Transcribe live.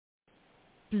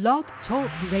Blog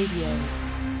Talk Radio.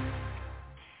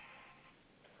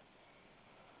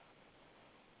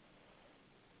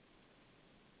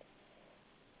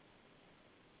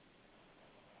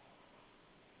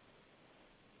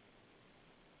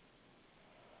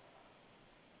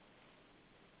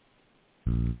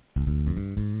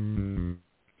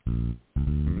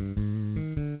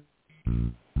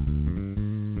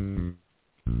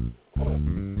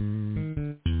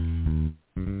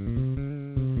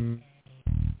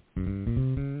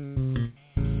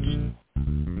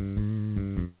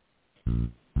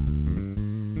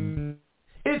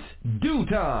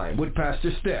 Time with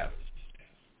Pastor Steph.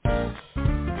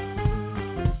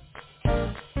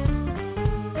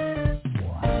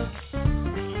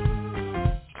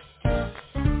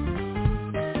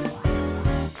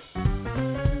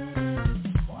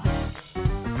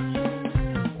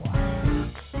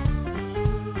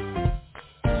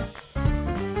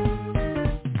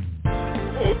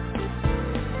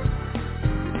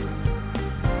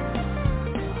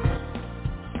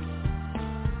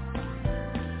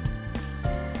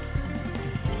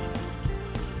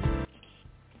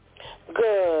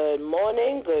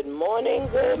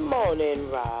 Good morning,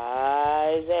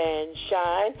 rise and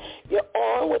shine. You're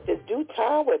on with the Due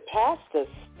Time with Pastor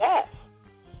Steph.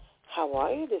 How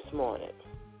are you this morning?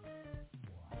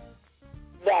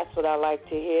 That's what I like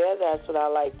to hear. That's what I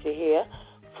like to hear.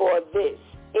 For this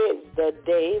is the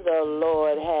day the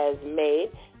Lord has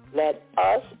made. Let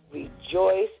us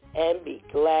rejoice and be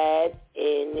glad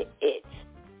in it.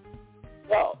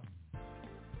 So,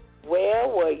 where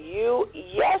were you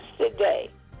yesterday?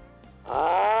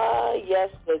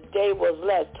 Yesterday was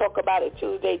Let's Talk About It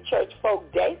Tuesday Church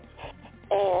Folk Day,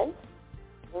 and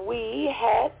we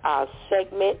had our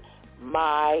segment,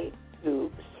 My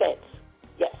 2 Cents.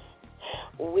 Yes,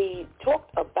 we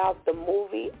talked about the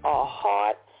movie A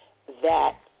Heart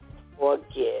That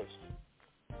Forgives,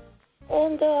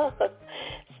 and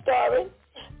starring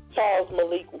Charles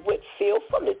Malik Whitfield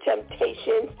from The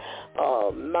Temptations,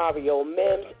 Mario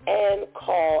Mims, and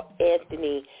Carl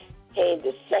Anthony Kane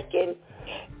II,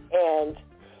 and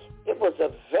it was a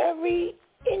very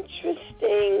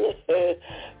interesting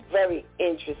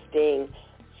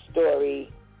story.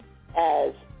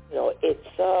 As you know, it's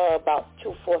about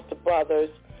two foster brothers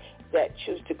that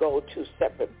choose to go two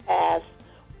separate paths.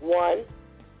 One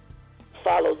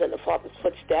follows in the father's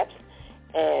footsteps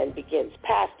and begins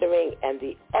pastoring, and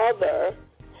the other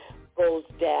goes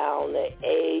down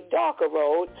a darker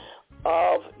road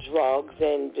of drugs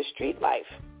and the street life.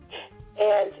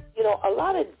 And, you know, a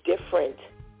lot of different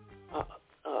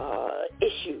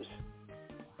issues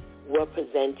were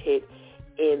presented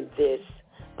in this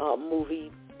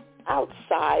movie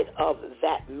outside of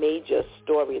that major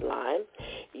storyline.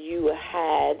 You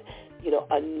had, you know,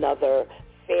 another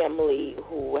family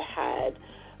who had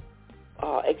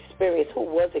who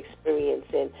was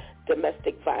experiencing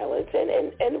domestic violence.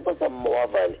 And it was more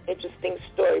of an interesting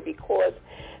story because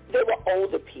they were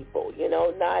older people, you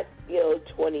know, not,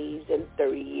 20s and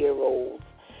 30-year-olds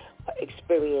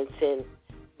experiencing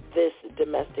this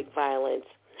domestic violence.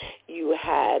 You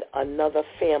had another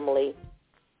family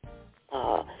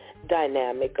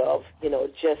dynamic of,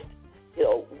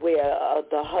 where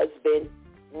the husband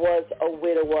was a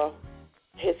widower.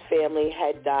 His family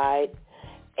had died.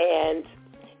 And,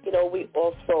 we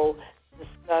also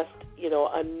discussed,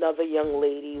 another young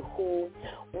lady who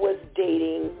was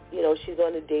dating, she's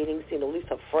on the dating scene, at least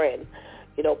her friend,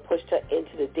 pushed her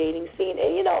into the dating scene.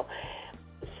 And,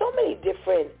 so many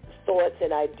different thoughts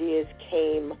and ideas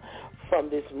came from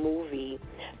this movie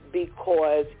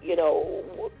because,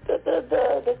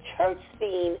 the church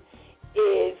scene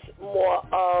is more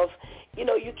of,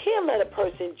 you can't let a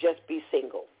person just be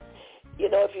single.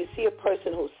 If you see a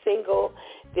person who's single,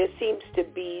 there seems to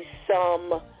be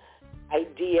some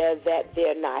idea that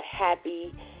they're not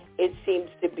happy. It seems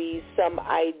to be some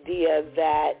idea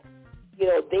that,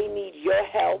 they need your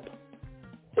help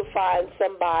to find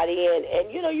somebody.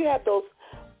 And you have those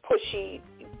pushy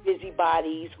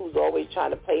busybodies who's always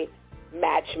trying to play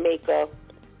matchmaker,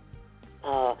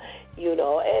 and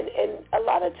a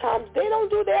lot of times they don't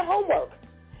do their homework.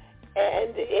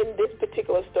 And in this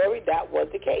particular story, that was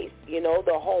the case. The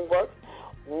homework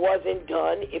wasn't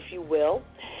done, if you will.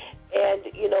 And,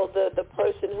 the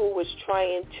person who was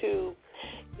trying to,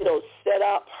 set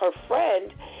up her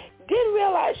friend didn't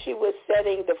realize she was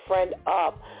setting the friend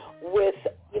up with,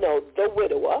 the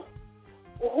widower,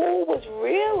 who was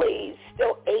really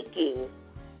still aching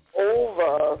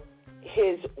over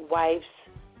his wife's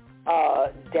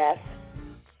death.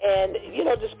 And,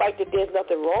 despite that there's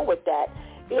nothing wrong with that,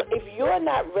 if you're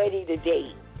not ready to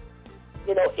date,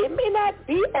 it may not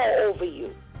be all over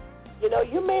you.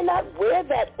 You may not wear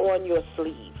that on your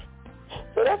sleeve.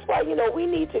 So that's why, we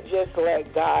need to just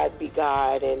let God be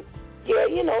God. And,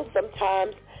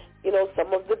 sometimes,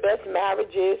 some of the best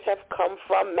marriages have come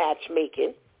from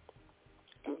matchmaking.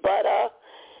 But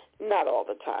not all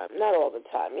the time. Not all the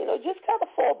time. Just kind of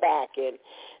fall back and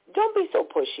don't be so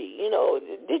pushy.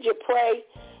 Did you pray?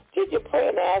 Did you pray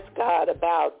and ask God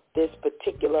about this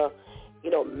particular,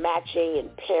 matching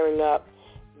and pairing up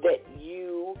that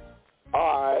you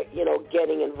are,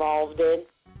 getting involved in?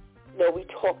 We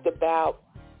talked about,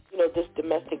 this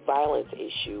domestic violence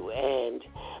issue and,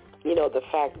 the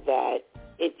fact that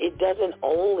it doesn't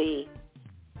only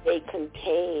stay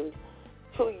contained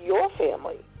to your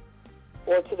family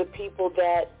or to the people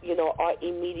that, are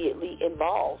immediately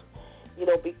involved,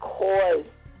 because,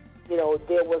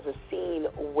 there was a scene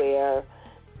where,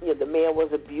 the man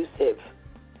was abusive,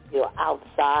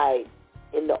 outside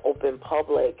in the open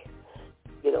public,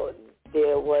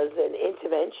 there was an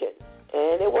intervention,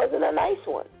 and it wasn't a nice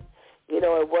one.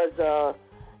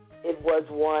 It was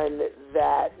one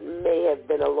that may have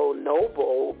been a little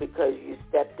noble because you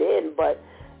stepped in, but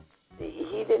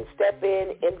he didn't step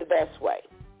in the best way.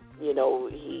 He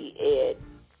aired,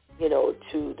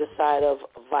 to the side of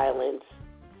violence.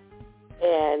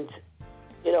 And,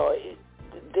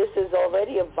 this is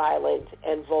already a violent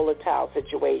and volatile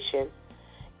situation,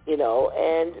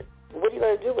 and what are you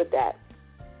going to do with that?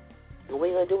 What are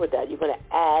you going to do with that? You're going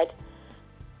to add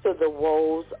to the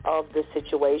woes of the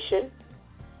situation.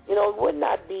 It would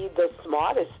not be the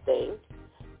smartest thing,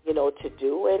 to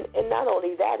do. And not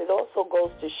only that, it also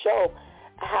goes to show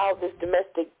how this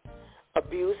domestic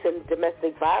abuse and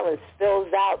domestic violence spills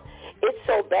out. It's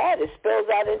so bad, it spills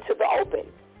out into the open.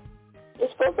 It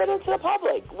spills out into the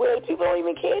public where people don't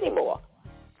even care anymore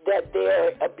that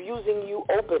they're abusing you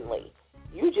openly.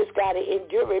 You just got to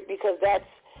endure it because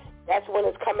that's when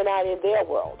it's coming out in their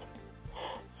world.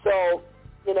 So,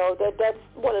 that's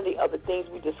one of the other things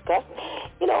we discussed.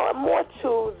 More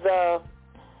to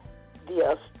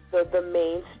the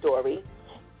main story,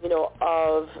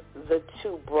 of the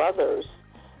two brothers,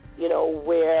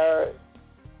 where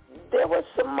there was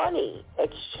some money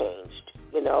exchanged,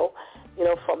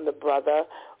 from the brother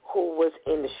who was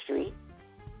in the street.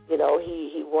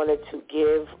 He wanted to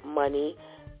give money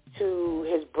to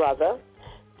his brother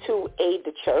to aid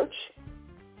the church.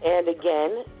 And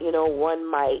again, one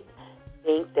might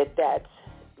think that that's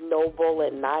noble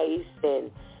and nice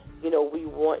and, we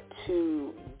want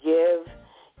to give,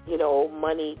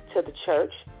 money to the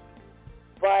church.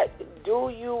 But do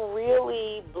you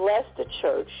really bless the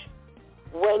church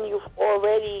when you've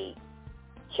already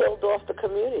killed off the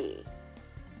community?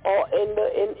 Or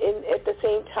at the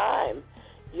same time,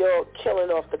 you're killing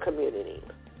off the community.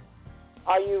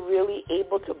 Are you really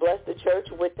able to bless the church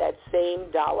with that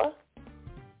same dollar?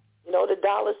 The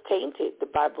dollar's tainted. The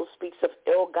Bible speaks of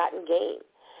ill-gotten gain.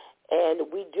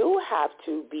 And we do have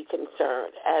to be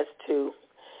concerned as to,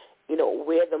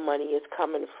 where the money is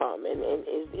coming from. And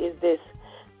is this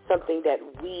something that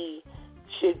we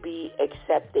should be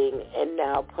accepting and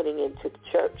now putting into the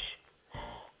church?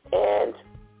 And,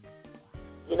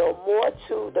 more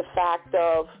to the fact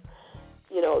of,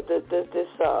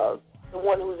 the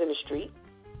one who's in the street,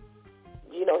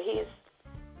 he's,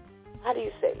 how do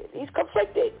you say it? He's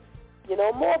conflicted.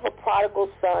 More of a prodigal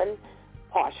son,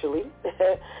 partially,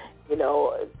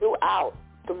 throughout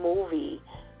the movie.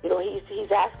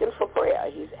 He's asking for prayer.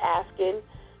 He's asking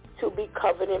to be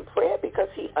covered in prayer because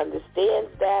he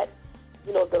understands that,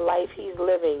 the life he's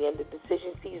living and the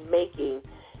decisions he's making,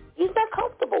 he's not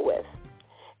comfortable with.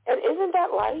 And isn't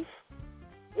that life?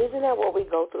 Isn't that what we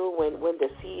go through when the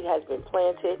seed has been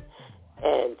planted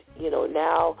and,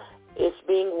 now it's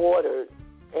being watered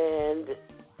and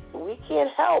we can't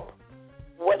help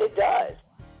what it does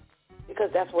because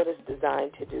that's what it's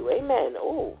designed to do. Amen.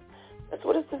 Oh, that's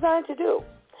what it's designed to do.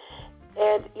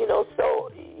 And, so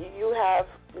you have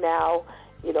now,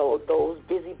 those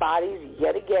busybodies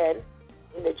yet again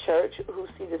in the church who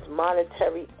see this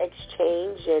monetary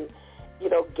exchange and,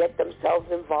 get themselves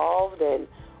involved and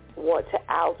want to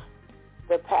out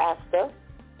the pastor.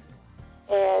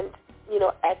 And,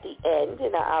 at the end,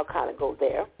 and I'll kind of go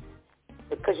there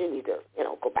because you need to,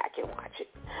 go back and watch it.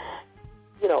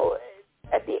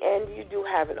 At the end, you do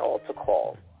have an altar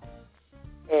call.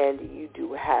 And you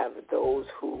do have those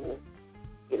who,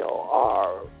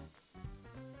 are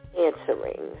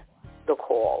answering the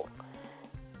call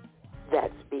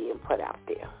that's being put out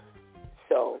there.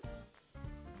 So,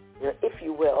 if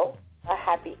you will, a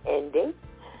happy ending.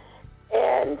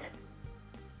 And,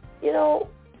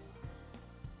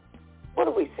 what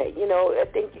do we say? I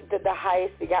think that the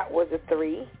highest we got was a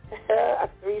 3,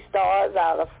 3 stars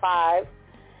out of 5.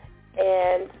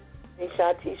 And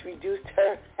Shantice reduced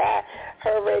her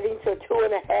rating to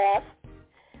 2.5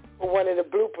 for one of the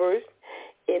bloopers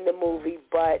in the movie.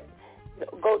 But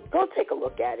go take a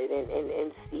look at it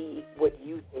and see what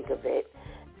you think of it.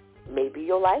 Maybe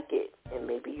you'll like it, and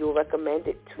maybe you'll recommend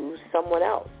it to someone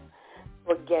else.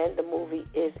 Again, the movie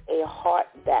is A Heart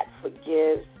That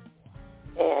Forgives,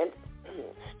 and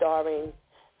starring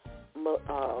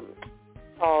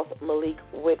Charles Malik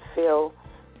Whitfield,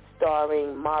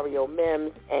 starring Mario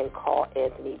Mims and Carl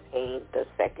Anthony Payne II.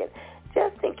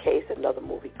 Just in case another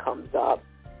movie comes up,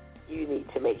 you need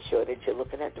to make sure that you're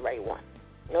looking at the right one.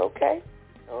 Okay?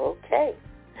 Okay.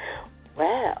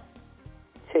 Well,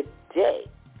 today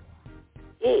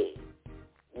is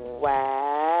Wednesday.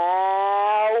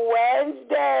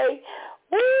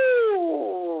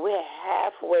 Woo! We're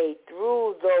halfway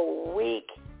through the week.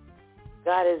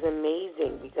 God is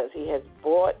amazing because He has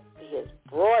brought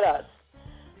us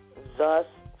thus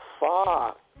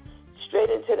far, straight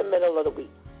into the middle of the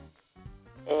week.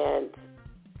 And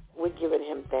we're giving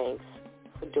Him thanks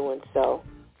for doing so.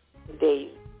 Today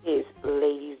is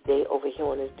Ladies' Day over here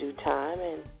on His due time.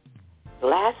 And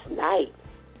last night,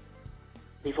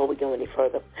 before we go any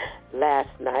further,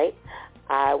 last night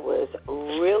I was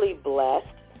really blessed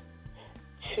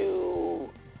to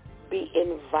be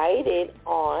invited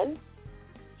on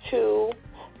to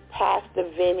Pastor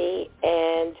Vinny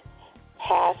and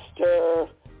Pastor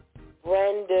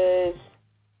Brenda's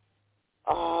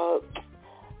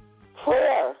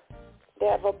prayer. They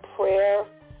have a prayer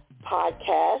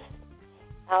podcast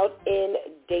out in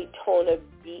Daytona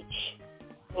Beach,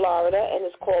 Florida, and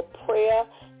it's called Prayer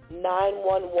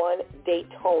 911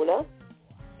 Daytona.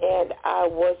 And I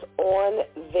was on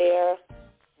their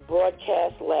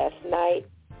broadcast last night,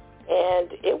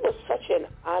 and it was such an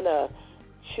honor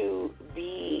to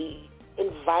be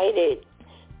invited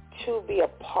to be a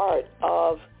part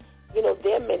of,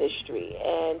 their ministry.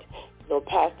 And,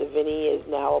 Pastor Vinny is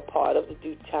now a part of the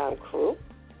Due Time crew.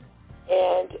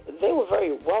 And they were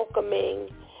very welcoming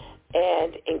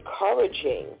and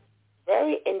encouraging,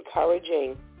 very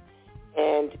encouraging.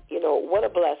 And, what a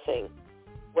blessing.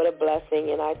 What a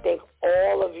blessing. And I thank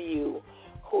all of you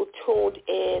who tuned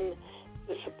in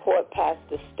to support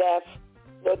Pastor Steph.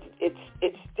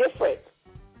 It's different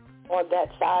on that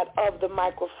side of the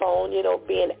microphone,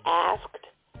 being asked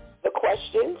the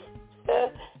questions.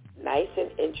 Nice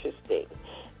and interesting.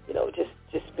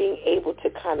 Just being able to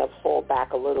kind of fall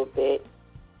back a little bit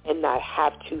and not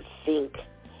have to think,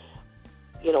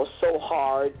 so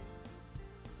hard.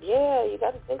 Yeah, you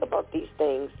got to think about these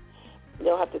things. You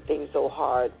don't have to think so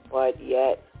hard, but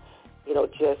yet,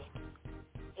 just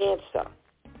answer.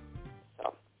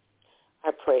 So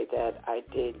I pray that I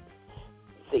did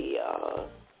the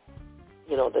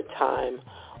time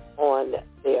on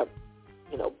their,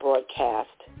 broadcast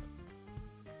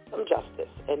some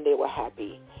justice, and they were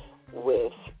happy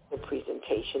with the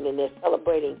presentation, and they're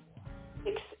celebrating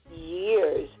 6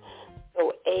 years.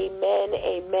 So amen,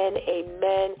 amen,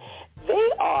 amen.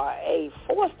 They are a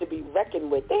force to be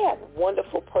reckoned with. They have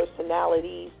wonderful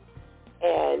personalities,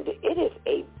 and it is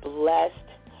a blessed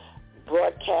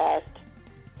broadcast,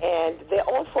 and they're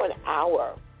on for an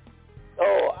hour. So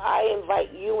I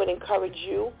invite you and encourage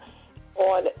you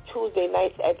on Tuesday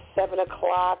nights at 7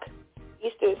 o'clock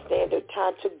Eastern Standard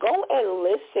Time to go and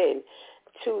listen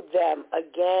to them.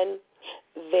 Again,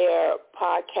 their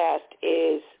podcast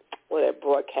is, or their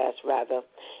broadcast rather,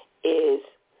 is,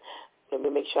 let me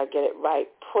make sure I get it right,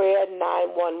 Prayer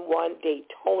 911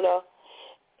 Daytona.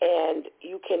 And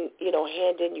you can,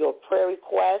 hand in your prayer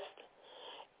request.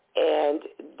 And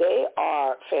they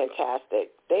are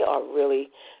fantastic. They are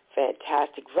really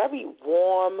fantastic. Very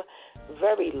warm,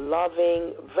 very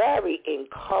loving, very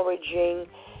encouraging,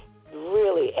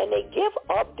 really. And they give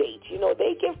updates.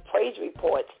 They give praise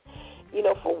reports,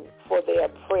 for their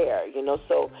prayer,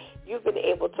 So you've been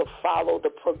able to follow the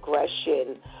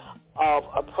progression of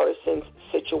a person's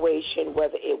situation,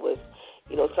 whether it was,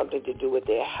 something to do with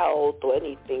their health or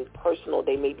anything personal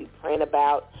they may be praying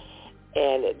about.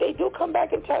 And they do come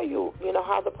back and tell you,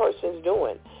 how the person's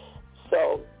doing.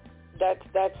 So that's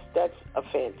a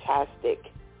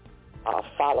fantastic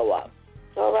follow-up.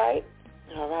 All right?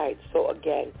 So,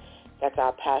 again, that's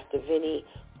our Pastor Vinny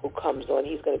who comes on.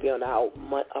 He's going to be on our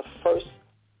first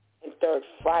and third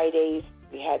Fridays.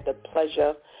 We had the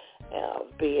pleasure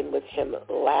of being with him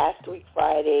last week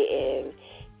Friday, and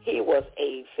he was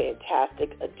a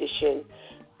fantastic addition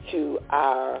to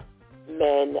our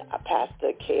men,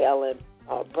 Pastor KL and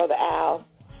Brother Al.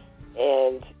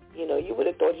 And, you would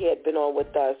have thought he had been on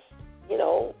with us,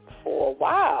 for a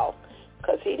while,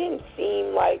 because he didn't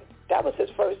seem like that was his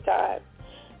first time.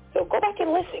 So go back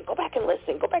and listen.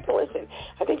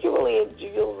 I think you'll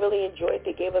really enjoy it.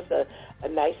 They gave us a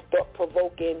nice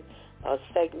thought-provoking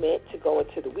segment to go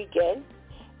into the weekend,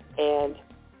 and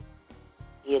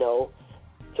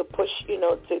to push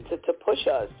to push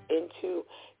us into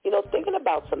thinking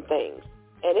about some things.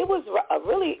 And it was a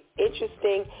really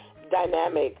interesting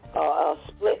dynamic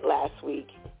split last week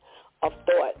of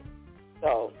thought.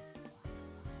 So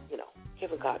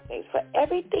giving God thanks for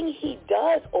everything He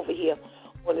does over here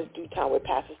on this Due Time with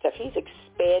Pastor Steph. He's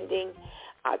expanding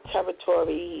our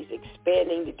territory. He's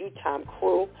expanding the Due Time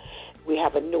crew. We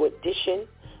have a new addition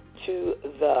to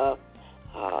the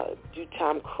Due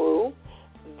Time crew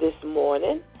this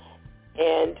morning.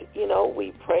 And,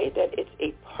 we pray that it's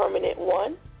a permanent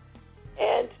one.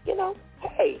 And,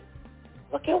 hey,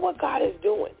 look at what God is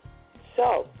doing.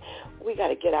 So we got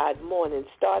to get our morning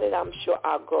started. I'm sure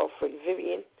our girlfriend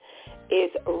Vivian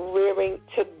is rearing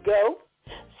to go.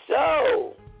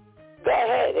 So go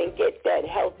ahead and get that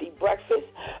healthy breakfast.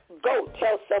 Go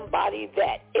tell somebody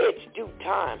that it's Due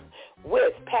Time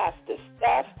with Pastor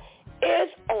Steph is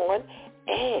on,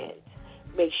 and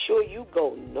make sure you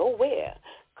go nowhere,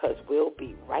 because we'll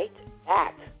be right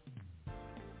back.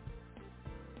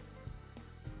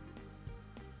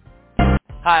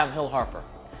 Hi, I'm Hill Harper.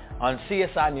 On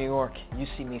CSI New York, you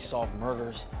see me solve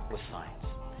murders with science.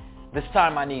 This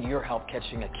time I need your help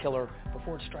catching a killer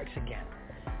before it strikes again.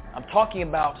 I'm talking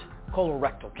about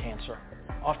colorectal cancer,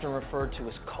 often referred to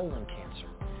as colon cancer,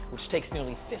 which takes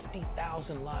nearly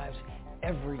 50,000 lives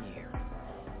every year.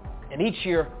 And each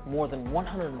year, more than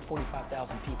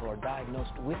 145,000 people are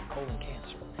diagnosed with colon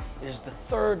cancer. It is the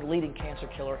third leading cancer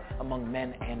killer among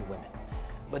men and women.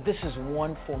 But this is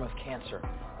one form of cancer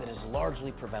that is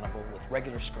largely preventable with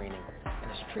regular screening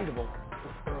and is treatable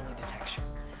with early detection.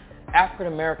 African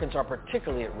Americans are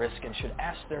particularly at risk and should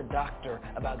ask their doctor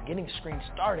about getting screened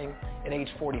starting at age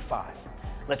 45.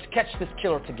 Let's catch this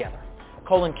killer together.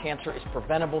 Colon cancer is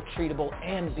preventable, treatable,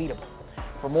 and beatable.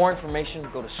 For more information,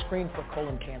 go to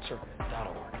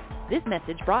screenforcoloncancer.org. This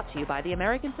message brought to you by the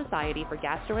American Society for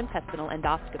Gastrointestinal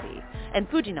Endoscopy and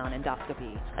Fujinon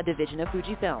Endoscopy, a division of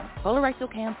Fujifilm.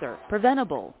 Colorectal cancer,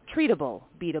 preventable, treatable,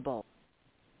 beatable.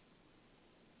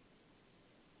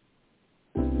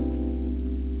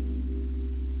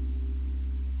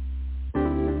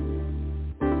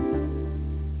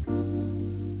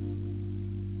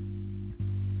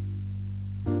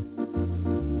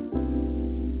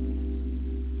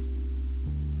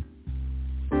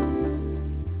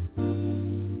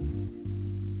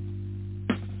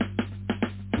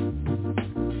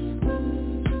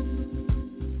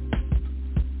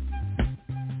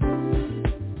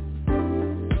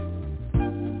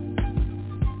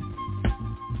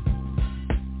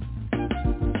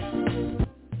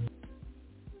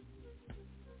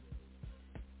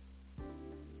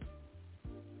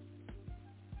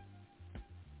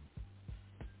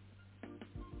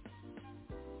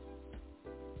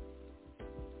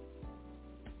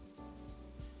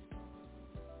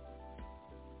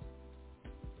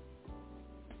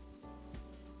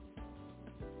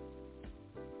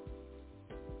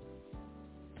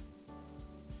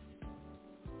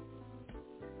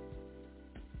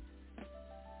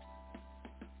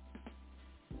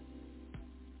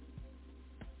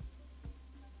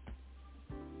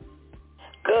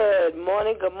 Good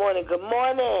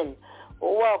morning.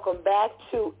 Welcome back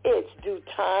to It's Due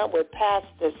Time with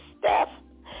Pastor Steph.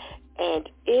 And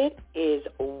it is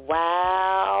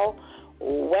Wow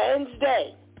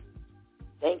Wednesday.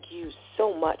 Thank you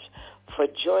so much for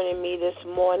joining me this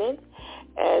morning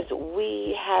as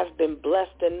we have been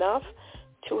blessed enough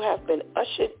to have been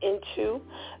ushered into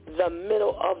the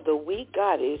middle of the week.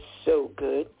 God is so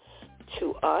good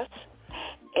to us.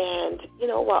 And,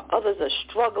 while others are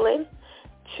struggling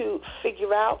to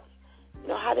figure out,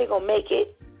 how they're going to make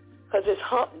it, because it's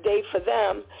hump day for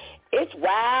them, it's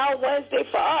Wow Wednesday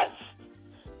for us.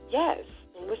 Yes,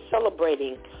 and we're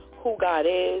celebrating who God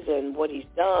is and what He's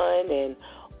done and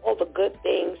all the good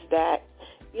things that,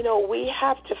 we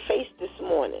have to face this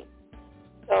morning.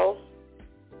 So,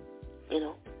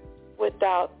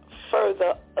 without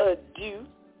further ado,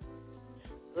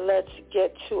 let's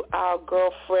get to our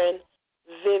girlfriend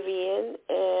Vivian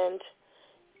and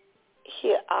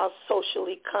hear our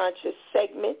socially conscious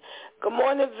segment. Good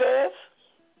morning, Viv.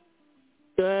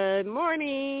 Good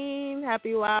morning.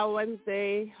 Happy Wow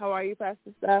Wednesday. How are you,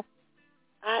 Pastor Steph?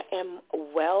 I am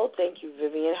well, thank you,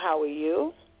 Vivian. How are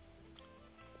you?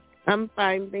 I'm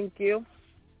fine, thank you.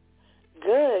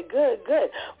 Good.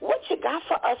 What you got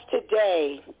for us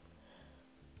today?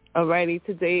 Alrighty,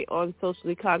 today on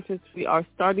Socially Conscious, we are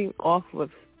starting off with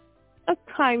a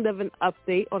kind of an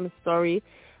update on a story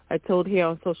I told here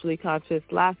on Socially Conscious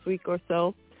last week or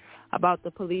so about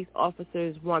the police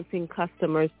officers wanting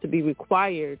customers to be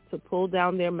required to pull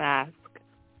down their mask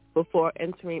before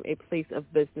entering a place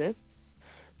of business.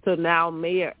 So now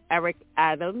Mayor Eric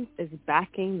Adams is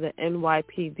backing the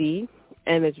NYPD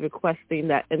and is requesting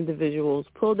that individuals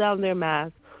pull down their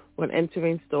masks when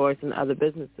entering stores and other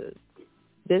businesses.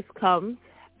 This comes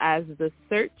as the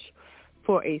search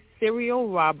for a serial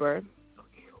robber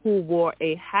who wore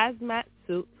a hazmat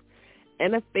suit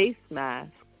and a face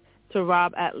mask to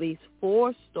rob at least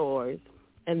 4 stores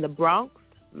in the Bronx,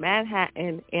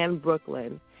 Manhattan, and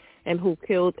Brooklyn, and who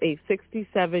killed a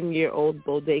 67-year-old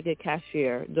bodega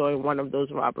cashier during one of those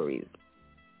robberies.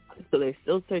 So they're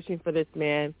still searching for this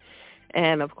man,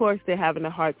 and of course they're having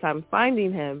a hard time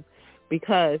finding him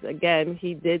because, again,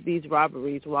 he did these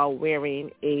robberies while wearing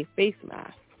a face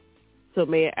mask. So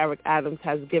Mayor Eric Adams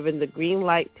has given the green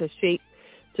light to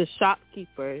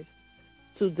shopkeepers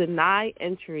to deny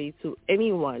entry to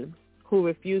anyone who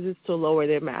refuses to lower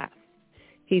their mask.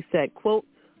 He said, quote,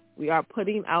 "We are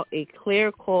putting out a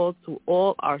clear call to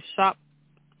all our shops.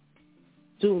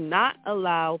 Do not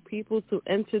allow people to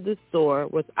enter the store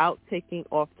without taking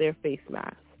off their face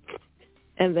masks.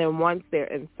 And then once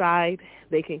they're inside,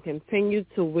 they can continue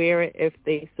to wear it if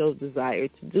they so desire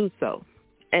to do so."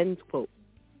 End quote.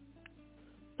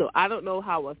 So I don't know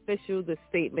how official the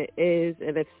statement is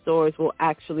and if stores will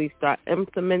actually start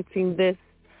implementing this,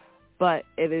 but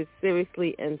it is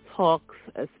seriously in talks,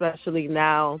 especially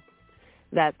now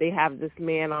that they have this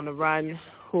man on the run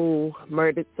who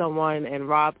murdered someone and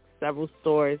robbed several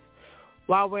stores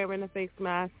while wearing a face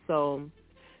mask. So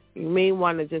you may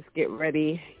want to just get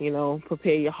ready,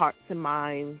 prepare your hearts and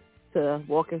minds to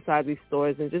walk inside these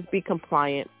stores and just be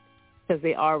compliant because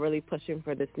they are really pushing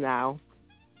for this now.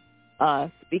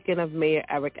 Speaking of Mayor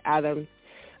Eric Adams,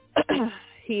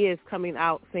 he is coming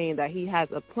out saying that he has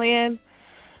a plan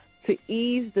to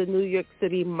ease the New York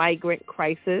City migrant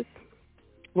crisis.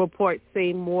 Reports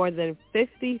say more than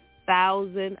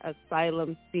 50,000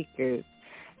 asylum seekers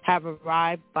have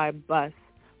arrived by bus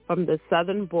from the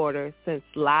southern border since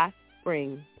last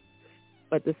spring.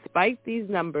 But despite these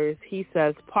numbers, he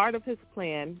says part of his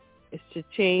plan is to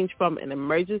change from an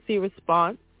emergency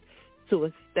response to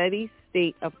a steady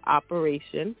state of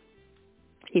operation.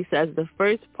 He says the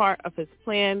first part of his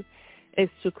plan is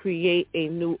to create a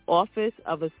new Office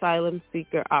of Asylum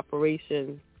Seeker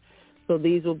Operations. So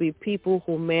these will be people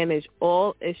who manage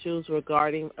all issues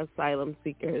regarding asylum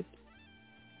seekers.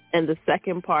 And the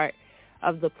second part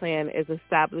of the plan is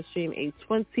establishing a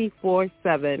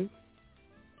 24/7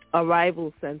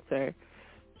 arrival center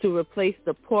to replace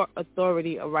the Port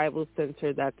Authority arrival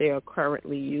center that they are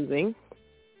currently using.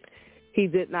 He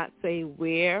did not say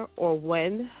where or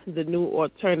when the new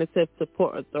alternative to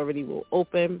Port Authority will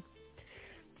open,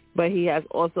 but he has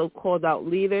also called out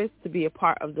leaders to be a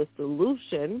part of the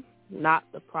solution, not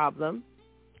the problem.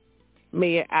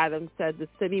 Mayor Adams said the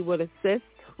city would assist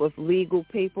with legal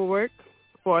paperwork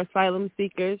for asylum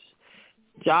seekers,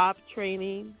 job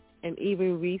training, and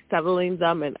even resettling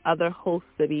them in other host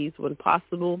cities when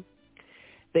possible.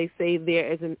 They say there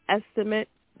is an estimate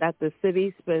that the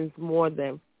city spends more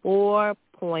than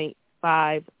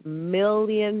 $4.5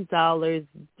 million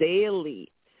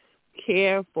daily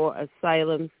care for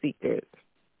asylum seekers.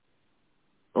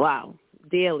 Wow,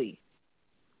 daily.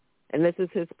 And this is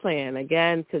his plan,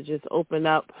 again, to just open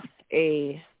up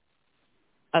a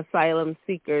asylum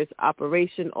seekers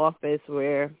operation office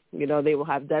where, they will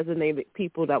have designated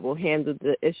people that will handle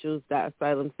the issues that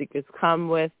asylum seekers come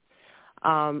with,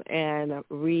 and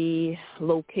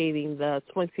relocating the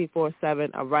 24/7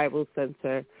 arrival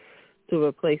center to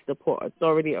replace the Port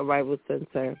Authority arrival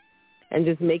center, and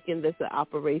just making this an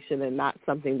operation and not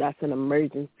something that's an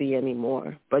emergency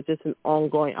anymore, but just an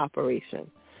ongoing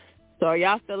operation. So are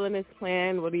y'all feeling this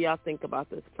plan? What do y'all think about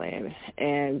this plan?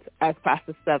 And as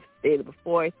Pastor Steph stated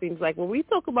before, it seems like when we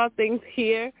talk about things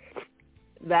here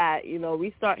that,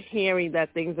 we start hearing that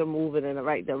things are moving in the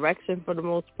right direction for the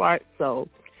most part. So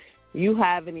you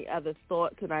have any other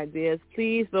thoughts and ideas,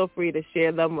 please feel free to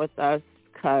share them with us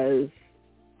because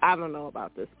I don't know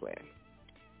about this plan.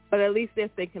 But at least they're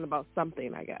thinking about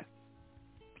something, I guess.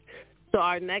 So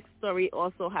our next story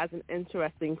also has an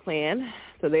interesting plan.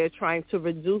 So they're trying to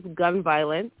reduce gun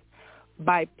violence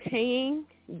by paying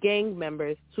gang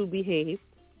members to behave.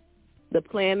 The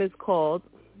plan is called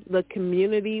the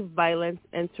Community Violence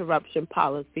Interruption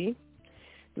Policy.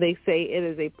 They say it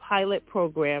is a pilot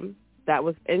program that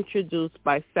was introduced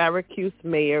by Syracuse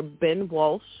Mayor Ben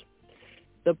Walsh.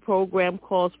 The program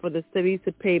calls for the city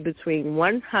to pay between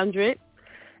 $100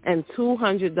 and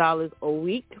 $200 a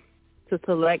week to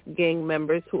select gang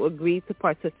members who agree to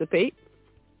participate.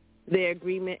 Their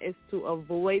agreement is to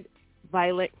avoid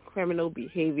violent criminal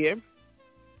behavior.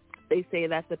 They say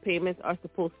that the payments are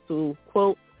supposed to,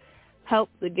 quote, help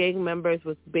the gang members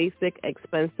with basic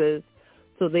expenses,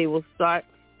 so they will start,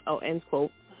 end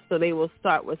quote, so they will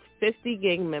start with 50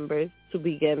 gang members to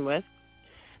begin with.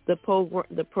 The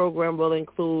program will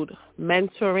include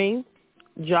mentoring,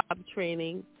 job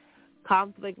training,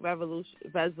 conflict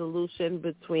resolution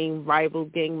between rival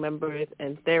gang members,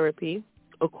 and therapy,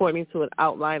 according to an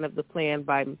outline of the plan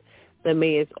by the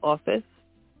mayor's office.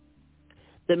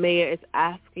 The mayor is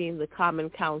asking the Common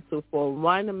Council for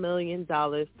 $1 million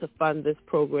to fund this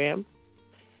program.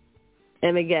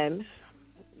 And again,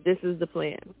 this is the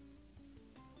plan.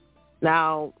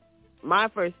 Now, my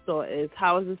first thought is,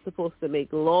 how is this supposed to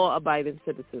make law-abiding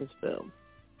citizens feel?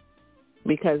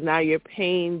 Because now you're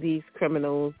paying these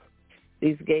criminals,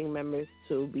 these gang members,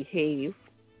 to behave.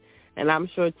 And I'm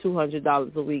sure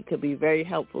 $200 a week could be very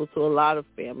helpful to a lot of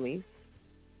families.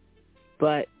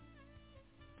 But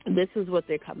this is what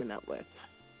they're coming up with.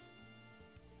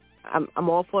 I'm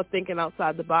all for thinking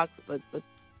outside the box, but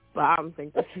I don't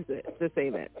think this is it. This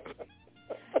ain't it.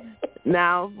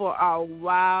 Now for our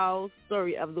wow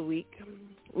story of the week.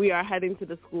 We are heading to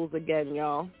the schools again,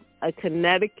 y'all. A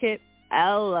Connecticut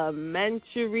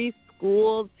elementary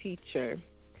school teacher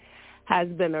has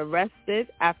been arrested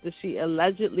after she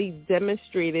allegedly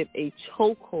demonstrated a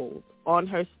chokehold on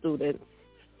her students,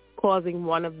 causing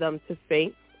one of them to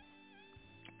faint.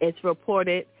 It's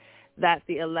reported that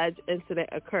the alleged incident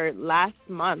occurred last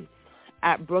month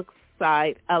at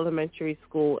Brookside Elementary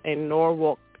School in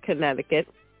Norwalk, Connecticut.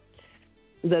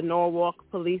 The Norwalk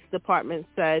Police Department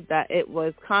said that it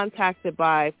was contacted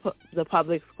by the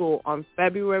public school on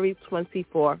February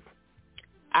 24th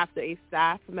after a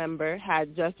staff member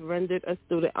had just rendered a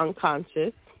student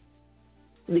unconscious.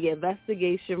 The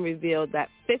investigation revealed that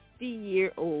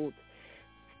 50-year-old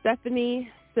Stephanie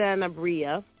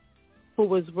Sanabria, who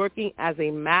was working as a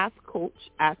math coach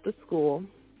at the school,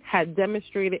 had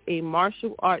demonstrated a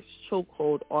martial arts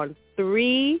chokehold on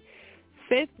 3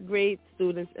 fifth-grade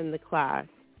students in the class,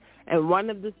 and one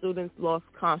of the students lost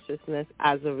consciousness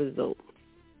as a result.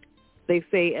 They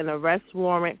say an arrest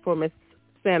warrant for Ms.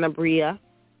 Sanabria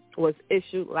was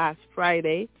issued last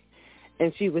Friday,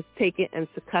 and she was taken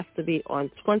into custody on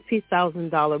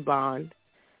 $20,000 bond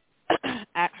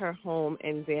at her home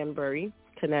in Danbury,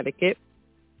 Connecticut.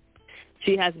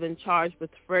 She has been charged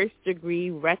with first-degree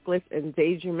reckless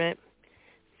endangerment,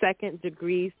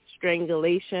 second-degree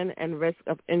strangulation, and risk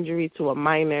of injury to a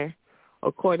minor,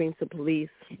 according to police.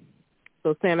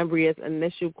 So Sanabria's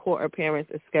initial court appearance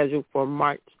is scheduled for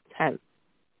March 10th.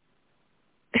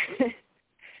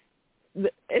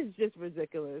 It's just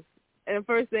ridiculous. And the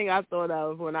first thing I thought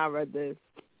of when I read this,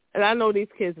 and I know these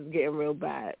kids is getting real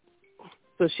bad,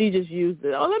 so she just used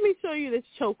it. Oh, let me show you this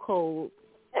chokehold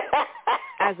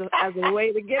as a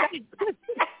way to get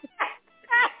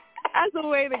as a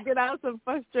way to get out some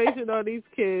frustration on these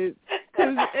kids,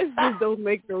 because it just don't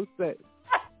make no sense.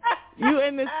 You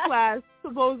in this class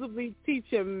supposedly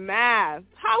teaching math.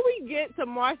 How we get to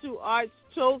martial arts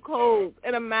chokehold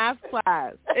in a math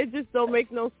class? It just don't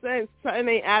make no sense. It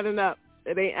ain't adding up.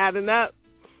 It ain't adding up.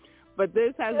 But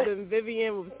this has been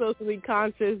Vivian with Socially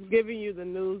Conscious, giving you the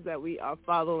news that we are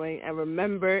following. And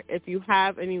remember, if you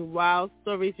have any wild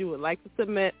stories you would like to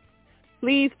submit,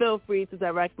 please feel free to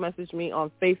direct message me on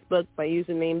Facebook. My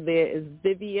username there is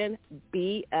Vivian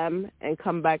BM, and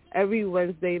come back every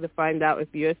Wednesday to find out if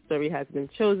your story has been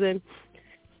chosen.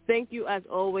 Thank you, as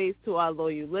always, to our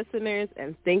loyal listeners,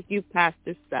 and thank you,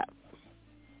 Pastor Steph.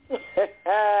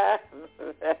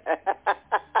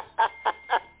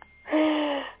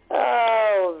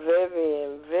 Oh,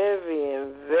 Vivian.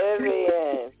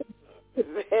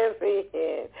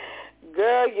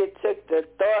 Girl, you took the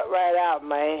thought right out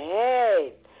my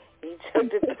head. You took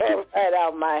the thought right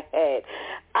out my head.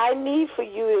 I need for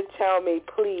you to tell me,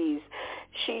 please,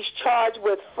 she's charged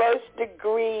with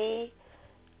first-degree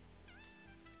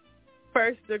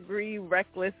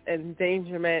reckless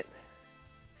endangerment,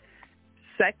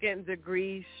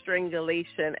 second-degree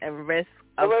strangulation, and risk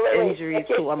of injury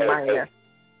to a minor.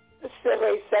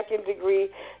 Second-degree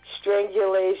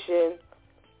strangulation,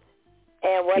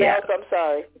 and what else? I'm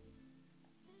sorry.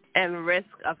 And risk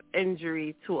of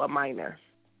injury to a minor.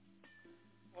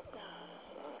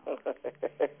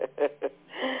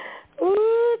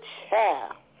 Ooh,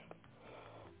 child.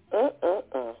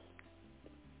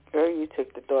 Girl, you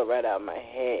took the thought right out of my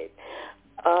head.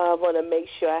 I want to make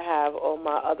sure I have all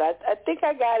my other... I think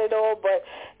I got it all, but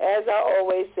as I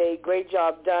always say, great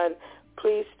job done.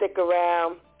 Please stick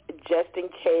around just in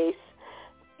case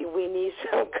we need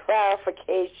some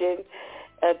clarification.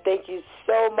 Thank you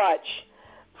so much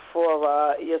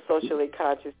for your socially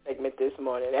conscious segment this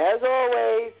morning. As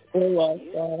always,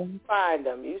 you find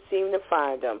them. You seem to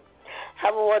find them.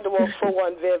 Have a wonderful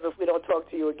one, Viv, if we don't talk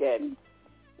to you again.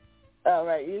 All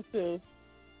right, you too.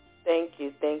 Thank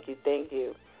you.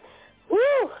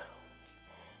 Woo!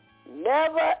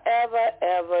 Never, ever,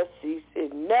 ever cease.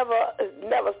 It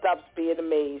never stops being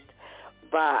amazed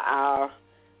by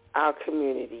our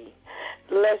community.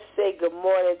 Let's say good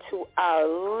morning to our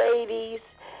ladies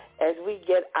as we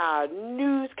get our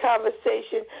news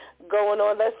conversation going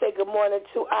on. Let's say good morning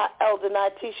to our Elder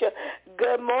Nitisha.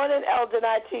 Good morning, Elder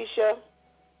Nitisha.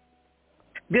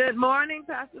 Good morning,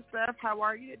 Pastor Steph. How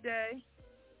are you today?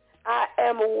 I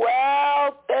am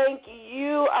well, thank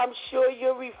you. I'm sure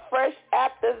you're refreshed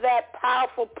after that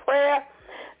powerful prayer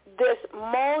this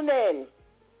morning.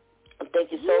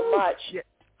 Thank you so much. Yeah.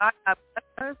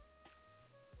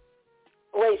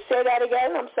 Wait, say that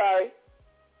again? I'm sorry.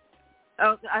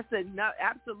 Oh, I said, no,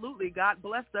 absolutely. God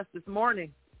blessed us this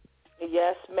morning.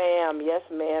 Yes, ma'am. Yes,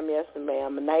 ma'am. Yes,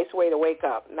 ma'am. A nice way to wake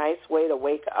up.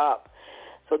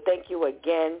 So thank you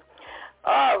again.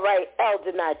 All right,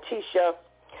 Elder Nitisha.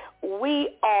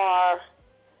 We are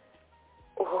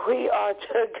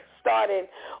starting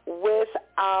with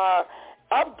our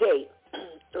update.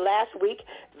 Last week,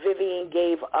 Vivian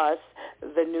gave us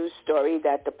the news story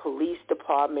that the police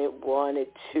department wanted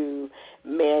to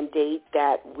mandate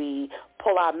that we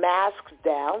pull our masks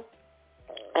down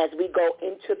as we go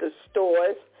into the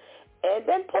stores and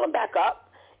then pull them back up,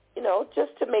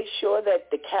 just to make sure that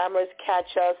the cameras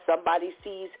catch us, somebody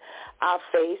sees our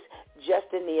face,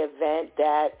 just in the event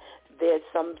that there's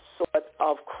some sort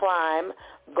of crime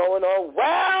going on.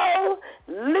 Well,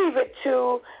 leave it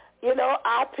to,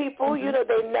 our people,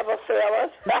 they never fail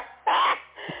us.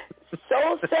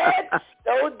 So said,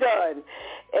 so done.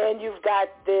 And you've got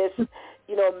this,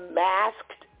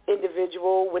 masked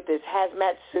individual with this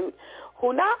hazmat suit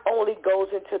who not only goes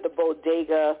into the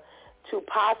bodega to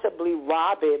possibly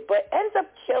rob it, but ends up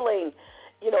killing,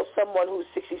 someone who's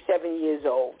 67 years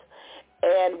old,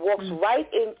 and walks right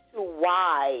into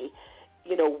why,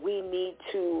 we need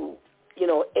to,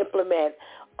 implement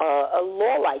a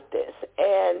law like this.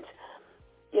 And,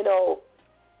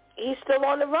 he's still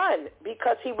on the run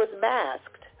because he was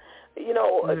masked.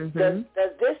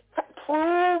 Does this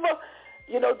prove,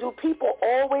 do people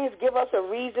always give us a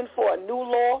reason for a new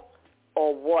law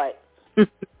or what?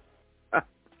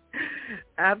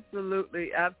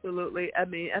 Absolutely. I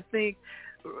mean, I think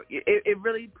it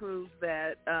really proves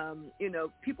that,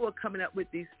 people are coming up with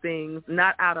these things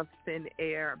not out of thin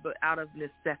air, but out of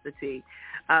necessity,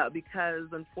 because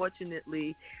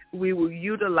unfortunately we will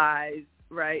utilize,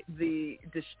 right, the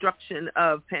destruction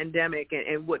of pandemic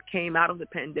and what came out of the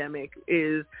pandemic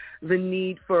is the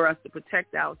need for us to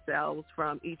protect ourselves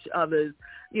from each other's,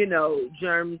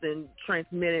 germs and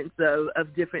transmittance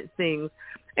of different things.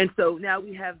 And so now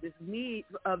we have this need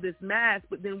of this mask,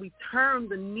 but then we turn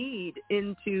the need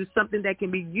into something that can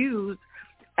be used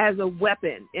as a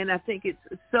weapon. And I think it's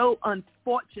so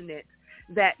unfortunate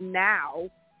that now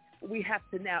we have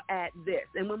to now add this.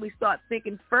 And when we start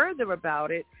thinking further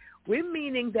about it, we're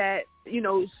meaning that,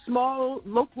 small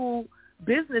local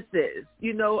businesses,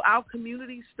 our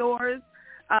community stores,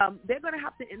 they're going to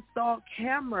have to install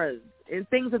cameras and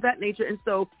things of that nature. And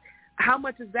so how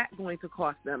much is that going to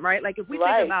cost them, right? Like if we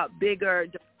think about bigger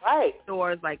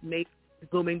stores like Macy's,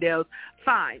 Bloomingdale's,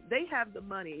 fine. They have the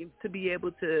money to be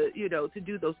able to, to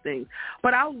do those things.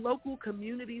 But our local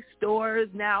community stores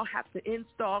now have to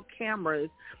install cameras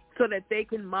so that they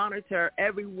can monitor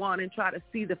everyone and try to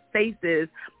see the faces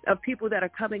of people that are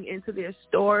coming into their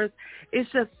stores. It's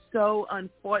just so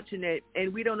unfortunate,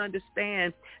 and we don't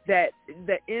understand that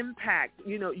the impact,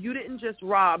 you didn't just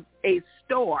rob a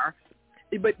store,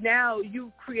 but now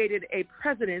you've created a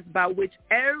precedent by which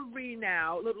every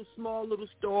now little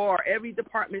store, every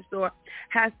department store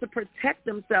has to protect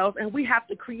themselves, and we have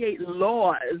to create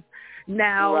laws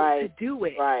now to do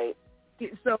it. Right.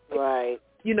 So,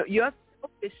 your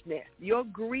selfishness, your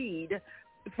greed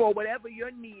for whatever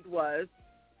your need was,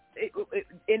 it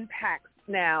impacts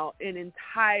now an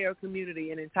entire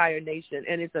community, an entire nation,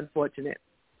 and it's unfortunate.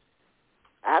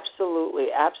 Absolutely.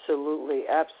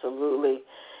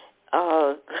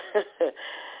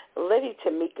 Lady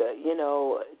Tamika,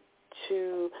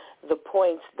 to the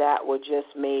points that were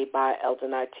just made by Elder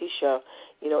Nitisha,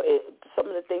 some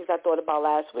of the things I thought about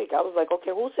last week, I was like,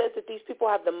 okay, who says that these people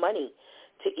have the money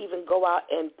to even go out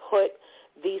and put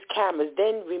these cameras?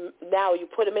 Then now you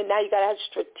put them in, now you got to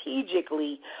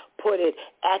strategically put it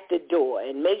at the door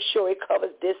and make sure it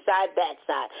covers this side, that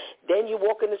side. Then you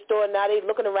walk in the store, now they're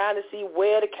looking around to see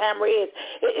where the camera is.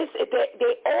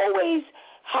 They always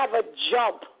have a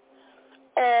jump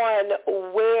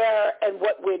on where and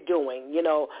what we're doing,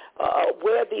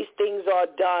 where these things are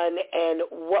done and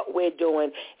what we're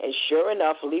doing. And sure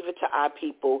enough, leave it to our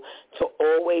people to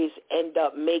always end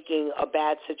up making a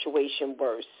bad situation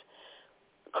worse.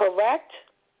 Correct?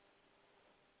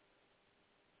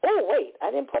 Oh, wait,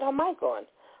 I didn't put her mic on.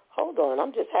 Hold on,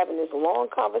 I'm just having this long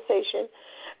conversation.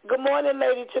 Good morning,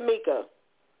 Lady Tamika.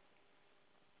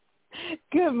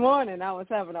 Good morning. I was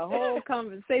having a whole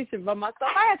conversation by myself.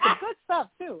 I had some good stuff,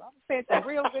 too. I was saying some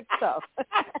real good stuff.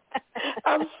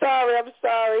 I'm sorry.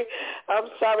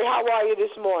 How are you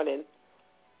this morning?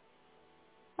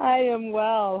 I am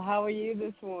well. How are you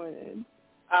this morning?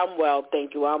 I'm well,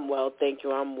 thank you. I'm well.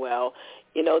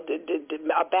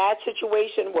 A bad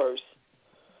situation worse.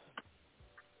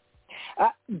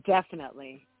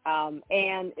 Definitely.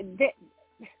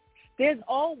 There's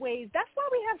always, that's why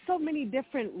we have so many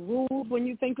different rules when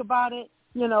you think about it.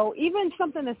 Even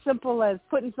something as simple as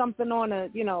putting something on a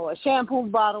shampoo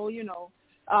bottle,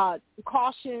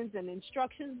 cautions and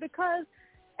instructions, because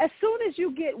as soon as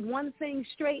you get one thing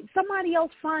straight, somebody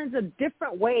else finds a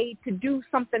different way to do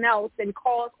something else and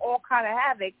cause all kind of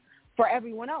havoc for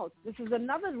everyone else. This is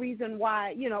another reason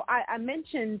why, I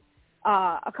mentioned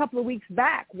a couple of weeks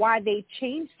back why they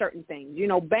changed certain things.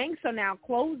 Banks are now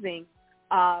closing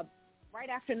right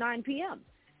after 9 p.m.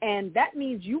 And that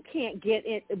means you can't get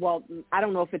in. Well, I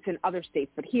don't know if it's in other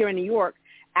states, but here in New York,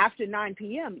 after 9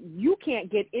 p.m., you can't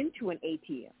get into an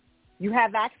ATM. You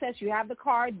have access, you have the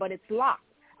card, but it's locked.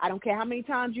 I don't care how many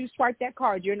times you swipe that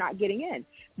card, you're not getting in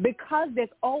because there's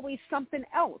always something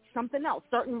else.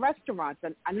 Certain restaurants,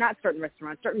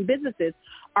 certain businesses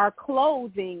are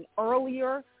closing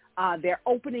earlier. They're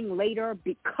opening later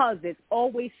because there's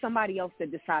always somebody else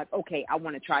that decides, okay, I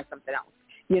want to try something else.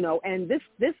 And this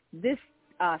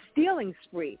stealing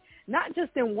spree, not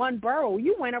just in one borough,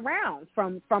 you went around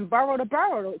from borough to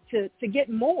borough to get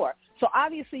more. So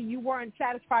obviously you weren't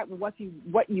satisfied with what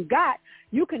you got.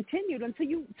 You continued until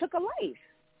you took a life.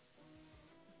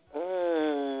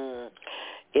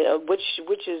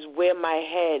 Which is where my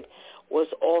head was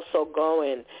also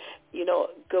going.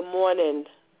 Good morning.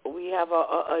 We have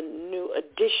a new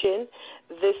addition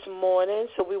this morning,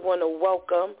 so we want to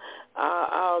welcome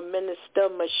our Minister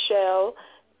Michelle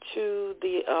to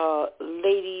the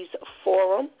Ladies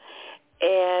Forum.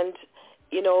 And,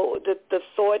 the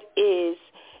thought is,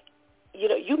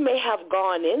 you may have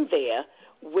gone in there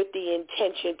with the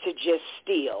intention to just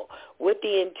steal, with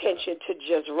the intention to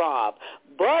just rob.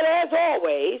 But as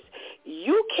always,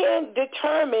 you can't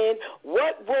determine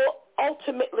what will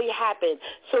ultimately happen.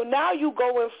 So now you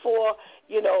go in for,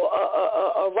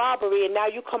 a robbery, and now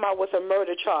you come out with a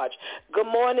murder charge. Good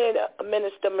morning,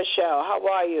 Minister Michelle. How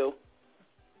are you?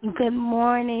 Good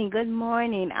morning.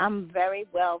 I'm very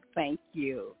well, thank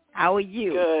you. How are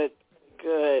you? Good.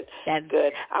 That's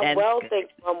good. I'm well, good.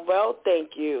 thank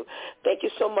you. Thank you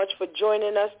so much for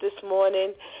joining us this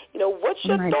morning. What's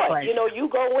your thought? Pleasure. You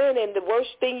go in and the worst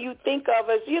thing you think of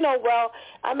is,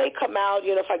 I may come out,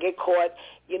 if I get caught,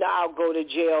 I'll go to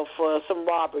jail for some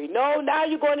robbery. No, now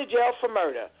you're going to jail for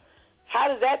murder. How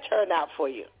does that turn out for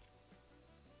you?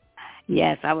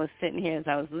 Yes, I was sitting here as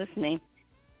I was listening.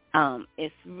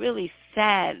 It's really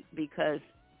sad because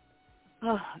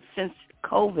since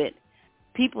COVID,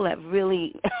 people have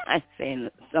really, I'd say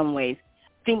in some ways,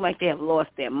 seem like they have lost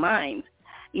their minds,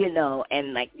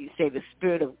 and like you say, the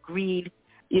spirit of greed.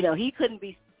 He couldn't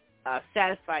be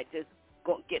satisfied just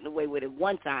getting away with it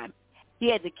one time. He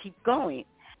had to keep going.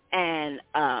 And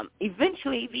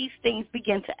eventually these things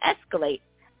began to escalate,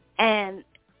 and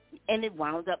it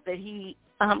wound up that he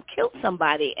killed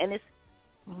somebody. And it's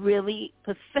really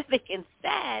pathetic and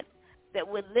sad that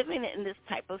we're living in this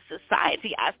type of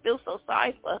society. I feel so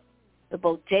sorry for the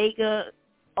bodega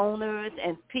owners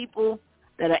and people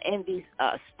that are in these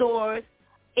stores.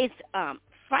 It's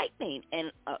frightening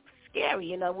and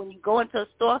scary. When you go into a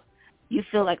store, you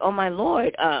feel like, oh, my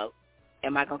Lord,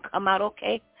 am I going to come out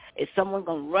okay? Is someone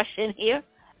going to rush in here?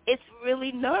 It's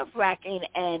really nerve-wracking.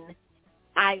 And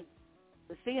I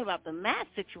was thinking about the mask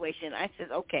situation. I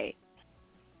said, okay,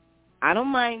 I don't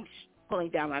mind pulling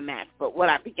down my mask, but what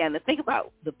I began to think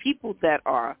about, the people that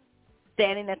are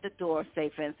standing at the door,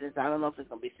 say, for instance, I don't know if it's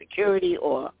going to be security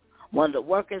or one of the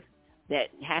workers that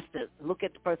has to look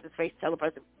at the person's face, tell the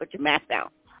person, put your mask down.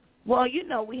 Well,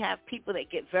 we have people that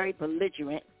get very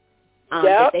belligerent.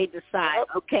 That they decide,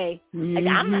 okay, I'm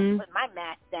not putting my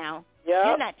mask down. Yep.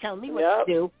 You're not telling me what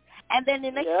to do. And then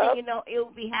the next thing you know,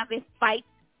 it'll be having fights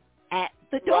at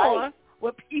the door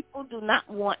where people do not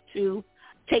want to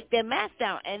take their mask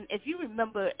down. And if you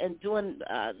remember, during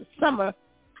the summer,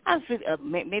 I was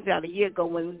maybe about a year ago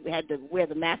when we had to wear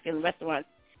the mask in restaurants,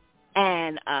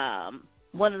 and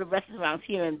one of the restaurants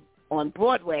here on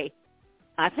Broadway.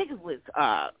 I think it was,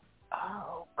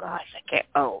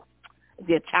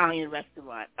 the Italian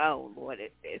restaurant. Oh, Lord,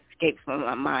 it escapes from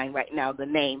my mind right now, the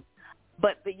name.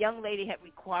 But the young lady had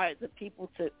required the people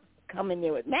to come in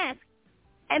there with masks,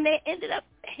 and they ended up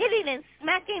hitting and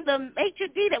smacking the maitre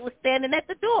d' that was standing at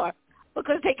the door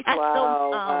because they got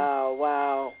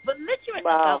belligerent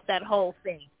about that whole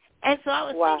thing. And so I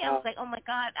was thinking, I was like, oh, my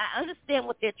God, I understand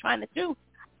what they're trying to do,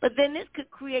 but then this could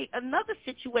create another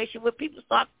situation where people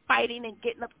start fighting and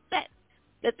getting upset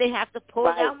that they have to pull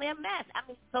down their mask. I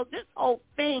mean, so this whole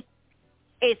thing,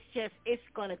 it's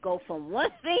going to go from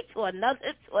one thing to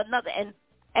another. And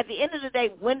at the end of the day,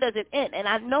 when does it end? And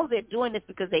I know they're doing this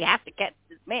because they have to catch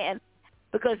this man,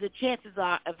 because the chances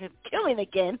are of him killing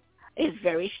again is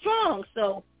very strong.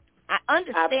 So I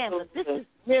understand, but this is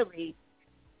really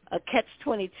a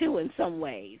catch-22 in some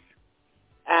ways.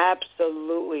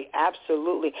 Absolutely.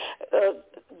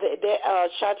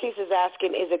 Shantice is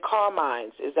asking, is it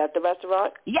Carmine's? Is that the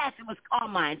restaurant? Yes, it was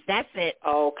Carmine's. That's it.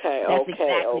 Okay. That's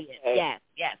exactly it.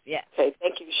 Yes. Okay,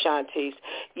 thank you, Shantice.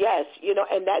 Yes,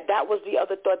 and that was the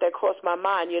other thought that crossed my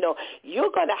mind.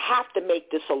 You're going to have to make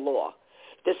this a law.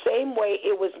 The same way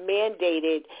it was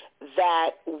mandated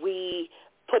that we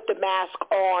put the mask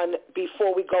on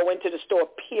before we go into the store,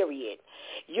 period.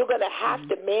 You're going to have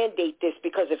to mandate this,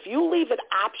 because if you leave it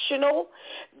optional,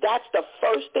 that's the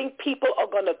first thing people are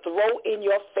going to throw in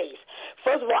your face.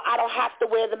 First of all, I don't have to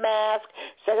wear the mask.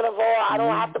 Second of all, I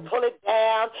don't have to pull it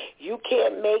down. You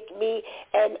can't make me.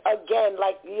 And again,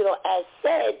 as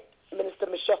said, Minister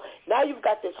Michelle, now you've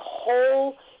got this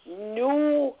whole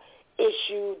new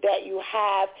issue that you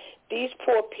have these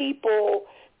poor people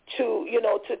to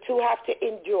have to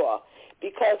endure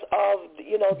because of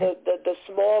the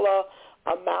smaller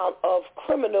amount of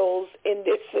criminals in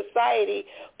this society,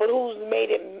 but who's made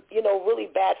it really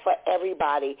bad for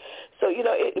everybody. So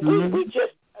we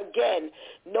just, again,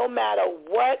 no matter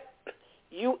what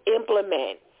you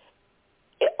implement,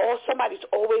 somebody's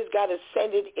always got to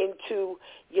send it into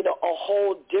a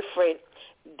whole different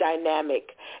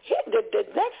dynamic. The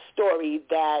next story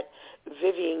that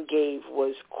Vivian gave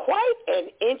was quite an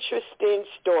interesting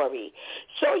story.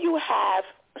 So you have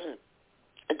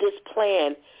this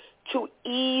plan to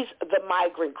ease the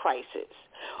migrant crisis.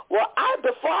 Well,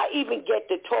 before I even get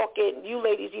to talking, you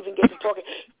ladies even get to talking,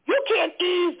 you can't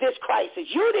ease this crisis.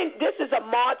 This is a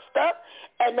monster,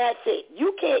 and that's it.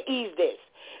 You can't ease this.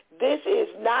 This is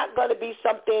not going to be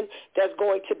something that's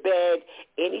going to bed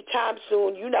anytime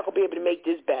soon. You're not going to be able to make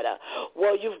this better.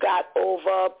 Well, you've got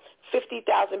over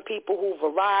 50,000 people who've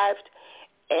arrived,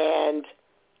 and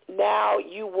now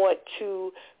you want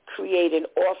to create an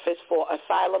office for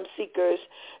asylum seekers,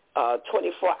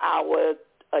 24-hour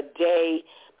a day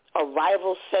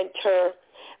arrival center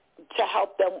to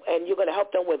help them, and you're going to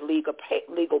help them with legal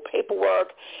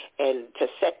paperwork and to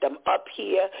set them up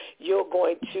here. You're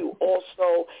going to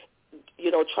also,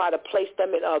 try to place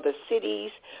them in other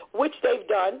cities, which they've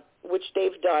done.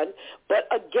 But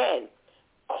again,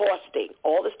 costing.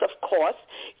 All this stuff costs.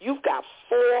 You've got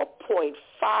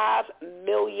 $4.5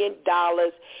 million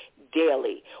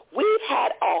daily. We've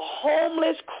had a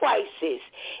homeless crisis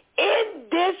in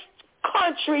this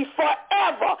country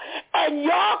forever, and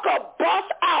y'all could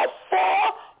bust out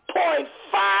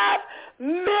 $4.5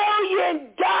 million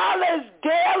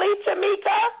daily,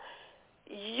 Tamika?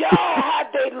 Y'all, have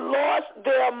they lost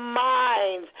their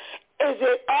minds? Is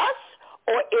it us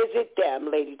or is it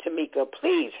them, Lady Tamika?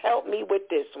 Please help me with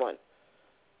this one.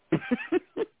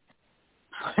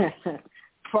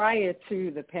 Prior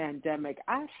to the pandemic,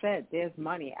 I said there's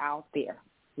money out there,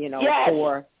 yes.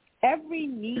 for every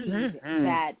need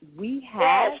that we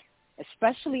have,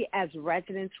 especially as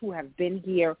residents who have been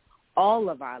here all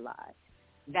of our lives,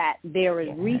 that there is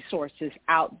resources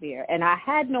out there. And I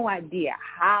had no idea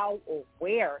how or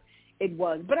where it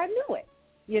was, but I knew it,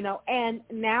 and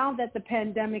now that the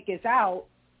pandemic is out,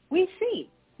 we see,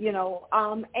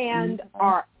 and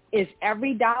is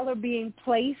every dollar being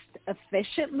placed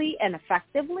efficiently and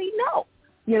effectively? No.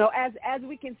 As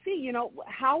we can see,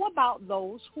 how about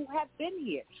those who have been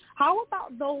here? How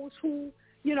about those who,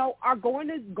 are going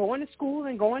to school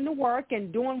and going to work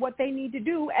and doing what they need to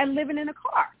do and living in a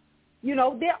car? There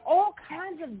are all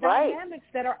kinds of dynamics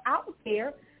that are out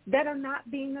there that are not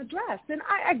being addressed. And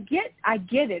I get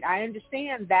it. I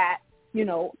understand that,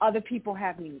 other people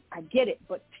have needs. I get it.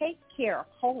 But take care of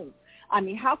home. I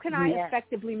mean, how can I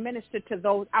effectively minister to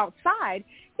those outside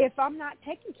if I'm not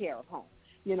taking care of home?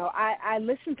 I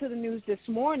listened to the news this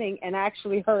morning and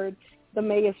actually heard the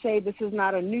mayor say this is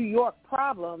not a New York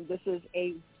problem. This is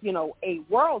a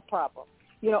world problem,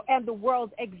 and the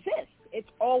world exists. It's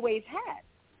always had.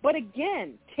 But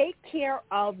again, take care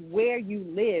of where you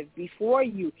live before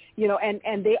you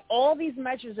and all these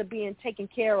measures are being taken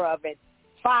care of at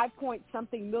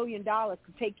 $5-something million to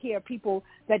take care of people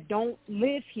that don't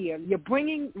live here. You're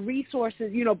bringing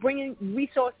resources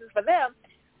for them,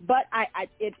 but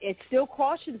it still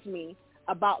cautions me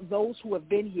about those who have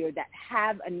been here that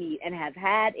have a need and have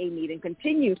had a need and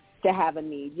continue to have a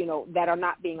need, that are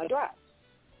not being addressed.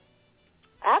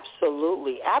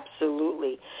 Absolutely,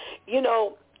 absolutely.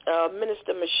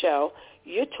 Minister Michelle,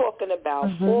 you're talking about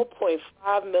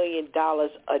 $4.5 million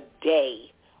a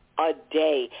day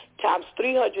times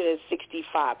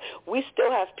 365. We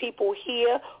still have people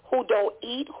here who don't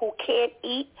eat, who can't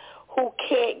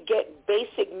get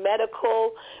basic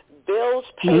medical bills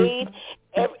paid.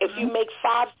 If you make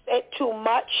 5 cents too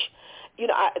much,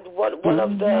 one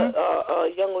of the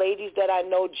young ladies that I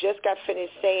know just got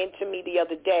finished saying to me the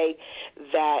other day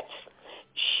that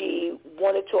she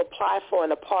wanted to apply for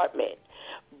an apartment,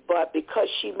 but because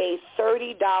she made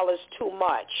 $30 too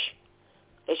much,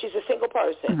 and she's a single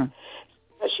person,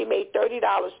 because she made $30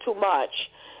 too much,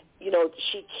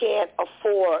 she can't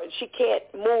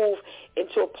move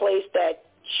into a place that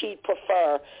she'd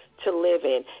prefer to live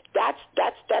in. That's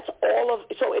all of.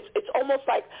 So it's almost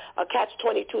like a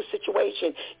catch-22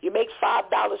 situation. You make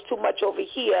 $5 too much over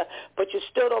here, but you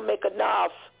still don't make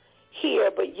enough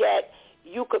here, but yet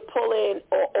you could pull in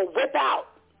or whip out.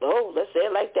 Oh, let's say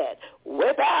it like that.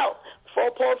 Whip out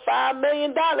 $4.5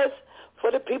 million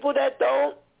for the people that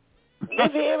don't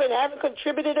live here and haven't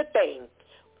contributed a thing.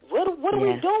 What are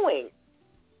we doing?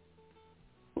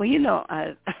 Well,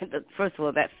 first of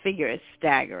all, that figure is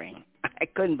staggering. I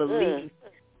couldn't believe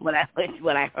what I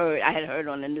heard. I had heard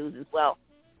on the news as well.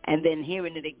 And then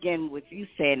hearing it again with you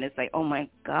saying, it's like, oh, my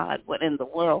God, what in the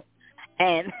world?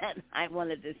 And I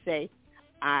wanted to say,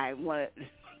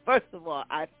 first of all,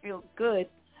 I feel good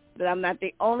that I'm not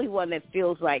the only one that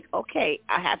feels like, okay,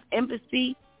 I have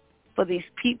empathy for these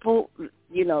people,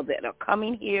 that are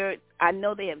coming here. I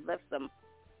know they have left some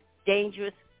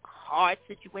dangerous, hard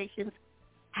situations.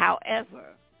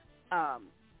 However,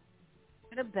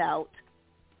 about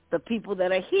the people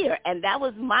that are here, and that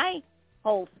was my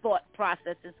whole thought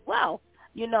process as well.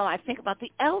 I think about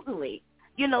the elderly.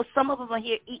 Some of them are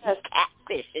here eating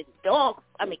catfish and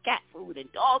cat food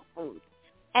and dog food.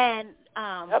 And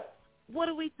what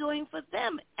are we doing for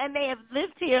them? And they have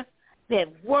lived here. They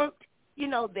have worked.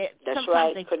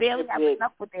 Sometimes they barely have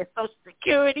enough with their Social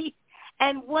Security.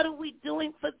 And what are we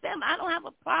doing for them? I don't have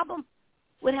a problem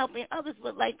with helping others,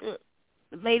 but like the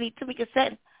lady Tamika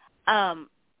said,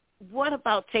 what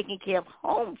about taking care of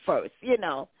home first,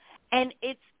 And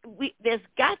there's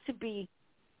got to be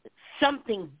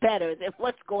something better than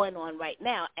what's going on right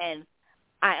now. And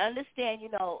I understand,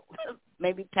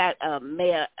 maybe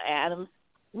Mayor Adams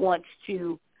wants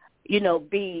to,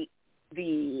 be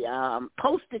the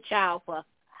poster child for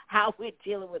how we're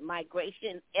dealing with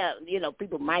migration,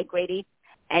 people migrating,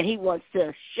 and he wants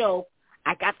to show,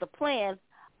 I got the plan,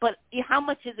 but how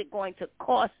much is it going to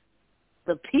cost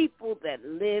the people that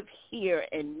live here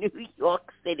in New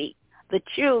York City, the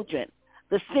children,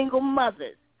 the single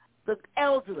mothers, the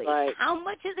elderly? Right. How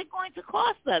much is it going to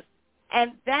cost us?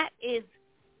 And that is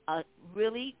a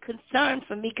really concern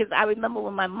for me, because I remember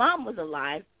when my mom was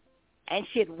alive, and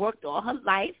she had worked all her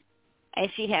life, and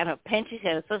she had her pension, she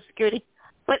had her Social Security.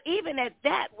 But even at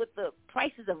that, with the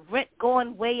prices of rent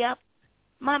going way up,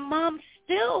 my mom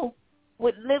still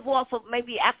would live off of,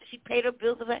 maybe after she paid her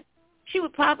bills of rent, she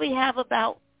would probably have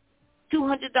about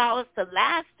 $200 to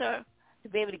last her to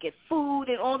be able to get food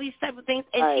and all these type of things.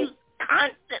 And she was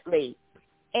constantly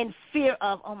in fear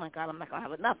of, oh, my God, I'm not going to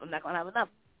have enough. I'm not going to have enough.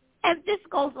 And this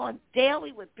goes on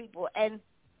daily with people, and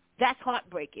that's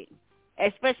heartbreaking,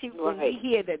 especially when we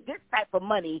hear that this type of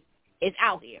money is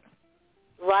out here.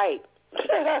 Right.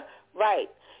 Right.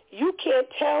 You can't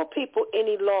tell people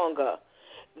any longer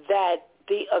that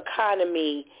the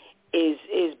economy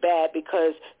is bad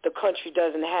because the country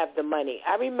doesn't have the money.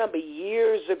 I remember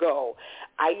years ago,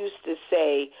 I used to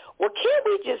say, well, can't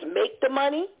we just make the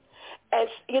money? And,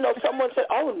 someone said,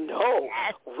 oh, no,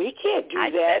 we can't do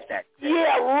that.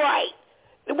 Yeah, right.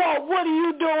 Well, what are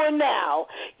you doing now?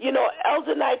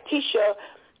 Elder Nitisha,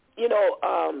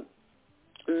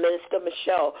 Minister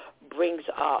Michelle brings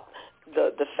up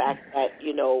the fact that,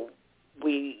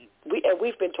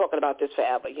 we've been talking about this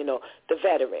forever, the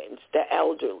veterans, the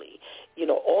elderly,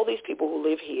 all these people who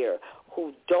live here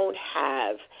who don't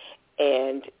have,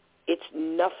 and it's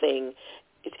nothing.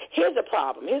 Here's a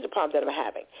problem. Here's a problem that I'm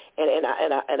having,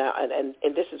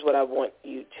 and this is what I want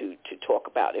you to talk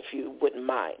about, if you wouldn't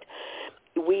mind.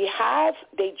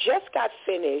 They just got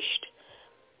finished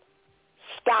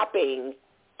stopping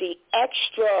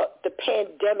the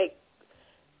pandemic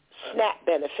SNAP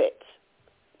benefits.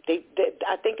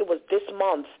 I think it was this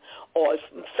month or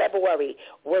February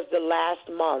was the last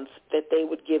month that they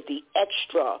would give the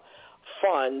extra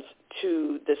funds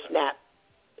to the SNAP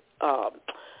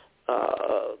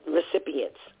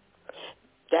recipients,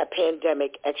 that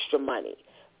pandemic extra money.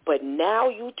 But now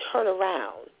you turn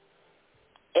around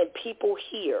and people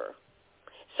hear.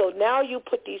 So now you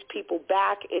put these people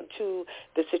back into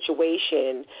the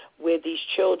situation where these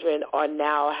children are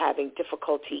now having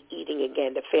difficulty eating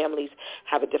again. The families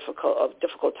have a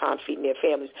difficult time feeding their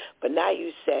families. But now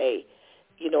you say,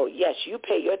 yes, you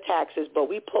pay your taxes, but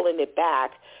we pulling it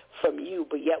back from you,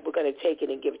 but yet we're going to take it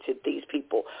and give it to these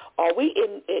people. Are we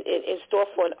in store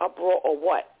for an uproar or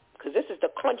what? Because this is the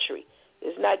country.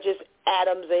 It's not just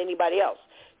Adams or anybody else.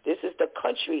 This is the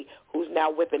country who's now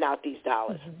whipping out these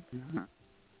dollars. Mm-hmm.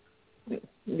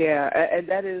 Yeah, and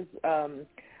that is,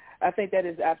 I think that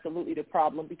is absolutely the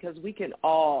problem, because we can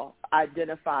all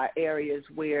identify areas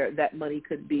where that money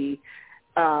could be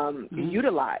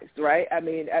utilized, right? I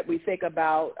mean, we think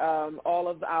about all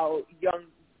of our young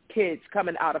kids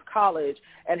coming out of college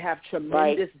and have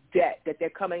tremendous debt that they're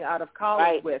coming out of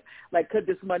college with. Like, could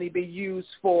this money be used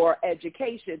for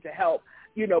education to help,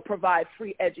 provide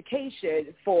free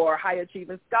education for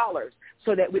high-achieving scholars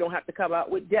so that we don't have to come out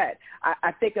with debt?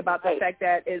 I think about the fact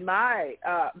that in my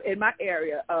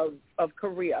area of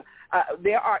Korea,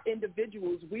 there are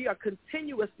individuals, we are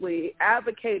continuously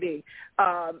advocating,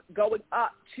 going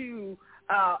up to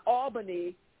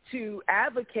Albany to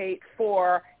advocate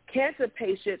for cancer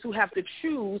patients who have to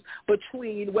choose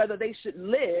between whether they should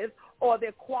live or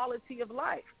their quality of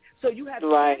life. So you have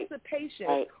cancer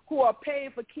patients who are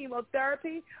paying for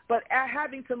chemotherapy but are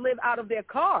having to live out of their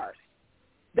cars.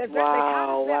 How does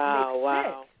that make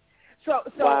sense?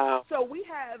 So we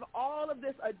have all of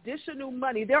this additional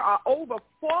money. There are over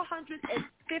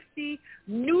 450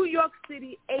 New York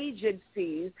City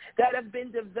agencies that have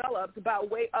been developed by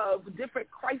way of different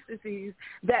crises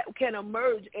that can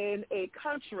emerge in a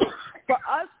country. For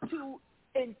us to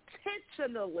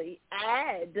intentionally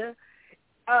add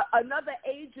another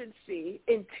agency,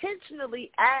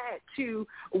 intentionally add to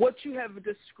what you have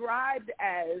described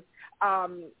as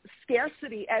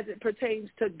scarcity as it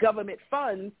pertains to government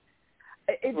funds,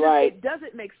 it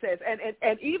doesn't make sense. And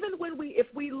even if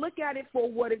we look at it for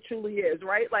what it truly is,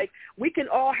 right? Like, we can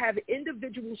all have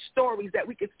individual stories that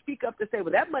we could speak up to say,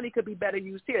 well, that money could be better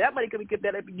used here. That money could be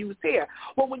better used here.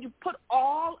 Well, when you put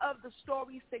all of the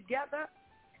stories together,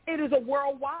 it is a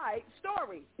worldwide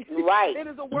story. Right. It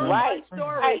is a worldwide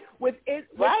story with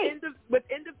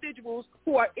individuals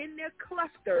who are in their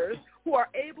clusters who are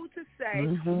able to say,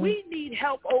 we need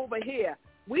help over here.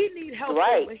 We need help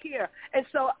over here. And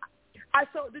so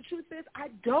the truth is, I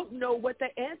don't know what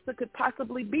the answer could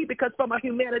possibly be, because from a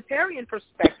humanitarian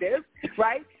perspective,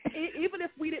 right, even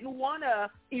if we didn't want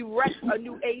to erect a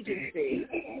new agency,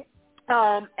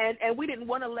 and we didn't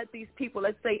want to let these people,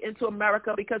 let's say, into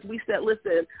America, because we said,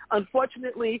 listen,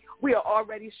 unfortunately, we are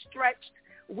already stretched.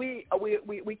 We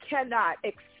cannot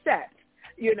accept,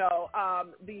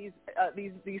 these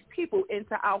people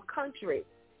into our country.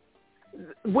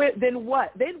 Then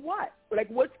what? Like,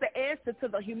 what's the answer to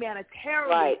the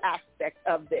humanitarian aspect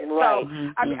of this? So,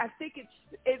 I mean, I think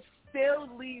it still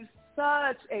leaves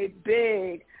such a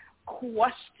big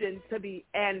question to be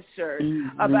answered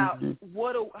about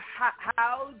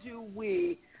how do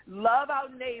we love our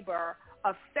neighbor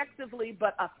effectively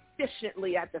but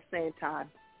efficiently at the same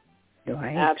time?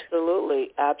 Right.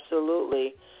 Absolutely,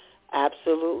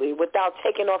 without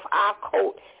taking off our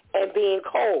coat and being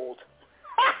cold.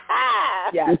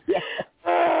 Yes.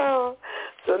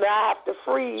 So now I have to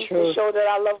freeze to show that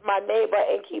I love my neighbor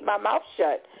and keep my mouth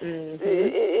shut.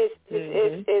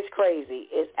 It's crazy.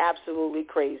 It's absolutely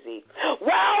crazy.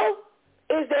 Well,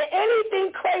 is there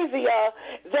anything crazier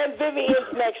than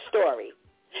Vivian's next story?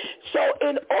 So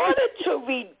in order to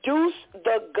reduce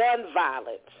the gun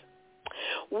violence,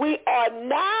 we are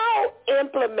now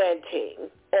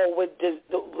implementing, or would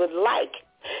like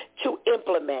to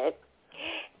implement,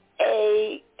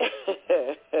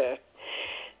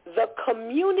 the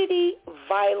Community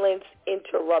Violence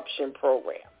Interruption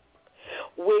Program,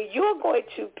 where you're going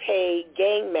to pay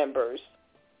gang members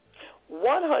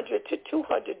 $100 to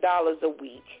 $200 a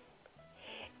week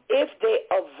if they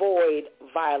avoid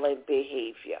violent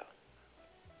behavior.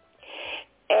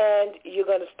 And you're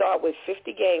going to start with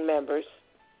 50 gang members,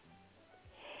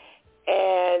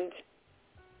 and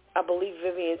I believe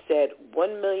Vivian said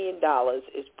 $1 million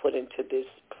is put into this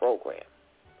program.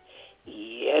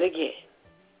 Yet again.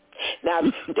 Now,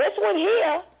 this one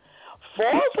here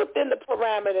falls within the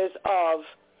parameters of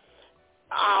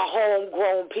our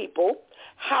homegrown people.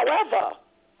 However,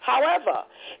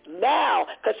 now,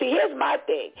 because see, here's my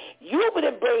thing. You've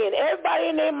been bringing everybody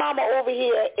and their mama over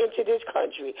here into this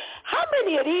country. How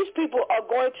many of these people are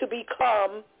going to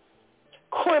become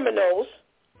criminals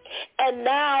and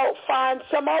now find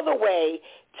some other way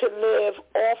to live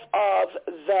off of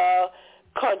the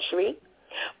country?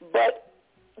 But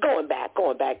going back,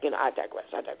 I digress.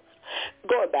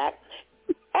 Going back,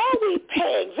 are we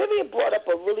paying? Vivian brought up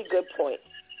a really good point.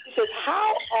 She says,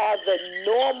 how are the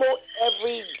normal,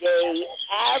 everyday,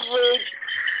 average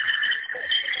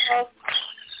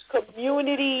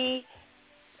community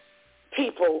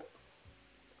people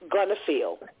going to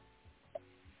feel?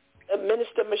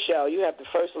 Minister Michelle, you have the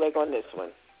first leg on this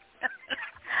one.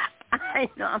 I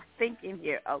know. I'm thinking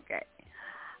here. Okay.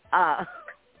 $100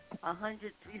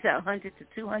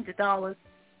 to $200.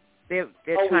 They're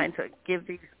trying to give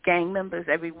these gang members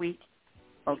every week.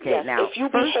 Okay, yes, now if you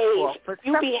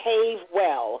behave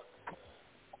well.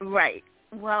 Right.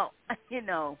 Well,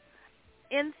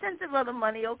 incentive of the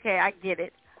money, okay, I get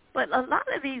it. But a lot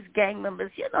of these gang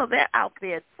members, they're out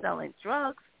there selling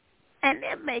drugs, and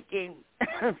they're making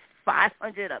 $500,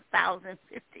 $1,000,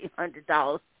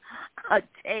 $1,500 a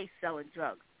day selling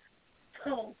drugs.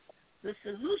 So the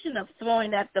solution of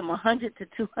throwing at them $100 to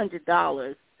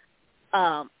 $200,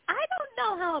 I don't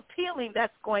know how appealing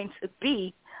that's going to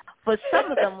be for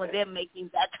some of them when they're making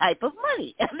that type of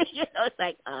money. I mean, it's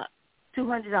like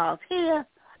 $200 here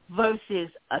versus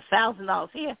 $1,000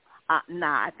 here.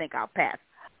 Nah, I think I'll pass.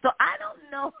 So I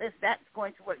don't know if that's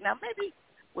going to work. Now, maybe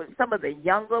with some of the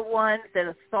younger ones that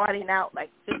are starting out,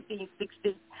 like 15,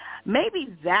 16,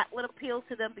 maybe that would appeal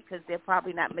to them because they're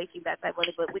probably not making that type of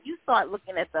money. But when you start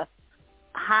looking at the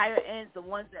higher ends, the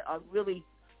ones that are really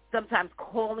sometimes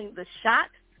calling the shots,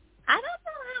 I don't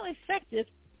know how effective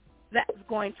that's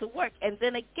going to work. And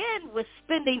then again, we're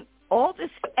spending all this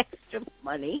extra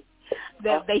money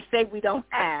that they say we don't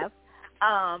have.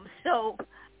 So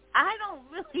I don't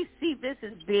really see this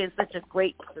as being such a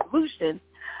great solution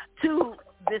to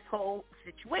this whole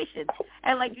situation.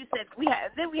 And like you said, we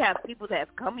have people that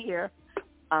have come here,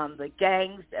 the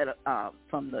gangs that are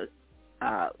from the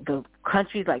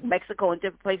countries like Mexico and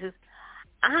different places.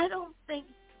 I don't think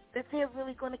that they're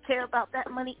really going to care about that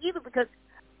money either, because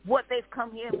what they've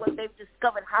come here, what they've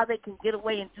discovered, how they can get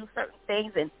away and do certain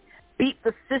things and beat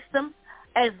the system.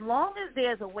 As long as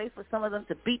there's a way for some of them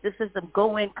to beat the system,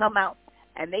 go in, come out,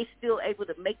 and they still able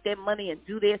to make their money and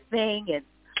do their thing. And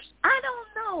I don't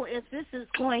know if this is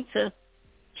going to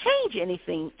change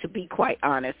anything, to be quite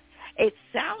honest. It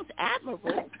sounds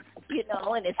admirable,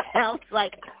 and it sounds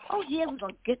like, oh, yeah, we're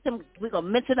going to get them, we're going to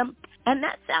mentor them, and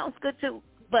that sounds good too.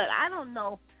 But I don't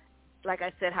know, like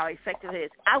I said, how effective it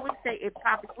is. I would say it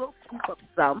probably will scoop up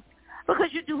some, because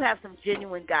you do have some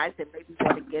genuine guys that maybe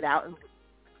want to get out and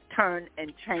turn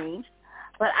and change.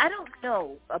 But I don't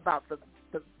know about the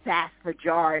vast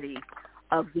majority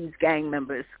of these gang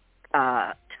members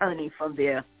turning from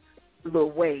their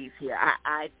little ways here.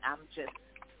 I'm just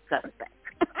suspect.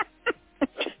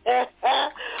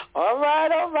 All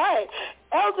right.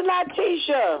 Elder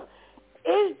Natisha,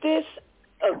 is this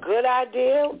a good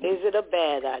idea? Is it a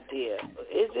bad idea?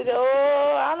 Is it,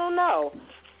 I don't know.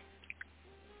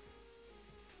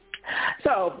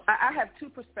 So I have two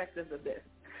perspectives of this.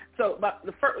 So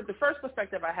the first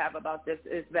perspective I have about this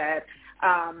is that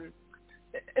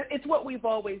it's what we've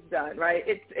always done, right?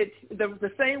 It's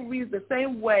the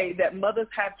same way that mothers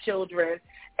have children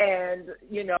and,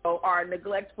 are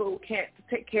neglectful, can't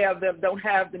take care of them, don't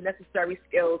have the necessary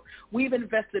skills. We've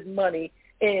invested money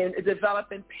in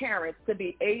developing parents to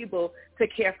be able to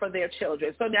care for their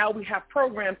children. So now we have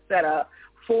programs set up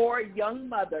for young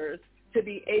mothers to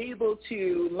be able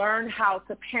to learn how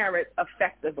to parent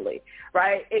effectively,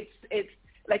 right? It's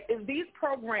like these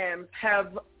programs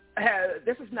have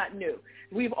this is not new.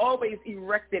 We've always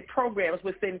erected programs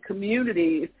within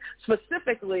communities,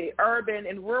 specifically urban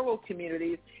and rural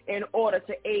communities, in order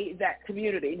to aid that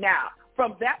community. Now,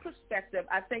 from that perspective,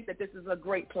 I think that this is a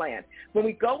great plan. When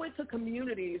we go into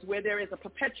communities where there is a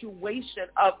perpetuation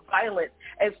of violence,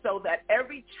 and so that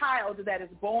every child that is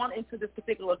born into this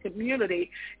particular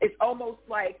community is almost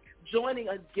like joining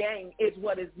a gang is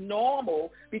what is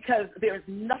normal, because there's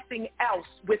nothing else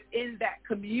within that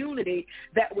community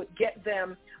that would get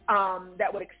them,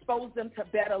 that would expose them to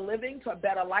better living, to a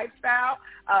better lifestyle.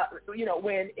 I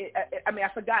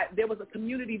forgot, there was a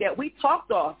community that we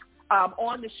talked of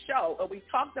on the show, and we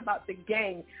talked about the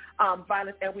gang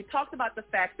violence, and we talked about the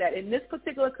fact that in this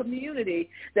particular community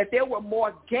that there were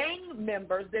more gang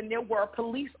members than there were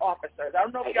police officers. I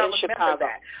don't know if y'all remember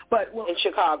that. But in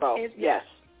Chicago, yes.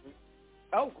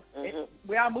 Oh,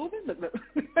 we are moving? Look.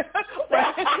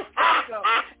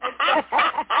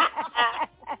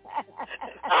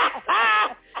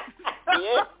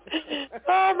 Yeah.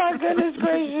 Oh, my goodness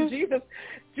gracious.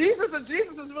 Jesus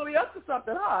is really up to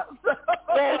something, huh?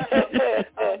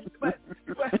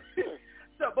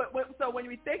 So when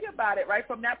we think about it, right,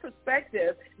 from that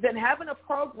perspective, then having a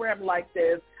program like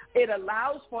this, it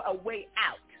allows for a way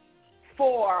out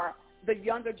for the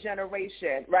younger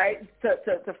generation, right,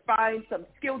 to find some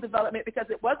skill development, because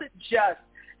it wasn't just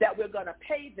that we're going to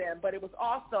pay them, but it was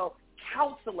also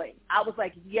counseling. I was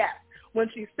like, yes. When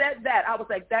she said that, I was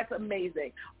like, that's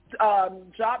amazing.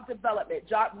 Job development,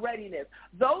 job readiness,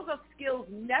 those are skills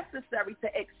necessary to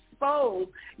expose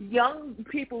young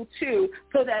people to,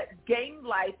 so that gang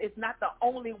life is not the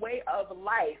only way of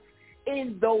life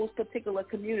in those particular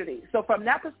communities. So from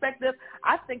that perspective,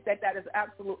 I think that is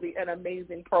absolutely an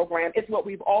amazing program. It's what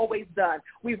we've always done.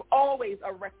 We've always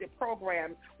erected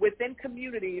programs within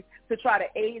communities to try to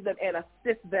aid them and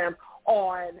assist them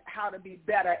on how to be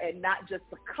better and not just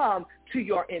succumb to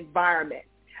your environment.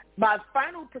 My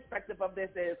final perspective of this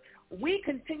is we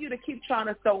continue to keep trying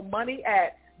to throw money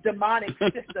at demonic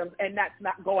systems, and that's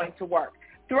not going to work.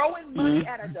 Throwing money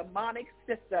at a demonic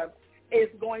system is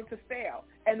going to fail.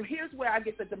 And here's where I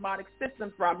get the demonic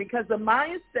system from, because the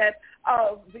mindset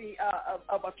of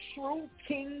of a true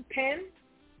kingpin,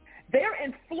 they're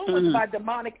influenced by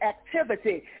demonic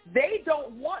activity. They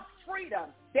don't want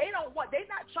freedom. They're not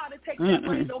trying to take that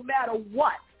money no matter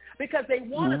what, because they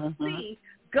want to see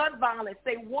gun violence.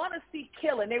 They want to see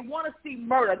killing. They want to see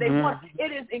murder.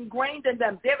 It is ingrained in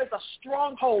them. There is a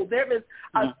stronghold. There is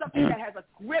something that has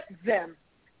gripped them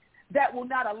that will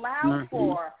not allow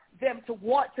for them to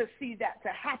want to see that to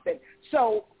happen.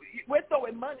 So we're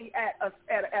throwing money at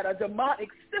a demonic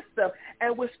system,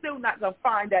 and we're still not going to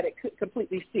find that it could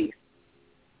completely cease.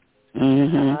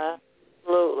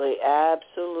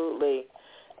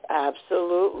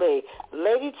 Absolutely.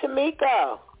 Lady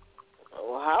Tamika,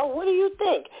 what do you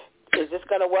think? Is this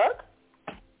going to work?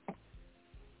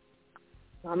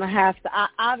 I'm gonna have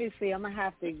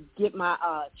to get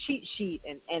my cheat sheet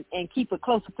and keep it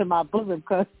closer to my bosom,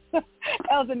 because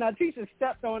Elder Natisha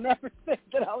stepped on everything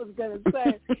that I was gonna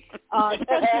say,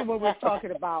 especially when we're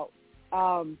talking about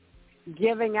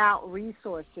giving out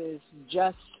resources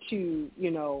just to,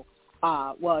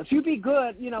 if you be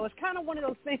good, it's kind of one of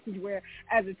those things where,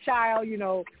 as a child,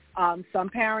 some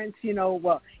parents,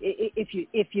 if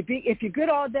you're good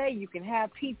all day, you can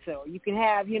have pizza, or you can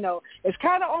have, it's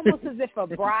kind of almost as if a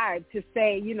bribe to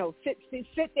say, sit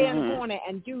there in the corner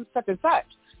and do such and such.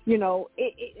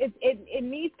 It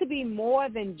needs to be more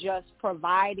than just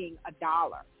providing a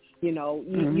dollar.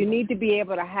 You need to be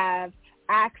able to have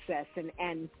access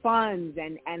and funds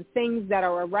and things that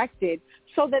are erected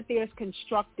so that there's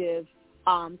constructive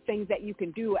things that you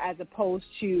can do, as opposed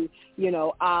to,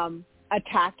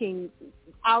 attacking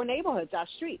our neighborhoods, our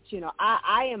streets.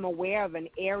 I am aware of an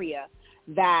area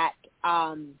that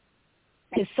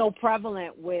is so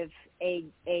prevalent with a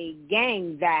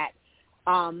gang that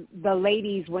the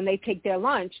ladies, when they take their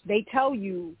lunch, they tell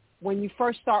you when you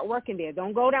first start working there,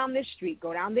 don't go down this street,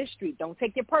 go down this street, don't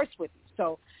take your purse with you.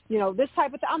 So, this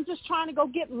type of thing, I'm just trying to go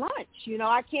get lunch.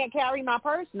 I can't carry my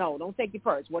purse. No, don't take your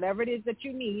purse. Whatever it is that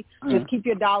you need, just keep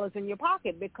your dollars in your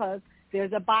pocket, because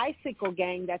there's a bicycle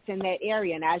gang that's in that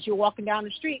area. And as you're walking down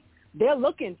the street, they're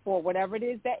looking for whatever it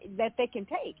is that they can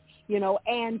take,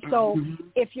 And so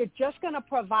if you're just going to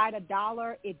provide a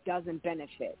dollar, it doesn't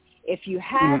benefit. If you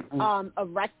have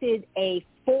erected a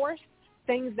force,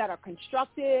 things that are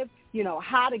constructive,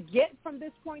 how to get from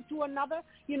this point to another.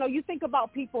 You think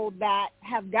about people that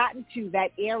have gotten to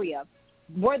that area.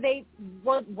 Did they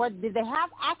have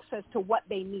access to what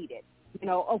they needed?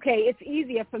 Okay, it's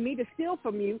easier for me to steal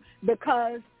from you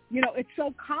because, it's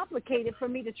so complicated for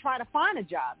me to try to find a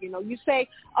job. You say,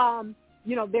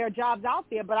 there are jobs out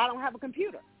there, but I don't have a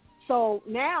computer. So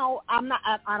now I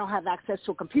don't have access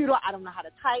to a computer. I don't know how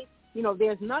to type.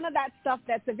 There's none of that stuff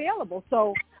that's available.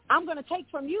 So I'm going to take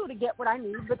from you to get what I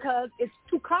need, because it's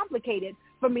too complicated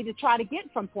for me to try to get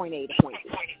from point A to point B.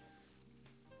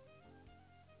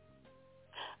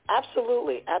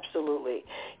 Absolutely. As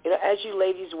you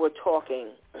ladies were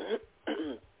talking,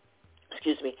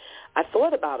 excuse me, I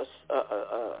thought about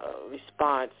a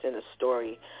response in a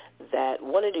story that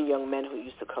one of the young men who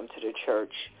used to come to the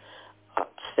church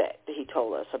said, that he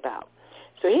told us about.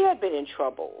 So he had been in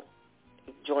trouble,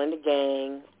 joined the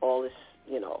gang, all this,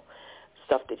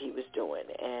 stuff that he was doing,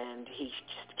 and he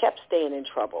just kept staying in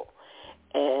trouble.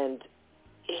 And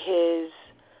he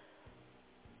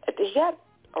got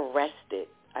arrested,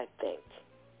 I think.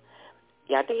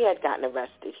 I think he had gotten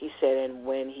arrested. He said, and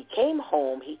when he came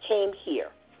home, he came here.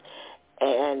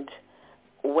 And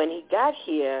when he got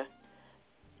here,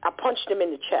 I punched him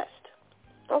in the chest.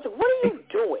 I was like, what are you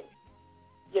doing?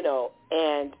 You know,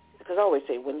 and because I always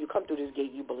say, when you come through this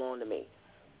gate, you belong to me.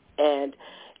 And,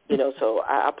 you know, so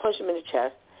I punched him in the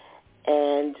chest.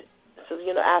 And so,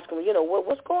 you know, ask him, you know,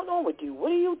 what's going on with you?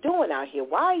 What are you doing out here?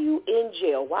 Why are you in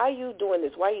jail? Why are you doing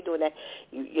this? Why are you doing that?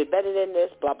 You're better than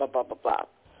this, blah, blah, blah, blah, blah.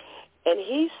 And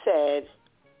he said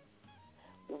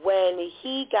when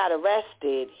he got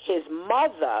arrested, his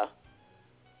mother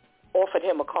offered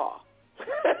him a car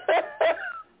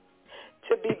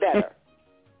to be better,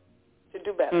 to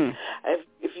do better.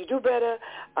 If you do better,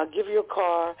 I'll give you a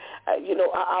car. You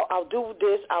know, I'll do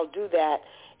this, I'll do that.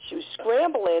 She was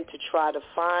scrambling to try to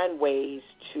find ways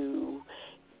to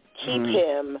keep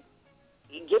him,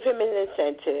 give him an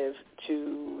incentive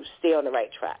to stay on the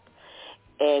right track.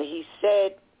 And he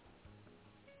said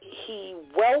he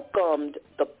welcomed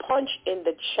the punch in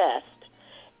the chest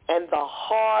and the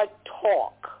hard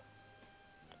talk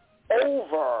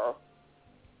over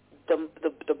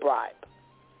the bribe.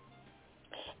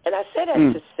 And I say that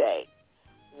to say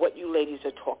what you ladies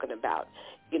are talking about.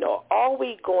 You know, are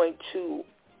we going to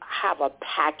have a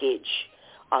package,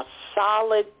 a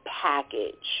solid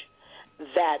package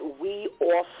that we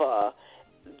offer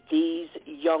these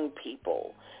young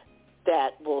people that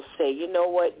will say, you know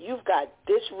what, you've got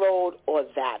this road or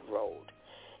that road.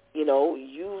 You know,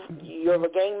 you're a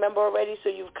gang member already, so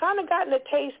you've kind of gotten a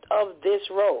taste of this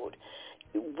road.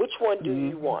 Which one do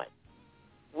you want?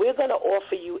 We're going to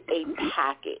offer you a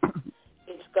package.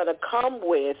 It's going to come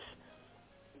with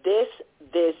this,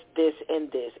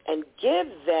 and this, and give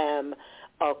them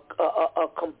a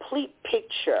complete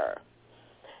picture.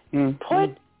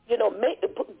 Put, you know,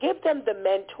 give them the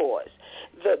mentors,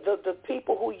 the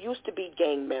people who used to be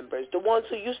gang members, the ones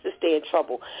who used to stay in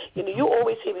trouble. You know, you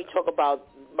always hear me talk about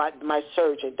my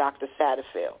surgeon, Dr.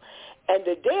 Satterfield. And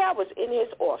the day I was in his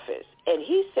office, and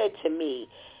he said to me,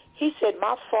 he said,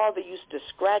 my father used to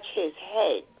scratch his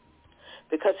head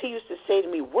because he used to say to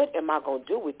me, what am I going to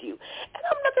do with you? And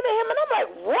I'm looking at him, and I'm like,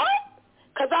 what?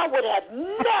 Because I would have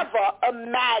never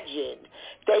imagined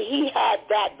that he had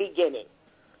that beginning.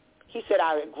 He said,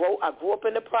 I grew up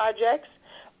in the projects,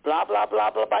 blah, blah,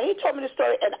 blah, blah, blah. He told me the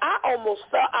story, and I almost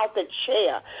fell out the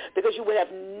chair because you would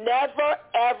have never,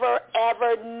 ever,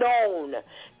 ever known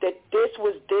that this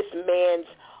was this man's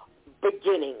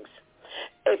beginnings.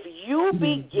 If you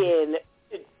begin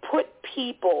to put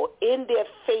people in their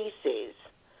faces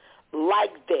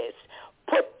like this,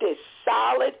 put this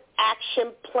solid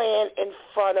action plan in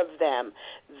front of them,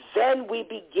 then we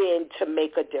begin to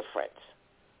make a difference.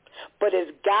 But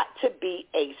it's got to be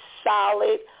a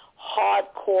solid,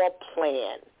 hardcore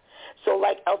plan. So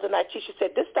like Elder Natisha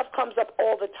said, this stuff comes up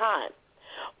all the time.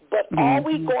 But are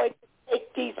we going to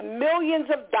take these millions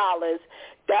of dollars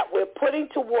that we're putting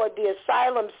toward the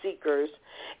asylum seekers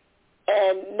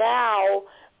and now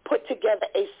put together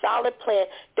a solid plan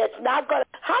that's not going to...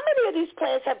 How many of these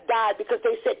plans have died because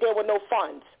they said there were no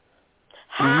funds?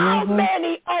 How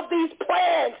many of these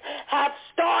plans have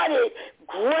started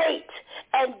great,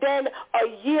 and then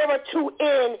a year or two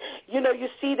in, you know, you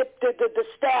see the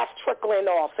staff trickling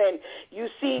off, and you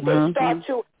see they start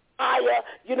to hire,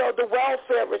 you know, the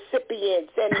welfare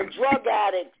recipients and the drug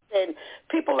addicts and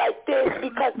people like this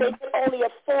because they can only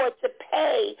afford to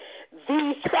pay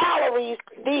these salaries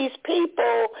to these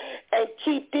people and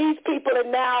keep these people,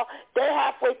 and now they're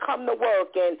halfway come to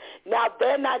work, and now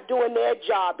they're not doing their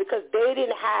job because they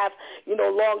didn't have, you know,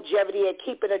 longevity and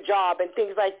keeping a job and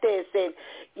things like this. And,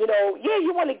 you know, yeah,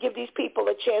 you want to give these people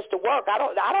a chance to work. I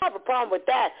don't have a problem with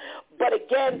that. But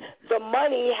again, the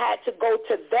money had to go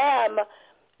to them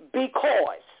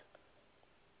because.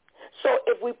 So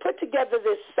if we put together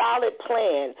this solid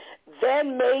plan,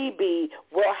 then maybe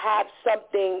we'll have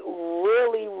something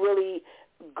really, really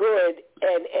good,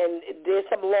 and there's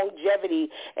some longevity,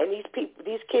 and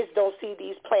these kids don't see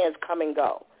these plans come and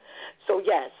go. So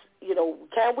yes, you know,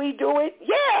 can we do it?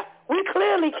 Yeah, we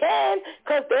clearly can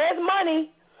because there's money,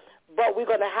 but we're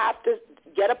going to have to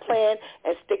get a plan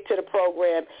and stick to the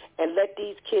program and let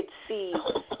these kids see,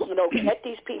 you know, get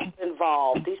these people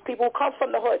involved. These people come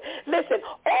from the hood. Listen,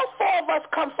 all four of us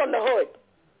come from the hood.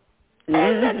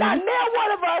 And not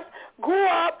one of us grew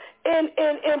up in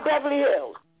Beverly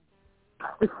Hills.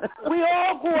 We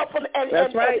all grew up from, and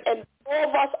all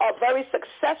of us are very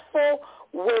successful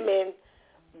women.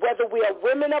 Whether we are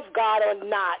women of God or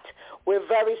not, we're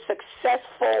very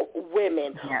successful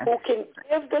women who can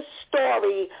give the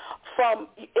story from,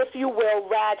 if you will,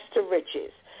 rags to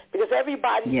riches. Because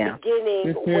everybody's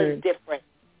beginning was different.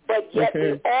 But yet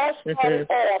we all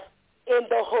started off in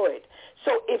the hood.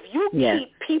 So if you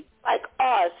keep people like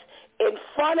us in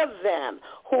front of them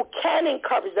who can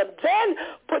encourage them, then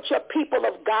put your people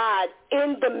of God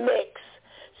in the mix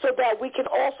so that we can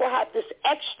also have this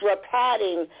extra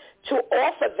padding to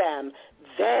offer them,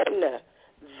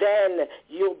 then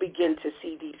you'll begin to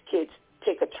see these kids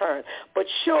take a turn. But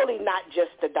surely not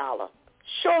just $1.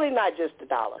 Surely not just $1.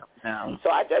 No. So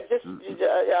I just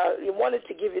wanted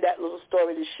to give you that little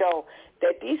story to show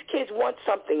that these kids want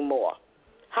something more.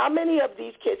 How many of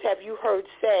these kids have you heard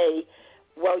say,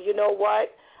 well, you know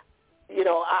what? You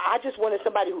know, I just wanted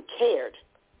somebody who cared.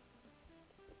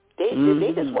 They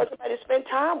just want somebody to spend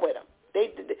time with them.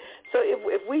 So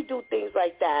if we do things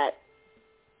like that,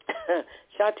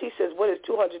 Shanti says, what is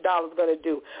 $200 going to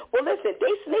do? Well, listen,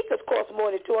 they sneakers cost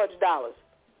more than $200.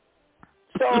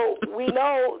 So we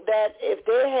know that if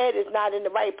their head is not in the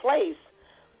right place,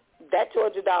 that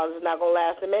 $200 is not going to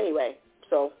last them anyway.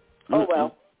 So, oh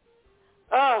well.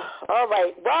 All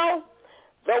right. Well,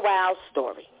 the wow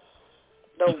story.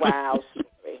 The wow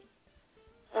story.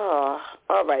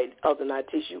 All right, Elder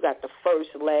Natish, you got the first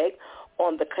leg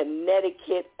on the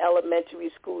Connecticut elementary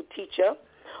school teacher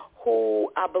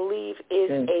who I believe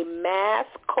is a math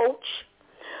coach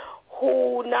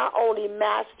who not only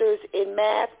masters in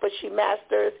math, but she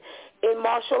masters in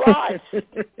martial arts.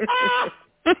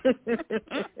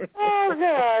 Oh,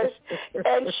 gosh.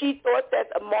 And she thought that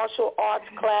a martial arts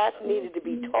class needed to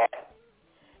be taught.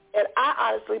 And I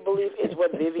honestly believe it's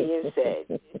what Vivian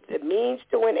said. It means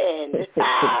to an end.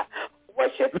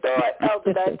 What's your thought,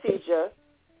 Elder teacher?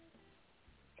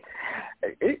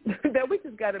 That we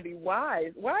just got to be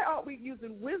wise. Why aren't we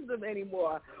using wisdom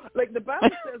anymore? Like the Bible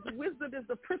says, wisdom is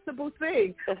the principal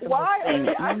thing. Why?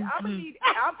 I'm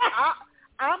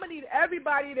gonna need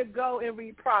everybody to go and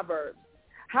read Proverbs.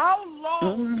 How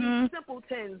long, you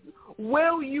simpletons,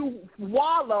 will you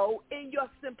wallow in your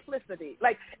simplicity?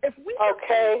 Like, if we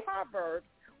read Proverbs,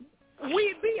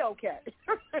 we'd be okay.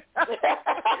 But,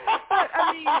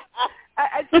 I mean,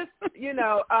 I just, you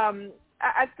know,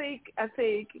 I think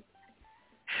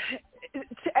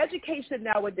education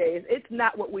nowadays, it's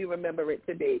not what we remember it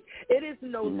to be. It is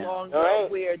no longer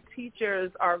where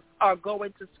teachers are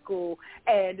going to school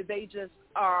and they just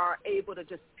are able to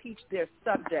just teach their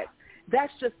subject.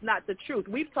 That's just not the truth.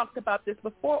 We've talked about this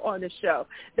before on the show,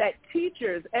 that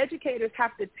teachers, educators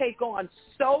have to take on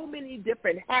so many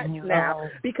different hats now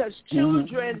because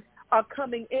children are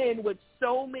coming in with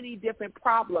so many different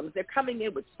problems. They're coming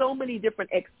in with so many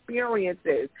different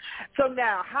experiences. So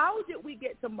now, how did we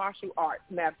get to martial arts,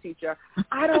 math teacher?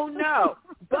 I don't know,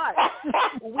 but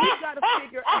we got to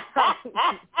figure out.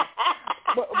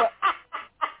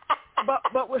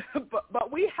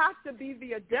 But we have to be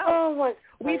the adults.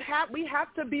 We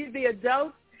have to be the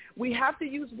adults. We have to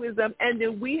use wisdom, and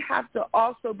then we have to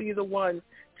also be the ones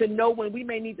to know when we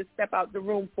may need to step out the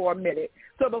room for a minute.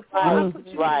 So before I put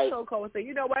you in the chokehold and say,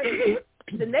 you know what,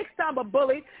 the next time a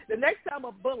bully,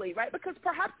 right? Because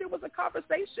perhaps there was a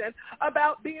conversation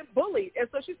about being bullied. And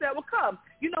so she said, well, come,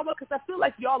 you know what, because I feel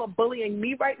like y'all are bullying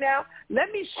me right now.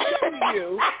 Let me show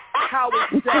you how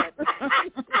it's done.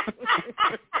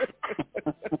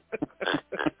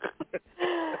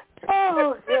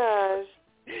 Oh, gosh.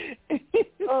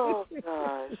 Oh,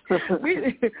 gosh.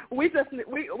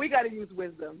 We got to use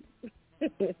wisdom.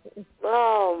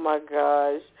 Oh, my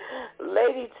gosh.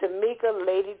 Lady Tamika,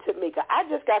 I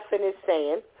just got finished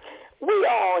saying, we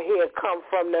all here come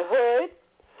from the hood.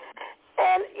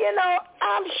 And, you know,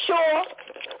 I'm sure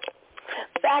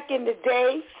back in the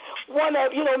day, one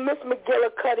of, you know, Miss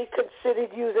McGillicuddy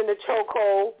considered using the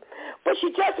chokehold, but she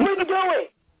just wouldn't do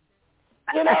it.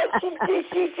 You know,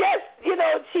 she just, you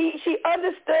know, she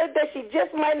understood that she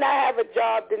just might not have a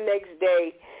job the next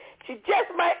day. She just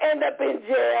might end up in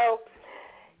jail.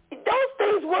 Those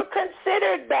things were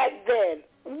considered back then.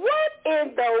 What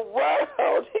in the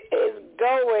world is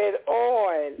going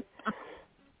on?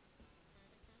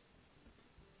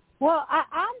 Well,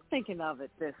 I'm thinking of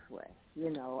it this way. You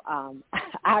know,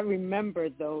 I remember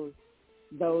those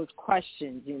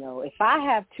questions. You know, if I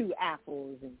have 2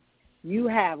 apples and you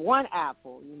have 1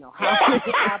 apple, you know, how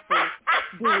many apples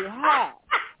do you have?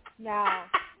 Now,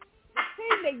 the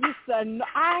thing that used to,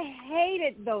 I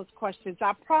hated those questions.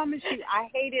 I promise you, I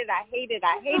hated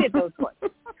those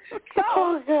questions.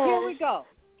 So here we go.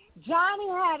 Johnny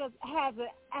has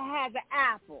an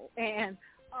apple, and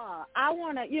I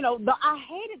want to, you know, I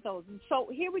hated those. And so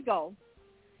here we go.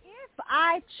 If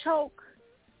I choke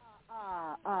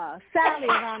Sally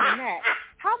around the neck,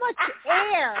 how much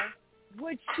air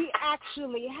would she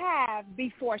actually have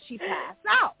before she passed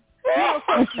out?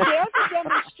 So there's a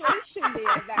demonstration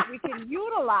there that we can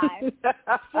utilize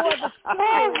for the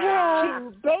school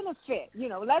to benefit.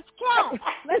 Let's count.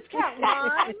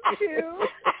 1, 2,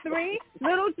 3.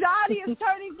 Little Johnny is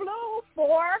turning blue.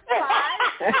 4,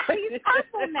 5. He's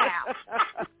purple now.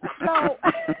 So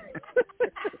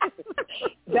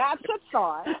that's a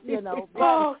thought,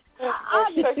 But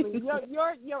obviously,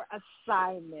 your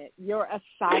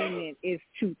assignment is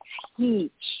to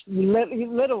teach,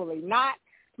 literally, not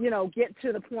get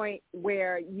to the point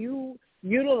where you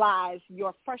utilize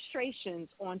your frustrations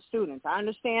on students. I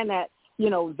understand that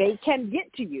they can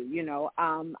get to you.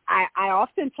 I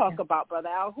often talk about Brother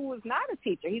Al, who is not a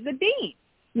teacher; he's a dean.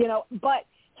 But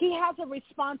he has a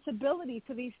responsibility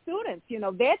to these students.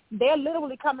 They're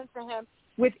literally coming to him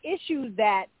with issues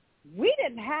that we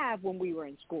didn't have when we were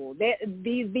in school.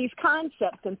 These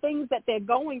concepts and things that they're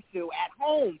going through at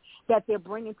home that they're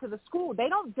bringing to the school, they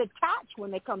don't detach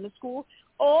when they come to school.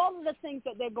 All of the things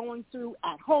that they're going through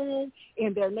at home,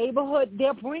 in their neighborhood,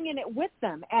 they're bringing it with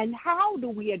them. And how do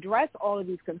we address all of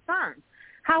these concerns?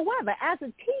 However, as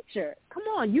a teacher, come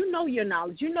on, you know your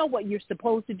knowledge. You know what you're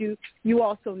supposed to do. You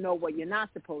also know what you're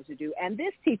not supposed to do. And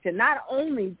this teacher not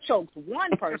only choked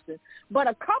one person, but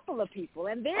a couple of people.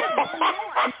 And they're going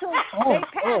on until they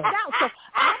pass out. So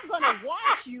I'm going to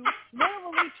watch you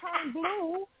literally turn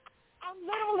blue. I'm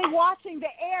literally watching the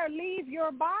air leave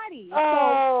your body.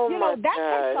 So, that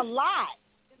takes a lot.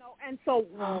 And so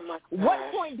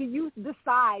what point do you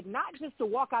decide not just to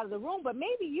walk out of the room, but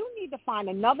maybe you need to find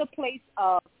another place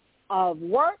of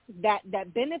work that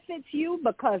benefits you,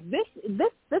 because this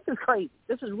is crazy.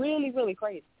 This is really, really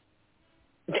crazy.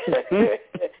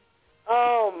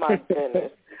 Oh, my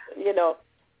goodness.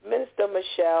 Minister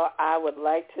Michelle, I would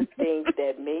like to think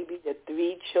that maybe the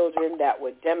 3 children that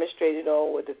were demonstrated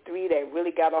on were the 3 that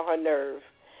really got on her nerve.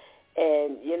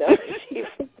 And, she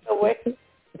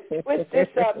switch this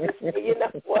up and say, you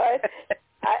know what?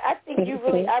 I think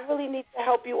I really need to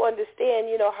help you understand,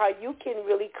 how you can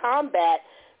really combat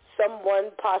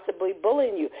someone possibly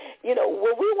bullying you.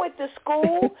 When we went to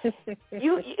school,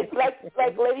 you like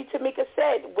Lady Tamika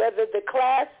said, whether the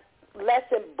class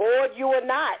lesson bored you or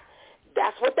not,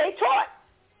 that's what they taught.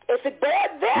 If it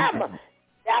bored them,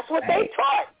 that's what they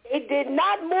taught. They did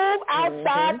not move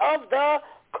outside of the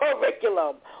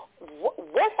curriculum.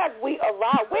 What have we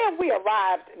arrived? Where have we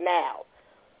arrived now?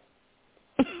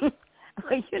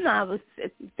 I was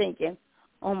thinking,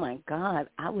 oh my God,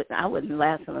 I wouldn't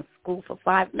last in a school for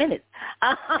 5 minutes.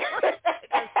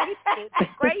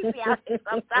 It's crazy out here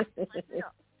sometimes. Because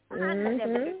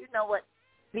you know what?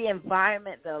 The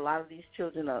environment that a lot of these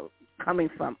children are coming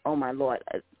from, oh my Lord,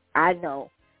 I know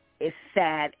it's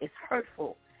sad, it's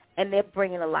hurtful, and they're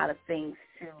bringing a lot of things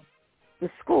to the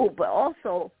school. But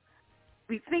also,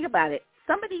 we think about it,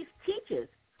 some of these teachers,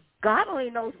 God only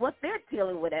knows what they're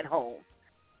dealing with at home.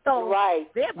 So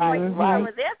they're bringing all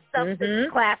of their stuff to the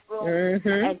classroom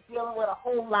and dealing with a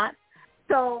whole lot.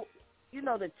 So,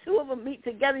 the 2 of them meet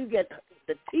together. You get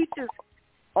the teachers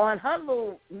on her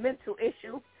little mental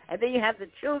issue, and then you have the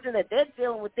children that they're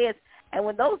dealing with this. And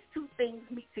when those 2 things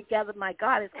meet together, my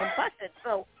God, it's combustion.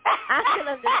 So I can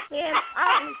understand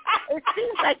how it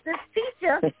seems like this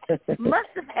teacher must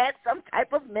have had some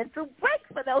type of mental break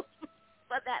for that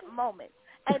moment.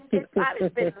 And it's probably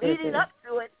been leading up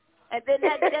to it. And then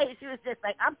that day, she was just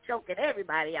like, I'm choking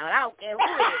everybody out. I don't care who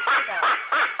it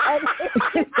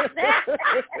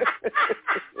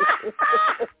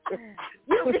is.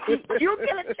 You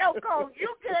get a chokehold.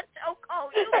 You get a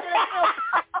chokehold. You get a chokehold.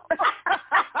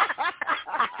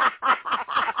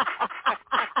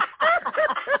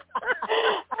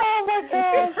 Oh, my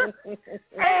gosh.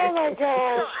 Oh, my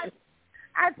gosh.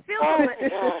 I feel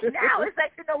it. Now it's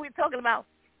like, we're talking about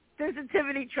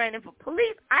sensitivity training for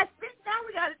police. I think now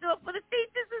we got to do it for the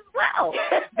teachers as well.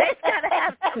 They've got to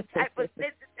have some type of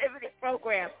sensitivity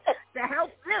program to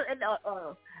help them, and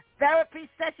therapy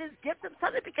sessions, give them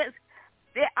something, because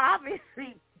they're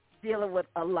obviously dealing with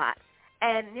a lot.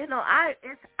 And I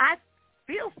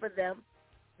feel for them,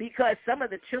 because some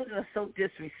of the children are so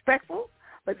disrespectful.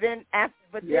 But then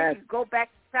you go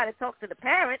back and try to talk to the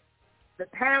parent. The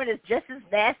parent is just as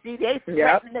nasty. They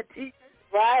threaten the teacher.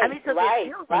 Right, they're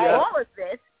dealing with all of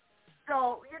this.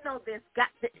 So,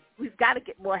 we've got to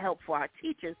get more help for our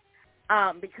teachers,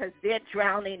 because they're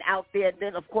drowning out there.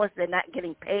 Then, of course, they're not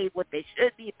getting paid what they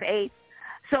should be paid.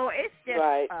 So it's just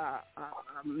a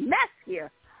mess here.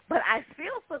 But I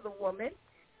feel for the woman,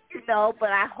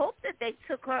 but I hope that they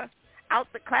took her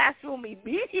out the classroom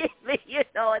immediately,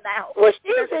 and I hope... Well,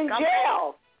 she's in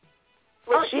jail.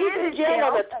 She's in jail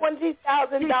on a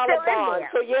 $20,000 bond.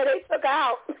 So, they took her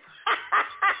out.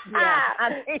 Yeah, I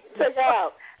mean, check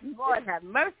out. Lord have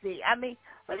mercy. I mean,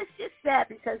 but it's just sad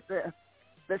because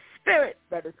the spirit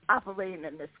that is operating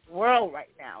in this world right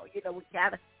now, we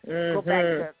got to go back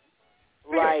to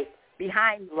right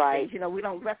behind right. things. We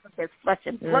don't wrestle against flesh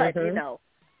and blood,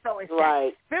 So it's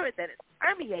that spirit that is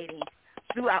permeating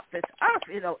throughout this earth,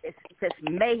 it's this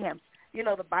mayhem.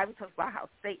 The Bible talks about how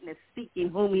Satan is seeking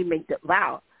whom he may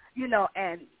devour,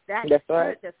 and that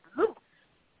spirit that's loose.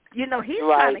 He's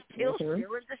trying to kill, steal, and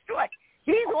destroy.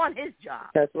 He's on his job.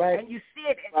 That's right. And you see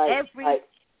it in every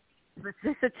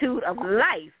vicissitude of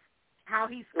life, how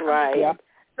he's coming in.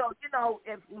 So,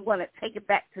 if we want to take it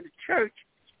back to the church,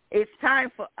 it's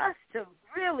time for us to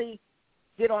really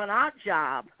get on our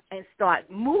job and start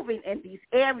moving in these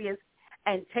areas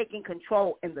and taking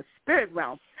control in the spirit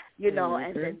realm, and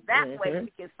then that way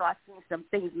we can start seeing some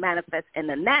things manifest in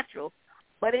the natural.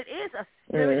 But it is a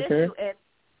spirit issue, and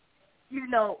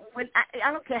when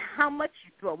I don't care how much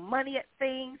you throw money at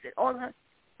things and all that,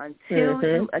 until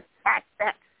you attack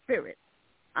that spirit,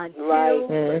 until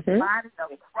the body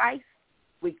of Christ,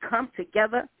 we come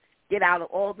together, get out of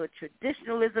all the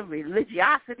traditionalism,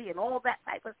 religiosity, and all that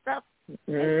type of stuff,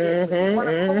 and get one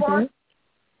accord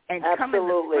and come in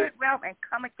the spirit realm and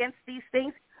come against these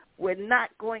things, we're not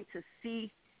going to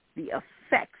see the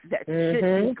effects that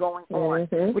should be going on.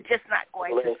 We're just not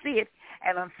going to see it.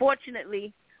 And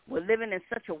unfortunately, we're living in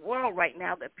such a world right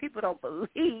now that people don't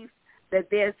believe that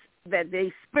the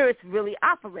spirits really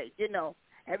operate.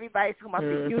 Everybody's talking about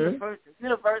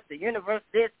the universe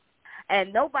this,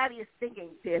 and nobody is thinking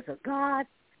there's a God.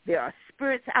 There are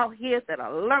spirits out here that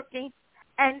are lurking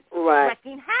and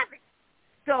wreaking havoc.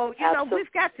 So,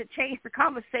 we've got to change the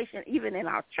conversation even in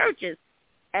our churches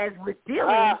as we're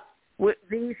dealing with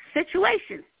these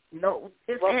situations. Stop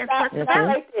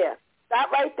right there.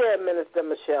 Stop right there, Minister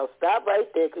Michelle. Stop right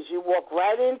there, because you walk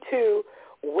right into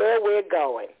where we're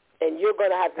going, and you're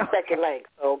going to have the second leg.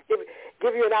 So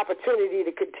give you an opportunity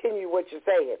to continue what you're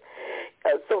saying.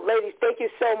 So, ladies, thank you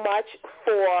so much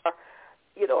for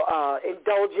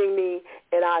indulging me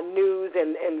in our news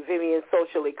and Vivian's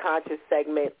Socially Conscious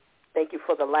segment. Thank you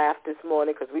for the laugh this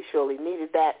morning, because we surely needed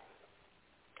that.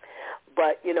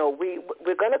 But,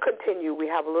 we're going to continue. We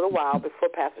have a little while before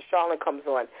Pastor Charlene comes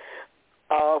on,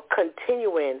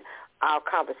 continuing our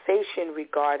conversation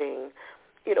regarding,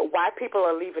 why people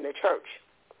are leaving the church.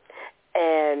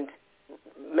 And,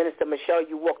 Minister Michelle,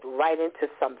 you walked right into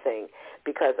something,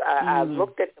 because I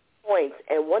looked at the points,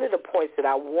 and one of the points that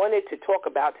I wanted to talk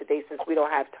about today, since we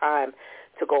don't have time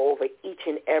to go over each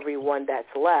and every one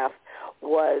that's left,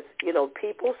 was,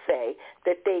 people say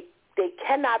that they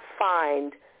cannot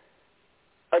find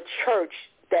a church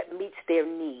that meets their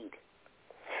need.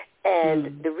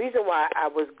 And the reason why I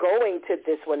was going to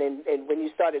this one, and when you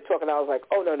started talking, I was like,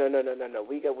 oh, no.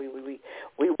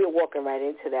 We're walking right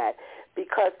into that.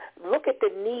 Because look at the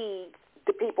needs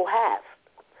the people have.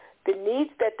 The needs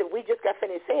that we just got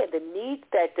finished saying, the needs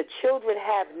that the children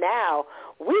have now,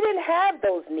 we didn't have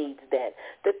those needs then.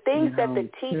 The things that the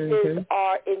teachers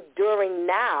are enduring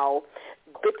now,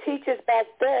 the teachers back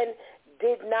then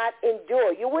did not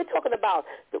endure. We're talking about,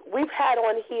 we've had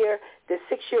on here the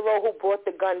 6-year-old who brought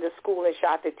the gun to school and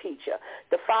shot the teacher,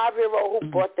 the 5-year-old who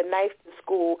brought the knife to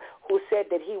school, who said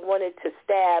that he wanted to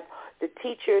stab the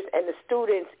teachers and the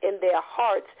students in their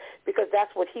hearts because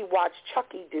that's what he watched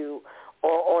Chucky do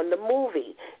on the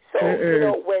movie.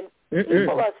 So, when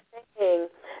people are saying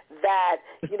that,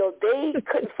 they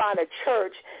couldn't find a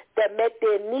church that met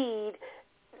their need,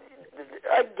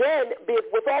 again,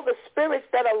 with all the spirits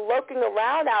that are lurking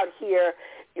around out here,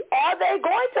 are they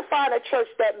going to find a church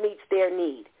that meets their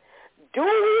need? Do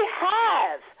we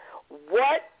have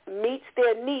what meets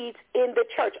their needs in the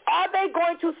church? Are they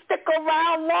going to stick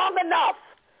around long enough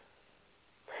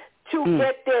to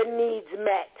get their needs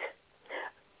met?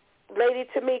 Lady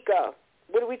Tamika,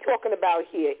 what are we talking about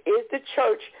here? Is the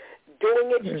church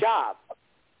doing its job?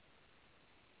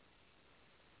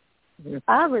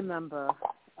 I remember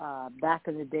back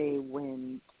in the day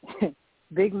when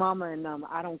Big Mama and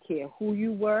I don't care who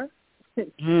you were,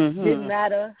 didn't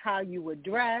matter how you were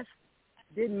dressed,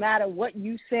 didn't matter what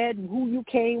you said, who you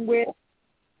came with.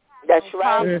 That's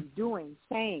right. Doing,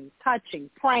 saying, touching,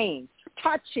 praying,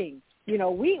 touching.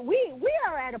 We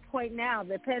are at a point now,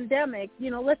 the pandemic,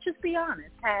 let's just be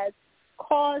honest, has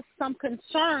caused some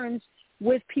concerns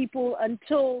with people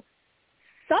until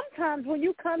sometimes when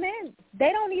you come in,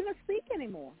 they don't even speak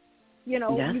anymore. You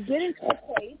get into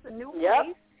a place, a new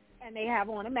place, and they have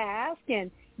on a mask,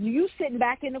 and you sitting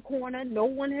back in the corner. No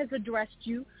one has addressed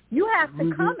you. You have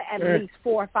to come at least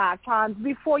 4 or 5 times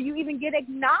before you even get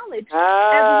acknowledged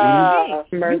as a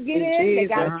human being. You get in, they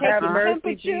got to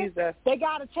take your temperature. They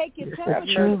got to take your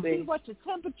temperature to see what your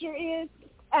temperature is.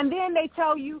 And then they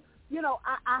tell you, you know,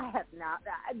 I have not.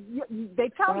 They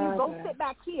tell you, go sit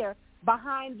back here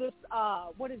behind this,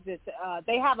 what is this?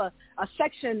 They have a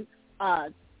section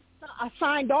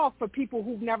signed off for people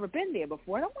who've never been there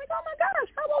before. And I'm like, oh my gosh,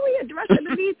 how are we addressing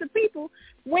the needs of people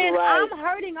when I'm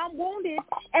hurting, I'm wounded,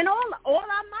 and all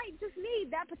I might just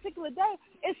need that particular day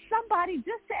is somebody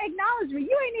just to acknowledge me.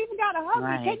 You ain't even got to hug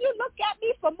me. Can you look at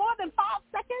me for more than 5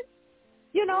 seconds?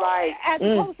 You know, as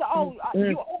opposed to,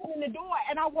 you open the door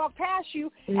and I walk past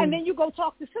you, and then you go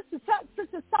talk to sister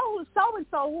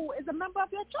so-and-so who is a member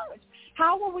of your church.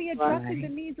 How are we addressing the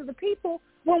needs of the people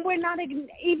when we're not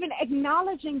even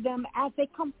acknowledging them as they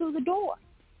come through the door?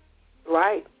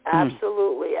 Right.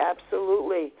 Absolutely.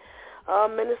 Absolutely.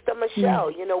 Minister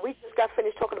Michelle, you know, we just got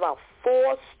finished talking about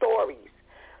 4 stories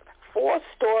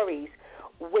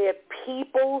where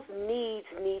people's needs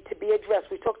need to be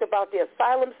addressed. We talked about the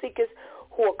asylum seekers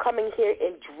who are coming here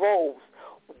in droves.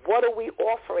 What are we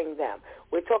offering them?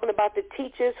 We're talking about the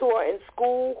teachers who are in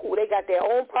school, who they got their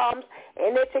own problems,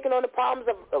 and they're taking on the problems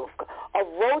of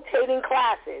rotating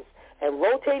classes and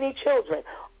rotating children.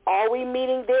 Are we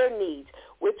meeting their needs?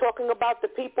 We're talking about the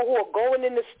people who are going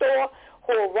in the store,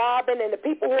 who are robbing, and the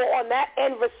people who are on that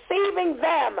end receiving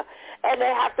them, and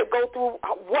they have to go through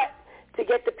what to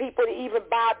get the people to even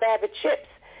buy a bag of chips.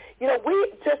 You know,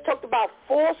 we just talked about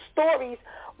 4 stories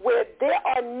where there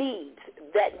are needs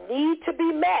that need to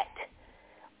be met.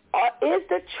 Is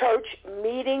the church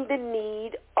meeting the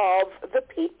need of the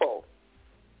people?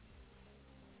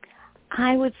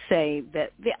 I would say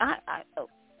that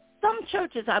some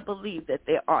churches, I believe that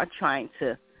they are trying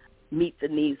to meet the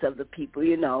needs of the people.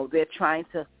 You know, they're trying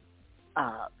to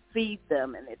feed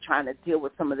them, and they're trying to deal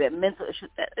with some of their mental issues.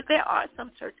 There are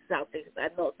some churches out there, I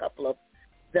know a couple of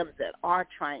them that are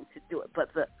trying to do it,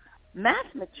 but the mass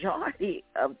majority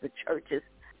of the churches,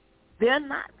 they're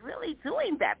not really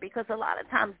doing that because a lot of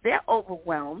times they're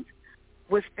overwhelmed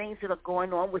with things that are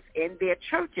going on within their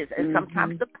churches, and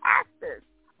sometimes the pastors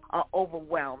are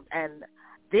overwhelmed, and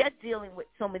they're dealing with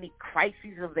so many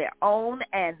crises of their own,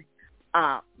 and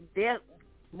they're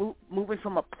moving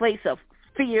from a place of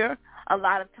fear a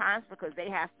lot of times because they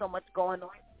have so much going on,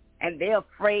 and they're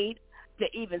afraid to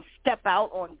even step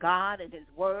out on God and his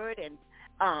word and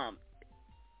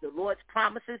the Lord's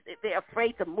promises. They're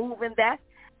afraid to move in that.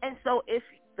 And so if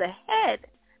the head,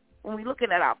 when we're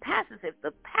looking at our pastors, if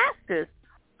the pastors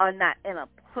are not in a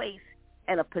place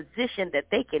and a position that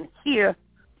they can hear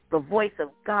the voice of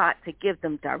God to give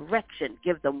them direction,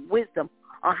 give them wisdom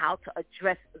on how to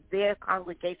address their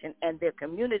congregation and their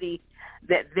community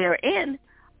that they're in,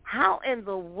 how in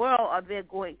the world are they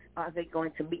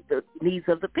going to meet the needs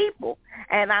of the people?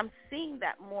 And I'm seeing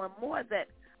that more and more, that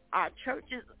our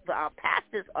churches, our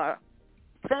pastors are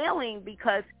failing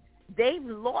because they've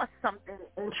lost something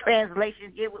in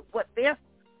translation here with what their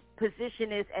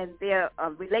position is and their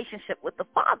relationship with the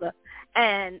Father.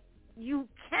 And you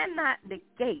cannot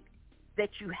negate that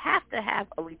you have to have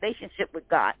a relationship with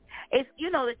God. It's, you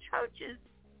know, the churches,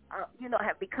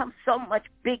 have become so much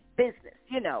big business,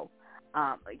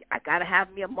 I got to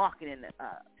have me a marketing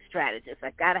strategist.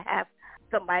 I got to have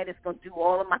somebody that's going to do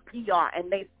all of my PR,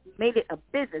 and they made it a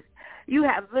business. You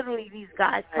have literally these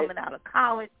guys coming out of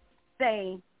college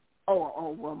saying,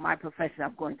 well, my profession,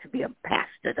 I'm going to be a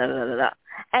pastor, da, da, da, da.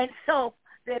 And so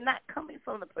they're not coming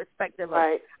from the perspective of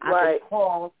I've been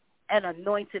called and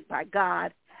anointed by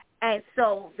God. And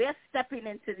so they're stepping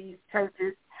into these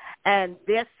churches, and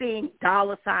they're seeing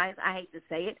dollar signs. I hate to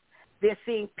say it. They're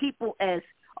seeing people as,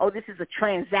 this is a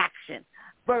transaction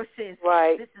versus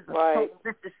this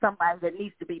is somebody that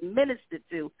needs to be ministered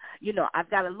to. I've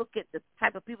got to look at the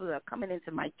type of people that are coming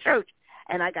into my church,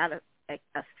 and I got to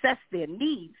assess their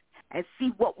needs and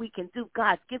see what we can do.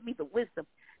 God, give me the wisdom.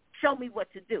 Show me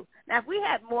what to do. Now, if we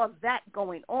had more of that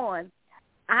going on,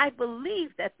 I believe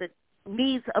that the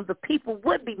needs of the people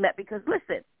would be met, because,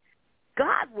 listen,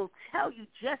 God will tell you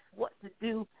just what to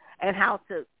do and how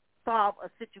to solve a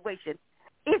situation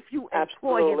if you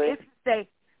employ him, if you say,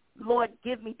 Lord,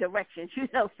 give me directions.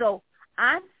 So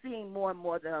I'm seeing more and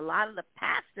more that a lot of the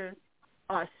pastors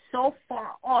are so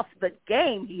far off the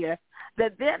game here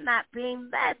that they're not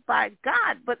being led by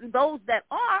God. But those that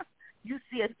are, you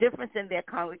see a difference in their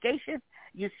congregation.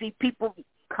 You see people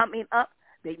coming up.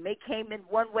 They may came in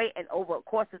one way, and over a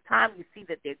course of time, you see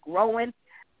that they're growing.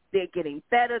 They're getting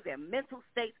better. Their mental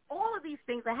states, all of these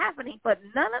things are happening, but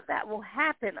none of that will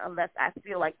happen unless I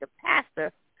feel like the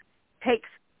pastor takes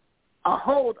a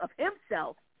hold of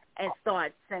himself and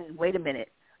starts saying, wait a minute,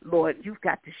 Lord, you've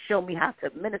got to show me how to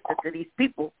minister to these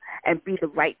people and be the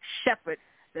right shepherd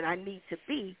that I need to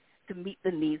be to meet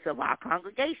the needs of our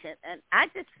congregation. And I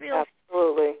just feel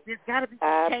there's got to be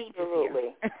some changes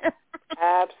here.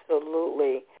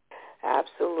 Absolutely.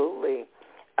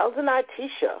 Elder and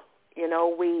Tisha,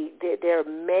 there are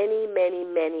many,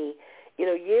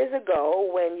 years ago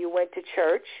when you went to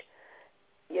church,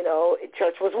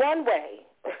 church was one way.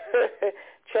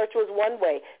 Church was one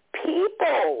way.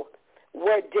 People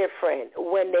were different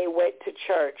when they went to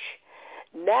church.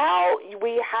 Now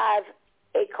we have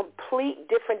a complete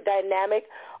different dynamic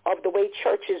of the way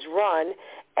church is run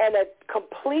and a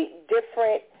complete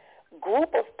different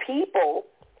group of people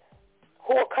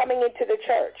who are coming into the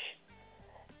church.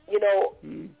 Is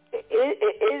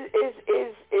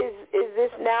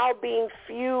this now being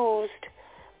fused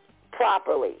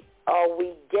properly? Are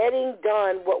we getting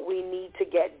done what we need to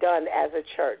get done as a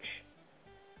church?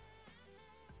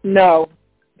 No.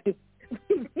 Nice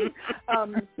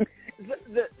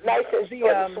and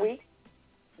short and sweet.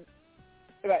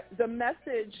 Right. The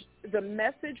message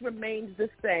remains the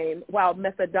same while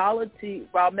methodology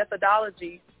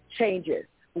changes.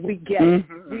 We get it.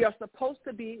 We are supposed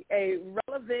to be a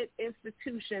relevant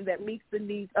institution that meets the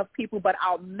needs of people, but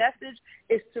our message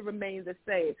is to remain the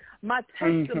same. My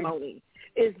testimony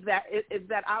is that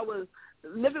I was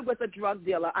living with a drug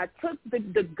dealer. I took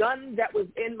the gun that was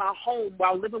in my home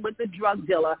while living with the drug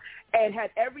dealer and had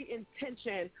every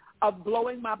intention of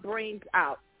blowing my brains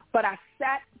out. But I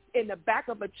sat in the back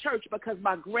of a church because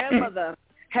my grandmother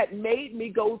had made me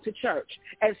go to church.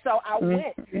 And so I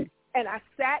went and I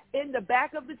sat in the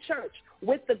back of the church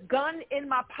with the gun in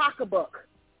my pocketbook.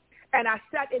 And I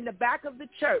sat in the back of the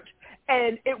church,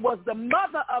 and it was the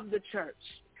mother of the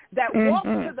church that walked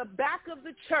to the back of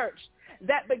the church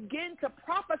that began to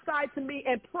prophesy to me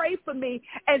and pray for me,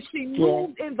 and she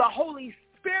moved in the Holy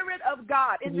Spirit of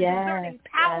God, in the discerning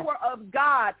power of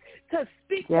God to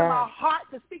speak to my heart,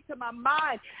 to speak to my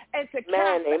mind, and to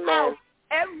cast out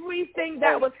everything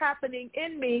that was happening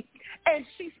in me. And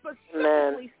she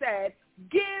specifically said,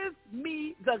 give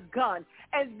me the gun.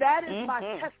 And that is my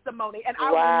testimony. And I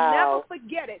will never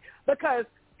forget it, because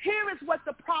here is what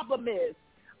the problem is.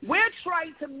 We're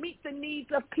trying to meet the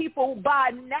needs of people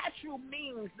by natural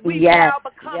means. We've now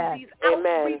become these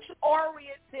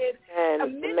outreach-oriented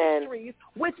ministries,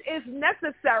 which is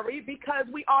necessary because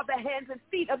we are the hands and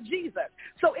feet of Jesus.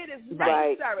 So it is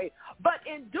necessary. But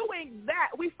in doing that,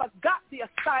 we forgot the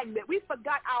assignment. We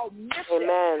forgot our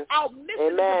mission. Our mission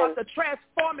is about the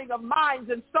transforming of minds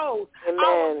and souls.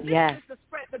 Our mission is to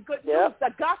spread the good news,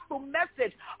 the gospel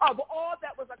message of all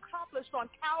that was accomplished on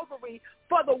Calvary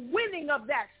for the winning of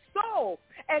that soul,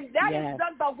 and that is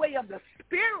done by way of the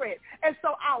Spirit. And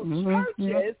so our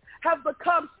churches have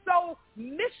become so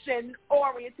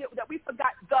mission-oriented that we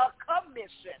forgot the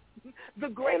commission, the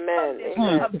great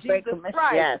commission of Jesus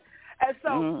Christ. And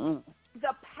so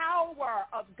the power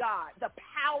of God,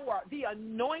 the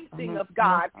anointing of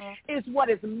God is what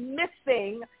is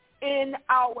missing in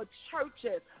our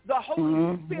churches. The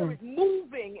Holy Spirit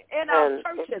moving in our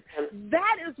churches.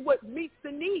 That is what meets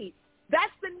the need.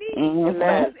 That's the need.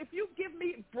 Because if you give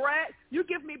me bread, you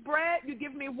give me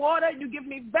water, you give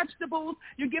me vegetables,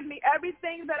 you give me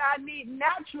everything that I need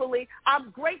naturally, I'm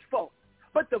grateful.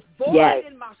 But the void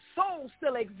in my soul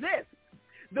still exists.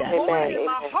 The void in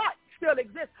my heart still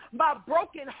exists. My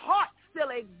broken heart still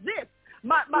exists.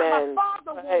 My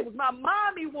father wounds, my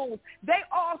mommy wounds, they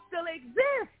all still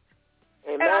exist.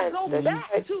 And I go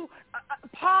back to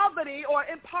poverty or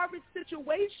impoverished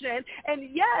situation, and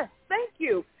yes, thank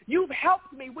you. You've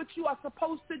helped me, which you are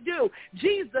supposed to do.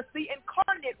 Jesus, the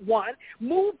incarnate one,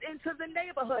 moved into the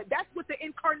neighborhood. That's what the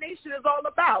incarnation is all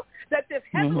about, that this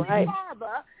heavenly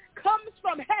Father comes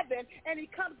from heaven, and he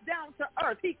comes down to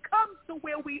earth. He comes to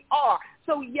where we are.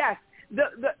 So, yes,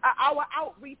 our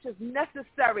outreach is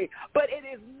necessary, but it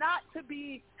is not to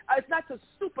be, it's not to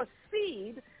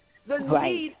supersede the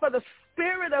need for the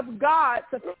Spirit of God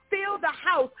to fill the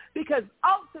house, because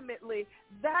ultimately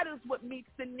that is what meets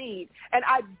the need. And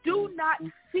I do not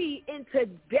see in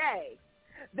today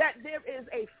that there is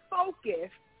a focus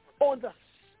on the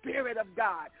Spirit of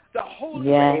God, the Holy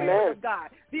Spirit of God,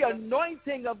 the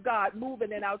anointing of God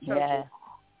moving in our churches.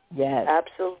 Yes.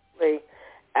 Absolutely.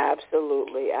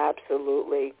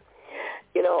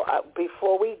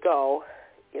 Before we go,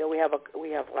 we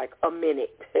have like a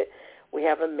minute. We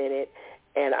have a minute,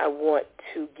 and I want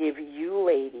to give you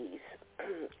ladies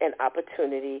an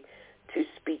opportunity to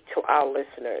speak to our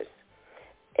listeners.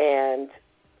 And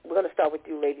we're going to start with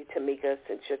you, Lady Tamika,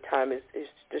 since your time is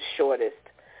the shortest.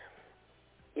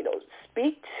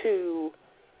 Speak to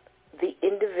the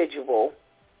individual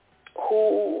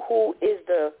who is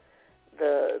the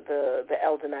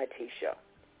elder Nitisha,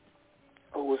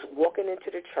 who was walking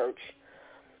into the church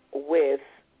with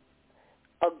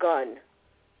a gun,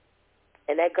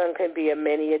 and that gun can be a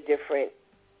many different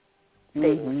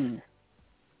things. Mm-hmm.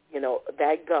 You know,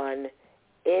 that gun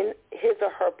in his or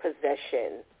her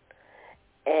possession,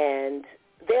 and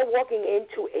they're walking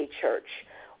into a church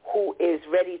who is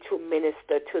ready to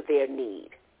minister to their need.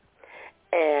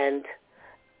 And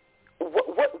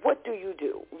what do you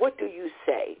do? What do you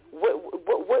say?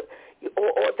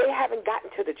 Or they haven't gotten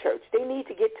to the church. They need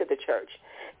to get to the church,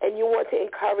 and you want to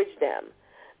encourage them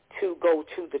to go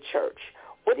to the church.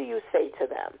 What do you say to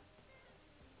them?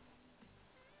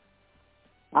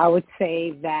 I would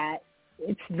say that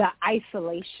it's the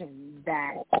isolation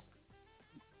that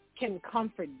can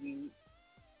comfort you,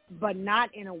 but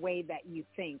not in a way that you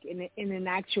think. In an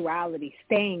actuality,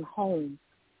 staying home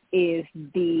is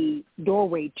the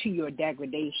doorway to your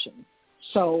degradation.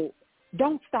 So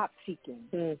don't stop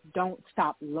seeking. Don't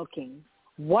stop looking.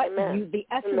 The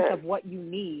essence of what you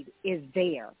need is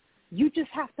there. You just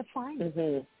have to find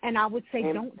it. And I would say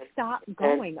don't stop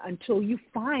going until you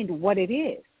find what it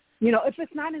is. You know, if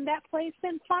it's not in that place,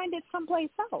 then find it someplace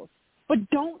else. But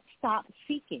don't stop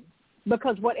seeking,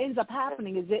 because what ends up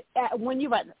happening is that when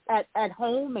you're at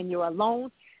home and you're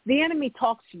alone, the enemy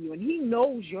talks to you, and he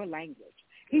knows your language.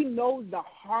 He knows the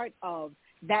heart of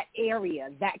that area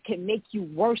that can make you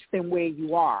worse than where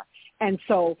you are. And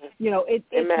so, you know, it's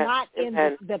not in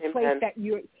the place that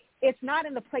you're. It's not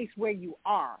in the place where you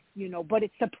are, you know, but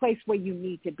it's the place where you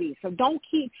need to be. So don't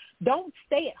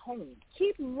stay at home.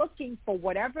 Keep looking for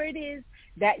whatever it is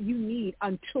that you need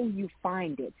until you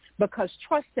find it, because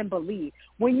trust and believe.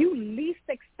 When you least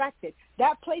expect it,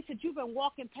 that place that you've been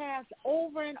walking past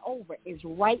over and over is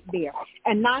right there.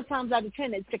 And 9 times out of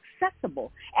 10, it's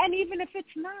accessible. And even if it's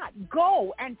not,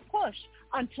 go and push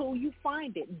until you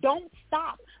find it. Don't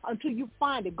stop until you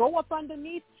find it. Go up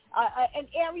underneath an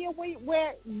area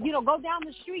where, you know, go down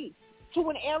the street to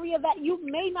an area that you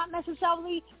may not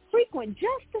necessarily frequent,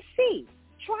 just to see.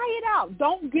 Try it out.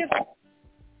 Don't give up.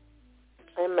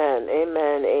 Amen,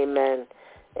 amen, amen,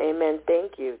 amen.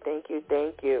 Thank you, thank you,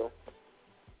 thank you.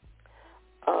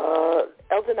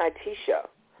 Elder Nitisha,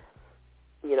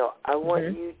 you know, I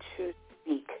want you to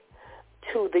speak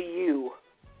to the you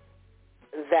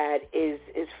that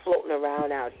is floating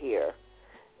around out here.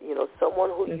 You know,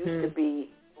 someone who used to be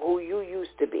who you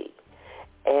used to be.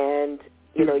 And,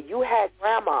 you know, you had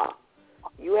grandma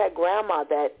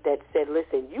that said,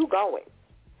 listen, you going.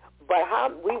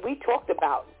 But we talked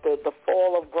about the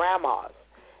fall of grandmas.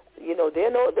 You know,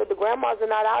 the grandmas are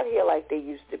not out here like they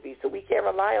used to be, so we can't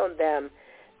rely on them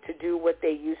to do what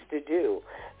they used to do.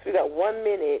 So we got 1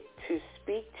 minute to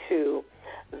speak to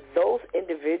those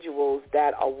individuals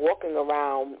that are walking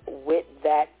around with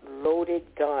that loaded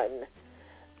gun,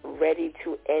 ready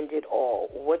to end it all.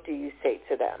 What do you say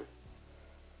to them?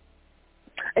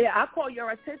 Yeah, I call your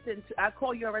attention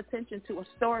to a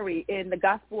story in the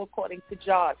Gospel according to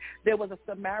John. There was a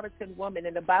Samaritan woman,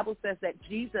 and the Bible says that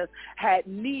Jesus had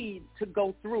need to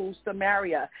go through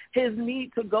Samaria. His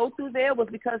need to go through there was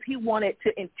because he wanted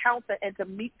to encounter and to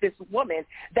meet this woman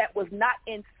that was not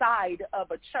inside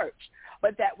of a church,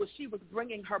 but she was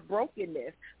bringing her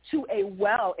brokenness to a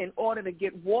well in order to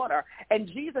get water. And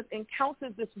Jesus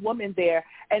encounters this woman there,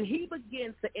 and he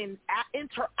begins to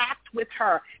interact with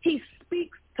her. He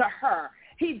speaks to her.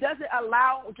 He doesn't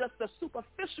allow just a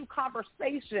superficial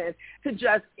conversation to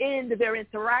just end their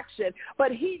interaction,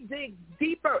 but he digs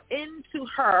deeper into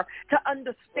her to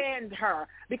understand her,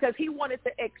 because he wanted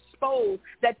to expose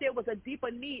that there was a deeper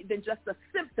need than just the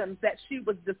symptoms that she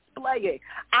was displaying.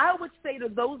 I would say to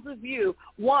those of you,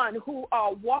 one, who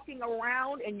are walking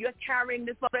around and you're carrying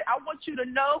this, I want you to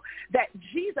know that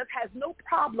Jesus has no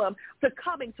problem to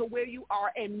coming to where you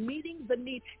are and meeting the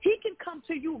need. He can come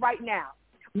to you right now.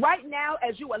 Right now,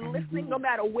 as you are listening, no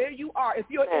matter where you are, if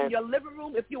you're in your living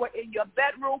room, if you are in your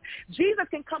bedroom, Jesus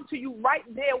can come to you right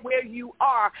there where you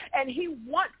are, and he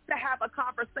wants to have a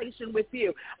conversation with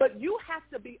you. But you have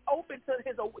to be open to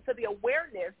the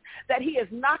awareness that he is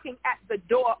knocking at the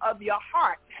door of your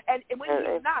heart. And when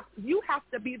he knocks, you have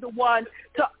to be the one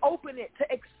to open it, to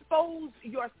expose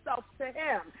yourself to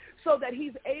him, so that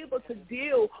he's able to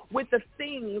deal with the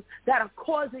things that are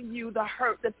causing you the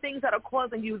hurt, the things that are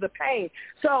causing you the pain.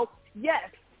 So,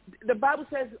 yes, the Bible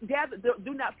says,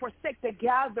 do not forsake the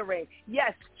gathering.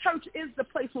 Yes, church is the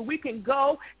place where we can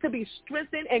go to be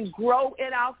strengthened and grow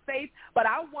in our faith. But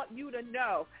I want you to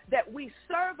know that we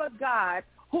serve a God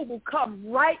who will come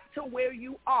right to where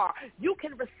you are. You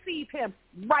can receive him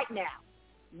right now.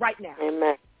 Right now.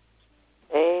 Amen.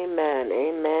 Amen.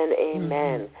 Amen.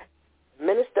 Amen.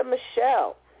 Minister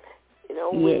Michelle,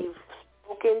 we've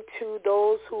spoken to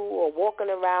those who are walking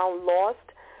around lost,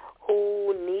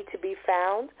 who need to be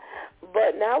found.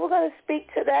 But now we're going to speak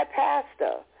to that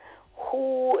pastor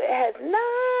who has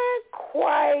not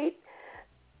quite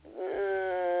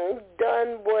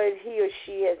done what he or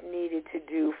she has needed to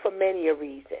do for many a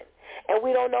reason. And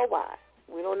we don't know why.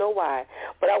 We don't know why.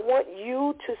 But I want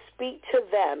you to speak to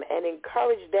them and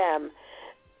encourage them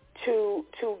to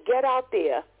get out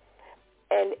there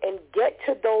and get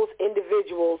to those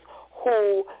individuals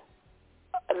who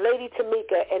Lady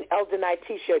Tamika and Elder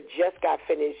Nitisha just got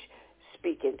finished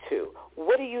speaking to.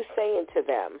 What are you saying to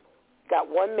them? Got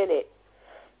 1 minute.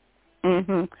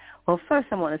 Well, first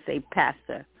I want to say,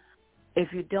 Pastor,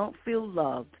 if you don't feel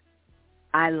loved,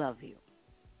 I love you.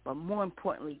 But more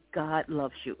importantly, God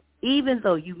loves you. Even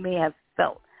though you may have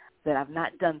felt that I've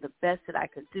not done the best that I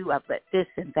could do, I've let this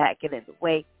and that get in the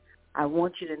way, I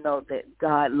want you to know that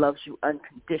God loves you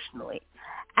unconditionally.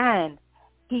 And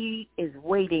he is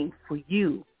waiting for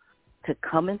you to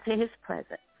come into his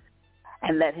presence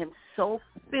and let him so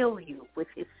fill you with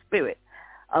his spirit,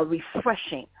 a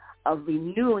refreshing, a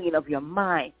renewing of your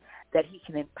mind, that he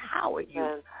can empower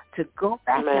you to go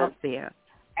back out there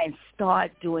and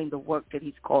start doing the work that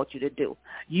he's called you to do.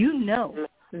 You know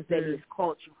that he's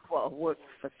called you for a work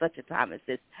for such a time as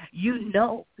this. You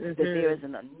know that there is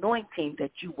an anointing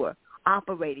that you were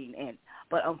operating in.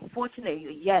 But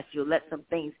unfortunately, yes, you'll let some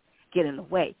things get in the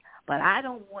way. But I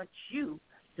don't want you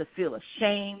to feel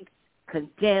ashamed,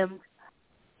 condemned,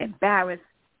 embarrassed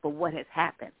for what has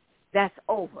happened. That's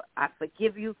over. I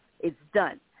forgive you. It's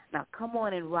done. Now come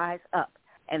on and rise up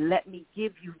and let me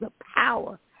give you the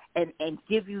power and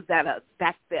give you that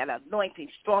anointing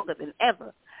stronger than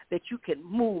ever, that you can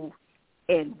move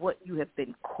in what you have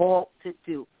been called to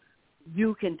do.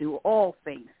 You can do all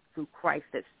things through Christ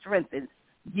that strengthens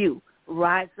you.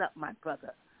 Rise up, my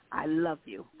brother. I love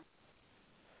you.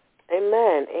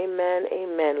 Amen, amen,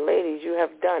 amen. Ladies, you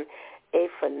have done a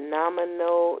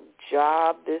phenomenal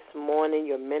job this morning.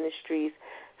 Your ministries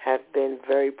have been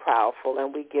very powerful,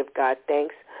 and we give God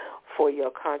thanks for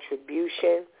your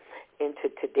contribution into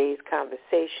today's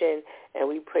conversation, and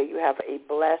we pray you have a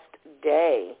blessed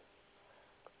day.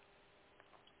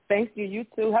 Thank you. You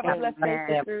too. Have a blessed day,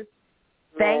 sisters.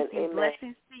 Thank you. Amen.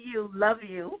 Blessings to you. Love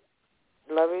you.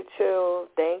 Love you too.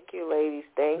 Thank you, ladies.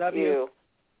 Thank you.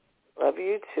 Love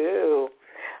you too.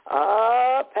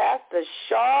 Pastor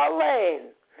Charlene,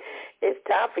 it's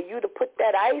time for you to put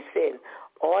that icing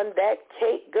on that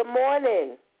cake. Good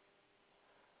morning.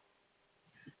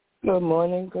 Good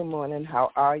morning. Good morning.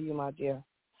 How are you, my dear?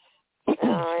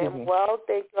 I am well.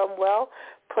 Thank you. I'm well.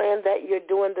 Praying that you're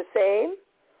doing the same.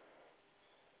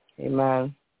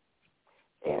 Amen.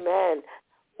 Amen.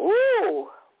 Ooh,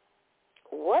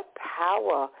 what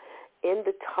power in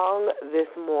the tongue this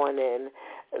morning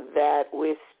that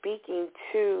we're speaking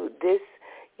to this,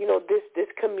 this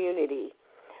community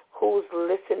who's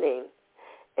listening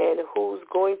and who's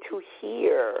going to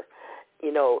hear,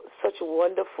 such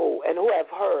wonderful, and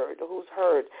who's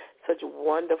heard such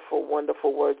wonderful,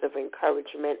 wonderful words of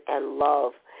encouragement and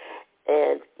love.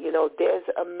 And, there's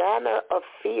a manner of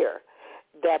fear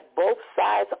that both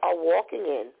sides are walking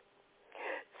in.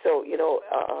 So,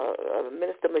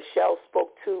 Minister Michelle spoke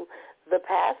to the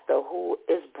pastor who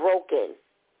is broken,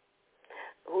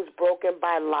 who's broken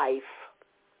by life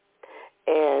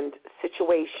and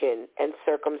situation and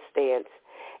circumstance,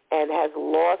 and has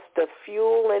lost the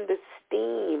fuel and the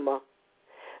steam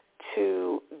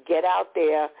to get out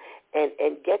there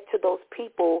and get to those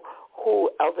people who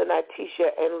Elder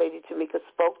Nitisha and Lady Tamika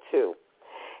spoke to.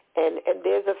 And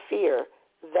there's a fear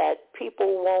that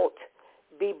people won't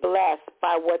be blessed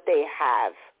by what they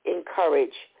have.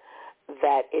 Encourage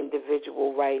that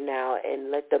individual right now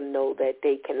and let them know that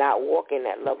they cannot walk in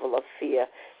that level of fear,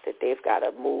 that they've got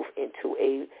to move into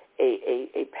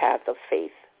a path of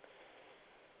faith.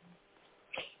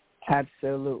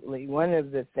 Absolutely. One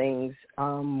of the things,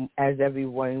 as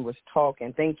everyone was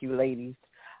talking, thank you, ladies,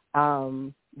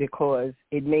 because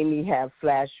it made me have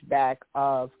flashback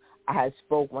of, I had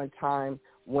spoke one time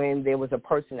when there was a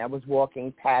person that was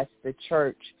walking past the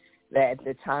church that at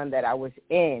the time that I was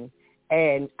in,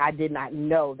 and I did not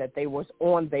know that they was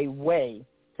on their way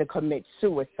to commit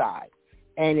suicide.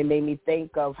 And it made me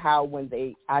think of how when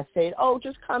I said, oh,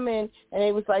 just come in. And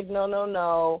they was like,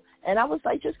 no. And I was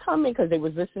like, just come in, because they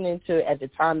was listening to, at the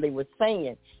time they were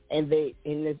singing. And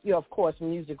of course,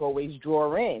 music always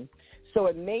draw in. So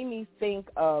it made me think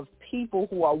of people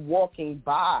who are walking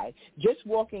by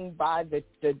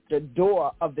the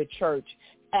door of the church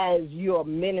as you're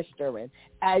ministering,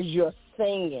 as you're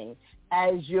singing,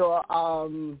 as you're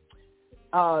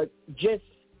just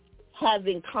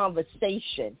having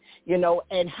conversation,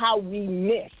 and how we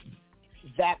miss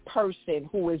that person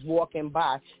who is walking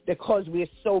by because we're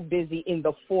so busy in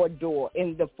the four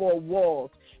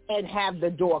walls and have the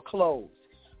door closed,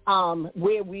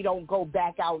 where we don't go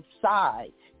back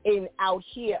outside and out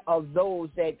here of those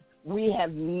that we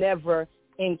have never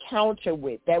encountered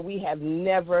with, that we have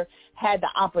never had the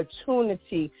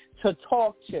opportunity to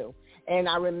talk to. And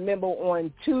I remember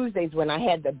on Tuesdays when I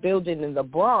had the building in the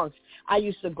Bronx, I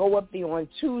used to go up there on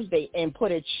Tuesday and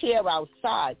put a chair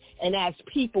outside, and as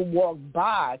people walked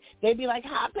by, they'd be like,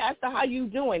 "Hi, Pastor, how you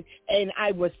doing?" And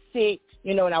I would sit,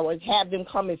 and I would have them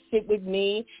come and sit with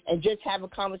me and just have a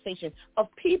conversation of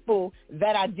people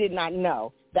that I did not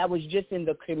know, that was just in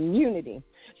the community.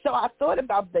 So I thought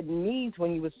about the needs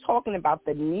when you was talking about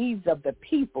the needs of the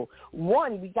people.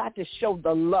 One, we got to show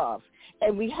the love.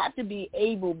 And we have to be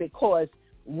able, because,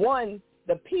 one,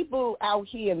 the people out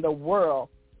here in the world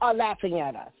are laughing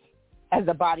at us as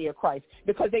the body of Christ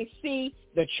because they see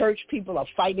the church people are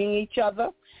fighting each other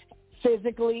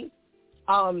physically.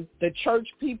 The church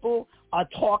people are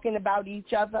talking about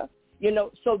each other,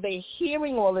 so they're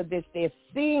hearing all of this. They're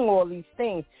seeing all these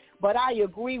things. But I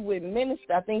agree with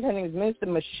Minister, I think her name is Minister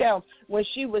Michelle, when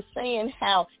she was saying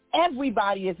how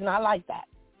everybody is not like that.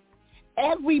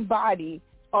 Everybody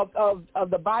of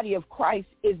the body of Christ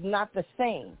is not the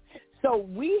same. So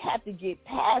we have to get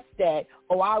past that,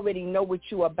 I already know what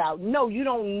you're about. No, you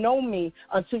don't know me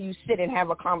until you sit and have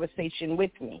a conversation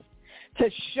with me. To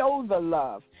show the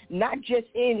love, not just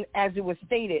in, as it was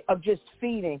stated, of just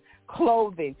feeding,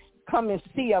 clothing, come and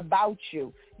see about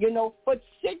you, but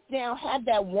sit down, have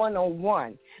that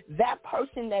one-on-one. That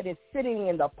person that is sitting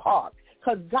in the park,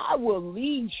 because God will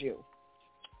lead you.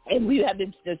 And we have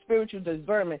the spiritual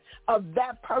discernment of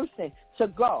that person to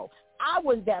go. I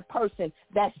was that person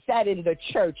that sat in the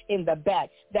church in the back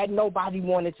that nobody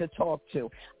wanted to talk to.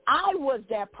 I was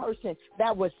that person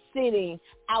that was sitting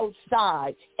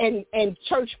outside and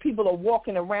church people are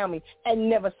walking around me and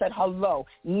never said hello,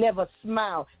 never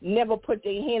smiled, never put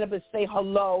their hand up and say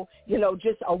hello,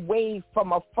 just a wave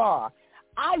from afar.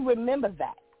 I remember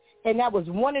that. And that was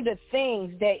one of the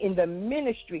things that in the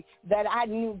ministry that I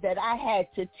knew that I had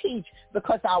to teach,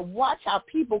 because I watch how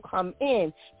people come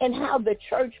in and how the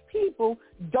church people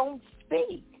don't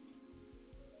speak.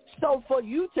 So for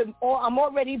you to, I'm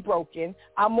already broken.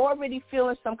 I'm already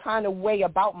feeling some kind of way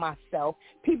about myself.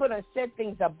 People done said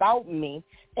things about me.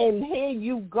 And here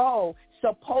you go,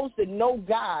 supposed to know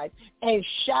God and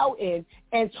shouting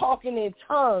and talking in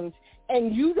tongues.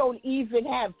 And you don't even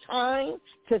have time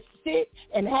to sit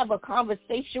and have a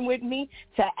conversation with me,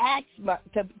 to ask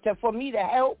for me to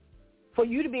help, for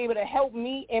you to be able to help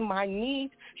me in my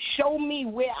needs, show me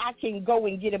where I can go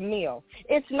and get a meal.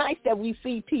 It's nice that we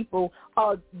see people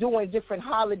doing different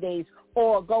holidays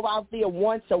or go out there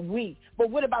once a week, but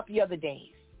what about the other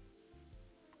days?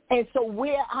 And so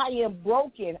where I am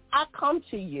broken, I come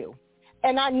to you,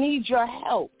 and I need your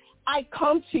help. I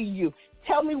come to you.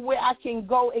 Tell me where I can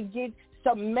go and get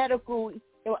some medical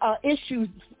issues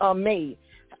made,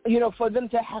 for them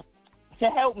to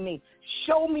help me.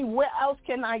 Show me where else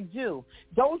can I do.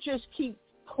 Don't just keep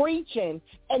preaching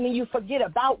and then you forget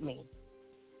about me.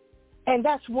 And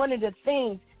that's one of the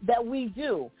things that we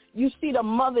do. You see the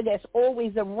mother that's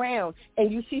always around,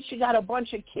 and you see she got a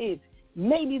bunch of kids.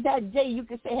 Maybe that day you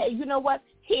can say, hey, you know what?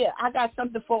 Here, I got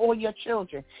something for all your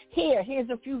children. Here's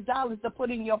a few dollars to put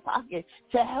in your pocket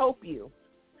to help you.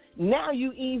 Now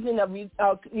you even,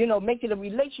 making a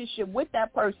relationship with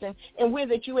that person, and where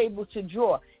that you're able to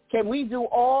draw. Can we do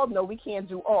all? No, we can't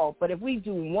do all. But if we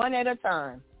do one at a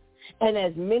time, and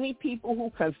as many people who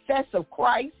confess of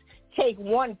Christ, take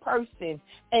one person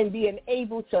and being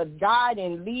able to guide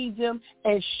and lead them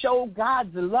and show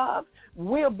God's love,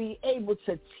 we'll be able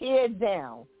to tear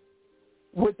down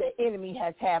what the enemy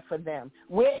has had for them.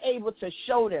 We're able to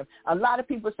show them. A lot of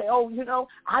people say,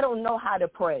 I don't know how to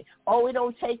pray. Oh, it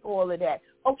don't take all of that.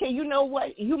 Okay, you know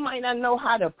what? You might not know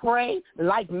how to pray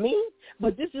like me,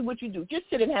 but this is what you do. Just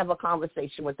sit and have a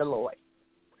conversation with the Lord.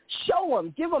 Show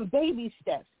them. Give them baby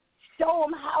steps. Show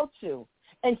them how to.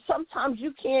 And sometimes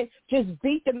you can't just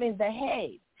beat them in the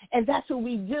head. And that's what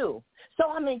we do. So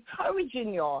I'm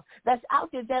encouraging y'all that's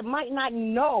out there that might not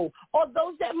know, or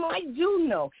those that might do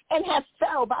know and have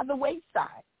fell by the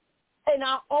wayside in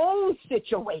our own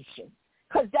situations,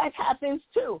 because that happens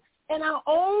too. In our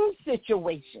own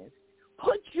situations,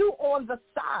 put you on the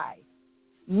side.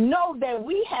 Know that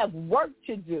we have work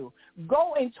to do.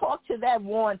 Go and talk to that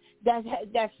one,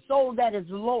 that soul that is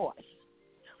lost.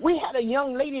 We had a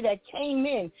young lady that came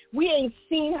in. We ain't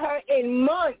seen her in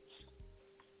months.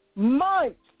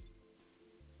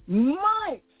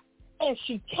 And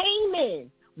she came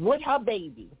in with her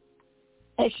baby.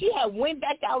 And she had went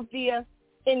back out there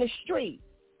in the street.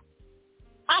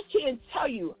 I can't tell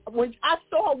you, when I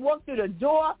saw her walk through the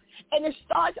door, and it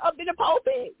starts up in the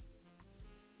pulpit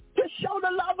to show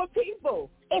the love of people.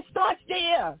 It starts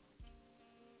there.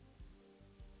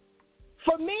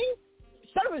 For me,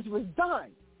 service was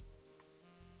done.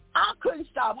 I couldn't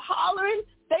stop hollering,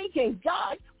 thanking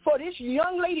God for this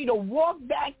young lady to walk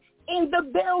back in the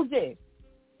building.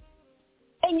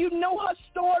 And you know her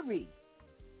story.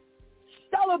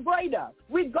 Celebrate her,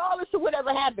 regardless of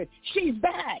whatever happened. She's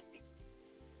back.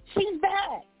 She's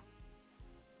back.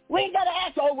 We ain't got to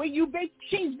ask, oh, where you been?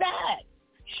 She's back.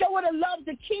 Show her the love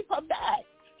to keep her back,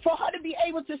 for her to be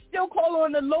able to still call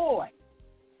on the Lord.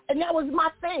 And that was my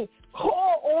thing.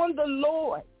 Call on the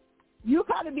Lord. You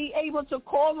got to be able to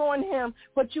call on him,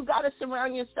 but you got to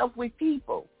surround yourself with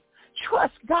people.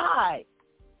 Trust God.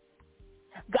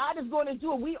 God is going to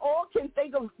do it. We all can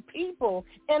think of people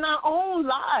in our own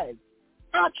lives,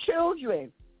 our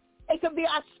children. It could be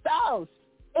our spouse.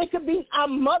 It could be our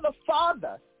mother,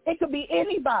 father. It could be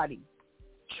anybody.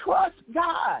 Trust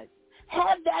God.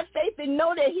 Have that faith and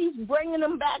know that he's bringing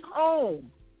them back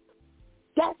home.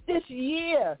 That's this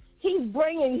year. He's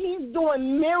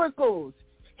doing miracles.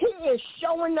 He is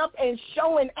showing up and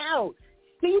showing out.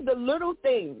 See the little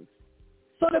things.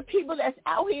 So the people that's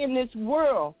out here in this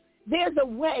world, there's a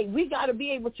way. We got to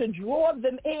be able to draw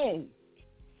them in.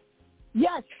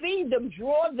 Yes, feed them,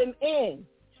 draw them in.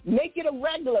 Make it a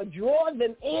regular, draw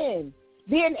them in.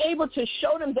 Being able to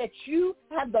show them that you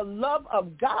have the love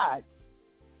of God.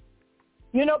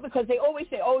 You know, because they always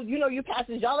say, oh, you know, you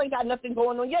pastors, y'all ain't got nothing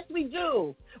going on. Yes, we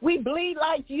do. We bleed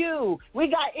like you. We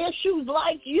got issues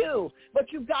like you.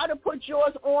 But you got to put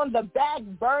yours on the back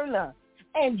burner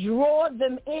and draw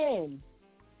them in.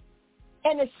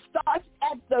 And it starts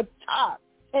at the top.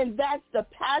 And that's the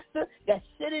pastor that's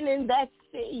sitting in that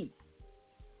seat.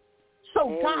 So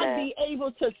Amen. God be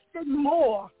able to sit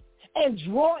more and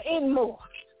draw in more.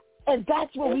 And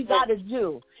that's what we got to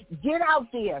do. Get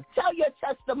out there. Tell your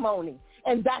testimony.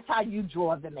 And that's how you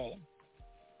draw them in.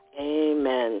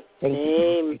 Amen.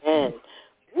 Amen.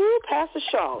 Woo, Pastor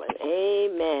Charlotte.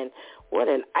 Amen. What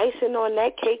an icing on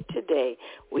that cake today.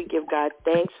 We give God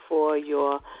thanks for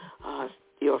your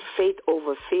faith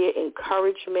over fear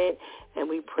encouragement, and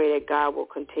we pray that God will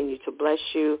continue to bless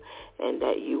you and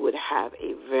that you would have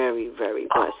a very, very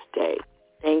blessed day.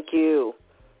 Thank you.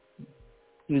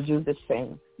 You do the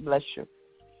same. Bless you.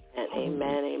 And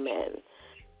amen.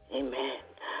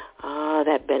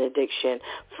 That benediction.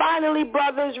 Finally,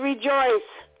 brothers, rejoice.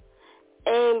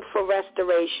 Aim for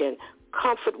restoration.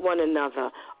 Comfort one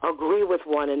another. Agree with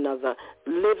one another.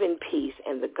 Live in peace.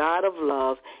 And the God of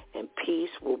love and peace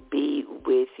will be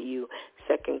with you.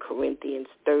 2 Corinthians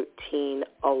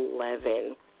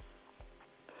 13:11.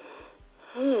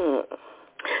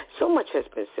 So much has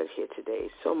been said here today.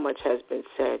 So much has been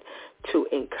said to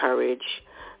encourage,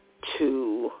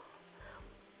 to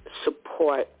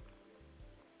support.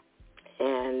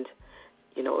 And,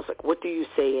 you know, it's like, what do you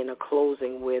say in a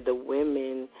closing where the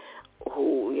women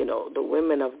who, you know, the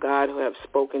women of God who have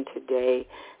spoken today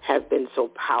have been so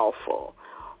powerful?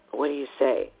 What do you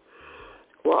say?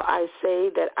 Well, I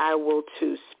say that I will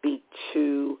to speak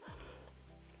to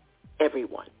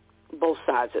everyone, both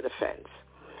sides of the fence.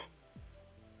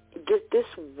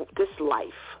 This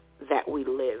life that we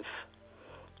live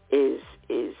is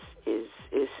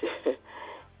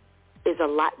a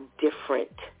lot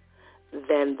different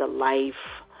than the life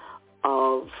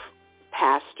of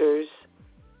pastors,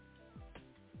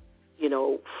 you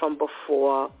know, from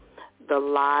before, the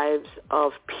lives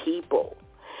of people.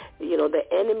 You know, the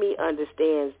enemy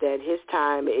understands that his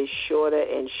time is shorter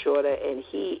and shorter, and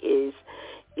he is,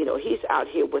 you know, he's out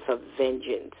here with a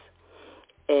vengeance.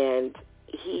 And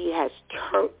he has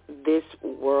turned this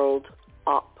world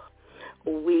up.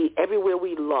 Everywhere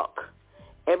we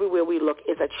look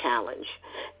is a challenge.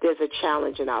 There's a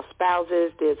challenge in our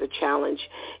spouses. There's a challenge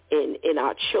in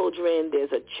our children.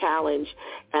 There's a challenge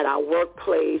at our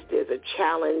workplace. There's a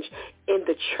challenge in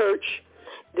the church.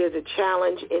 There's a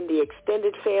challenge in the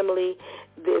extended family.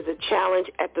 There's a challenge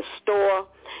at the store.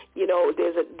 You know,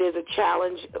 there's a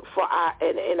challenge for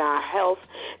in our health.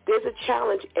 There's a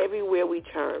challenge everywhere we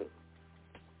turn.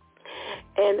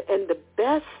 And the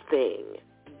best thing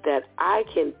that I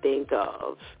can think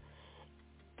of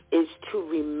is to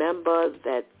remember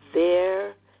that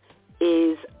there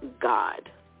is God.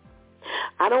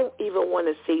 I don't even want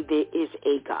to say there is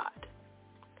a God.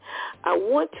 I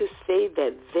want to say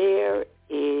that there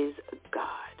is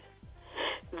God.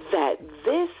 That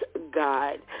this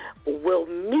God will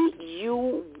meet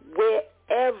you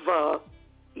wherever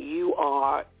you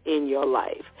are in your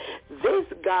life. this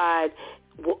God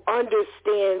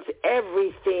understands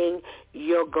everything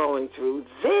you're going through.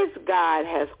 This God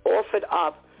has offered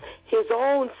up his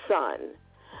own son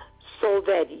so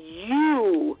that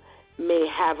you may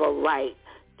have a right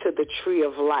to the tree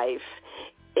of life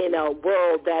in a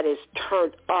world that is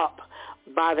turned up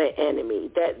by the enemy.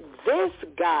 That this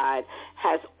God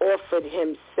has offered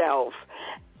himself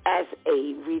as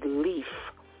a relief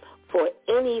for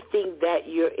anything that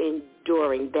you're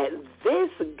enduring. That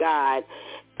this God,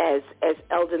 as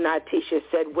Elder Natisha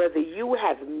said, whether you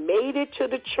have made it to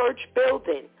the church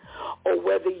building or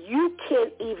whether you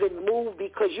can't even move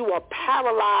because you are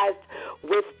paralyzed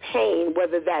with pain,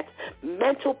 whether that's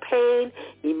mental pain,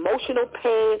 emotional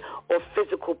pain, or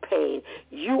physical pain,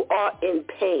 you are in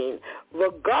pain.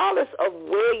 Regardless of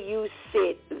where you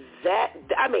sit, that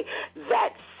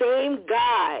same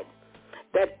God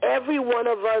that every one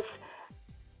of us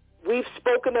we've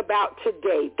spoken about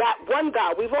today, that one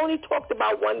God, we've only talked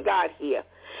about one God here.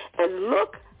 And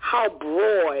look how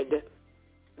broad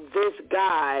this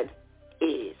God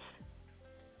is.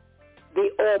 The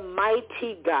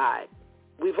Almighty God.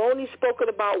 We've only spoken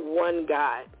about one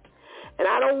God. And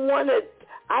I don't want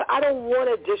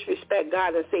to disrespect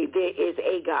God and say there is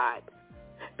a God,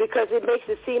 because it makes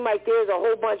it seem like there's a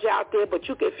whole bunch out there, but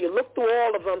if you look through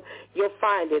all of them, you'll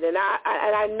find it. And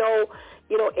I know,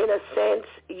 in a sense,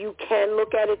 you can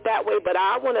look at it that way, but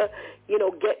I want to,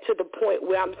 get to the point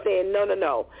where I'm saying,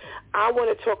 no. I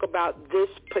want to talk about this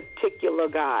particular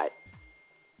God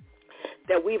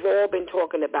that we've all been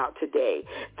talking about today,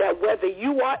 that whether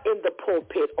you are in the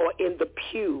pulpit or in the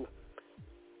pew,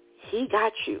 he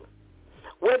got you.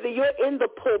 Whether you're in the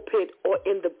pulpit or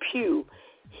in the pew,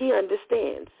 he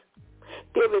understands.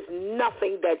 There is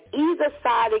nothing that either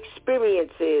side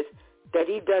experiences that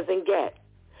he doesn't get.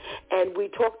 And we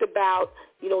talked about,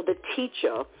 the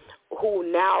teacher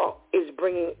who now is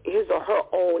bringing his or her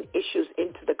own issues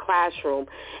into the classroom,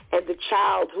 and the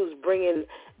child who's bringing,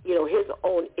 his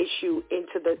own issue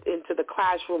into the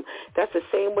classroom. That's the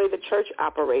same way the church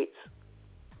operates.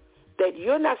 That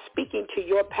you're not speaking to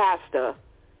your pastor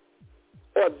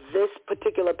or this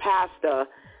particular pastor,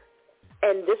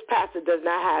 and this pastor does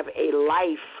not have a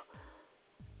life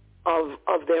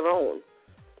of their own.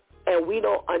 And we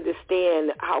don't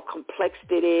understand how complex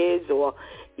it is, or,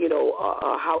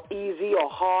 how easy or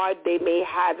hard they may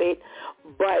have it.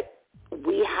 But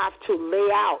we have to lay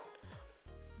out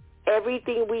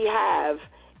everything we have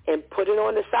and put it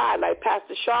on the side, like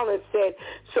Pastor Charlotte said,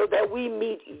 so that we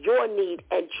meet your need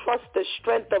and trust the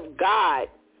strength of God.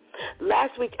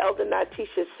 Last week, Elder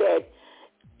Natisha said,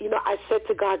 I said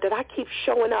to God that I keep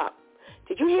showing up.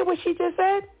 Did you hear what she just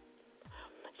said?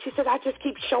 She said, I just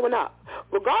keep showing up.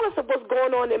 Regardless of what's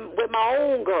going on with my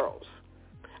own girls,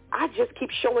 I just keep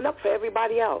showing up for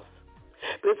everybody else.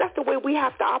 Because that's the way we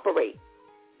have to operate.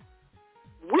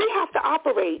 We have to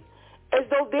operate as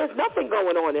though there's nothing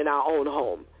going on in our own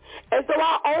home, as though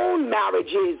our own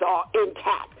marriages are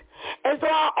intact, as though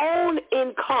our own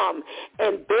income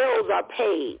and bills are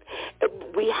paid.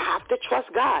 We have to trust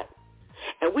God.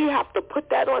 And we have to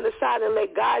put that on the side and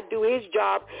let God do his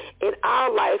job in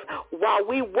our life while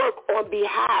we work on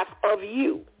behalf of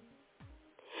you.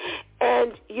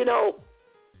 And,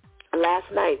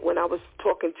 last night when I was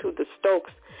talking to the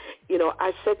Stokes,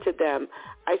 I said to them,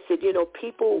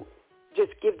 people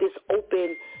just give this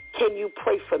open, can you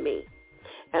pray for me?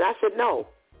 And I said, no,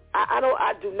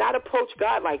 I do not approach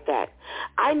God like that.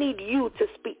 I need you to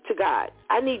speak to God.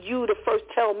 I need you to first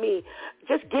tell me,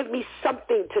 just give me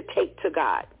something to take to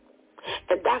God.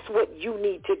 And that's what you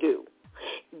need to do.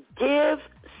 Give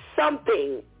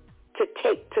something to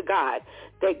take to God,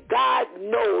 that God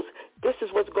knows this is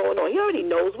what's going on. He already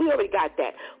knows. We already got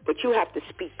that. But you have to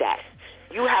speak that.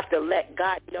 You have to let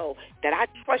God know that I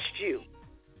trust you.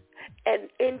 And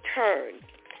in turn,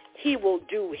 he will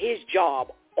do his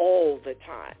job all the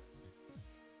time.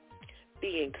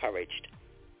 Be encouraged.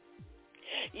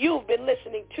 You've been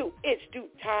listening to It's Due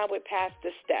Time with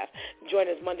Pastor Steph. Join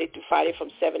us Monday through Friday from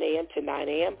 7 a.m. to 9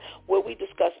 a.m. where we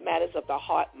discuss matters of the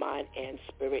heart, mind, and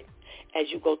spirit. As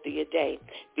you go through your day,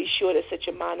 be sure to set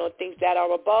your mind on things that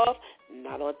are above,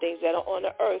 not on things that are on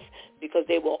the earth, because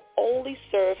they will only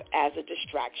serve as a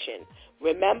distraction.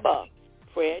 Remember,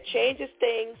 prayer changes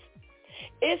things.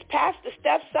 It's Pastor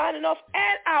Steph signing off,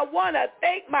 and I want to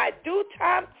thank my Due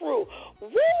Time crew,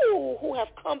 who have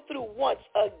come through once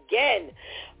again.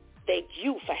 Thank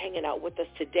you for hanging out with us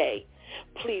today.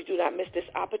 Please do not miss this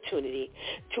opportunity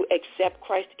to accept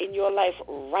Christ in your life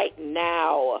right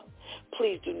now.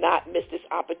 Please do not miss this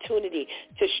opportunity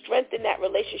to strengthen that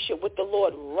relationship with the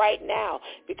Lord right now,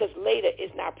 because later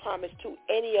is not promised to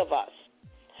any of us.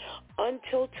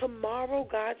 Until tomorrow,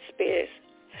 God spares,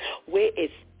 where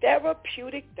it's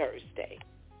Therapeutic Thursday.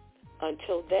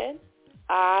 Until then,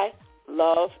 I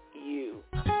love you.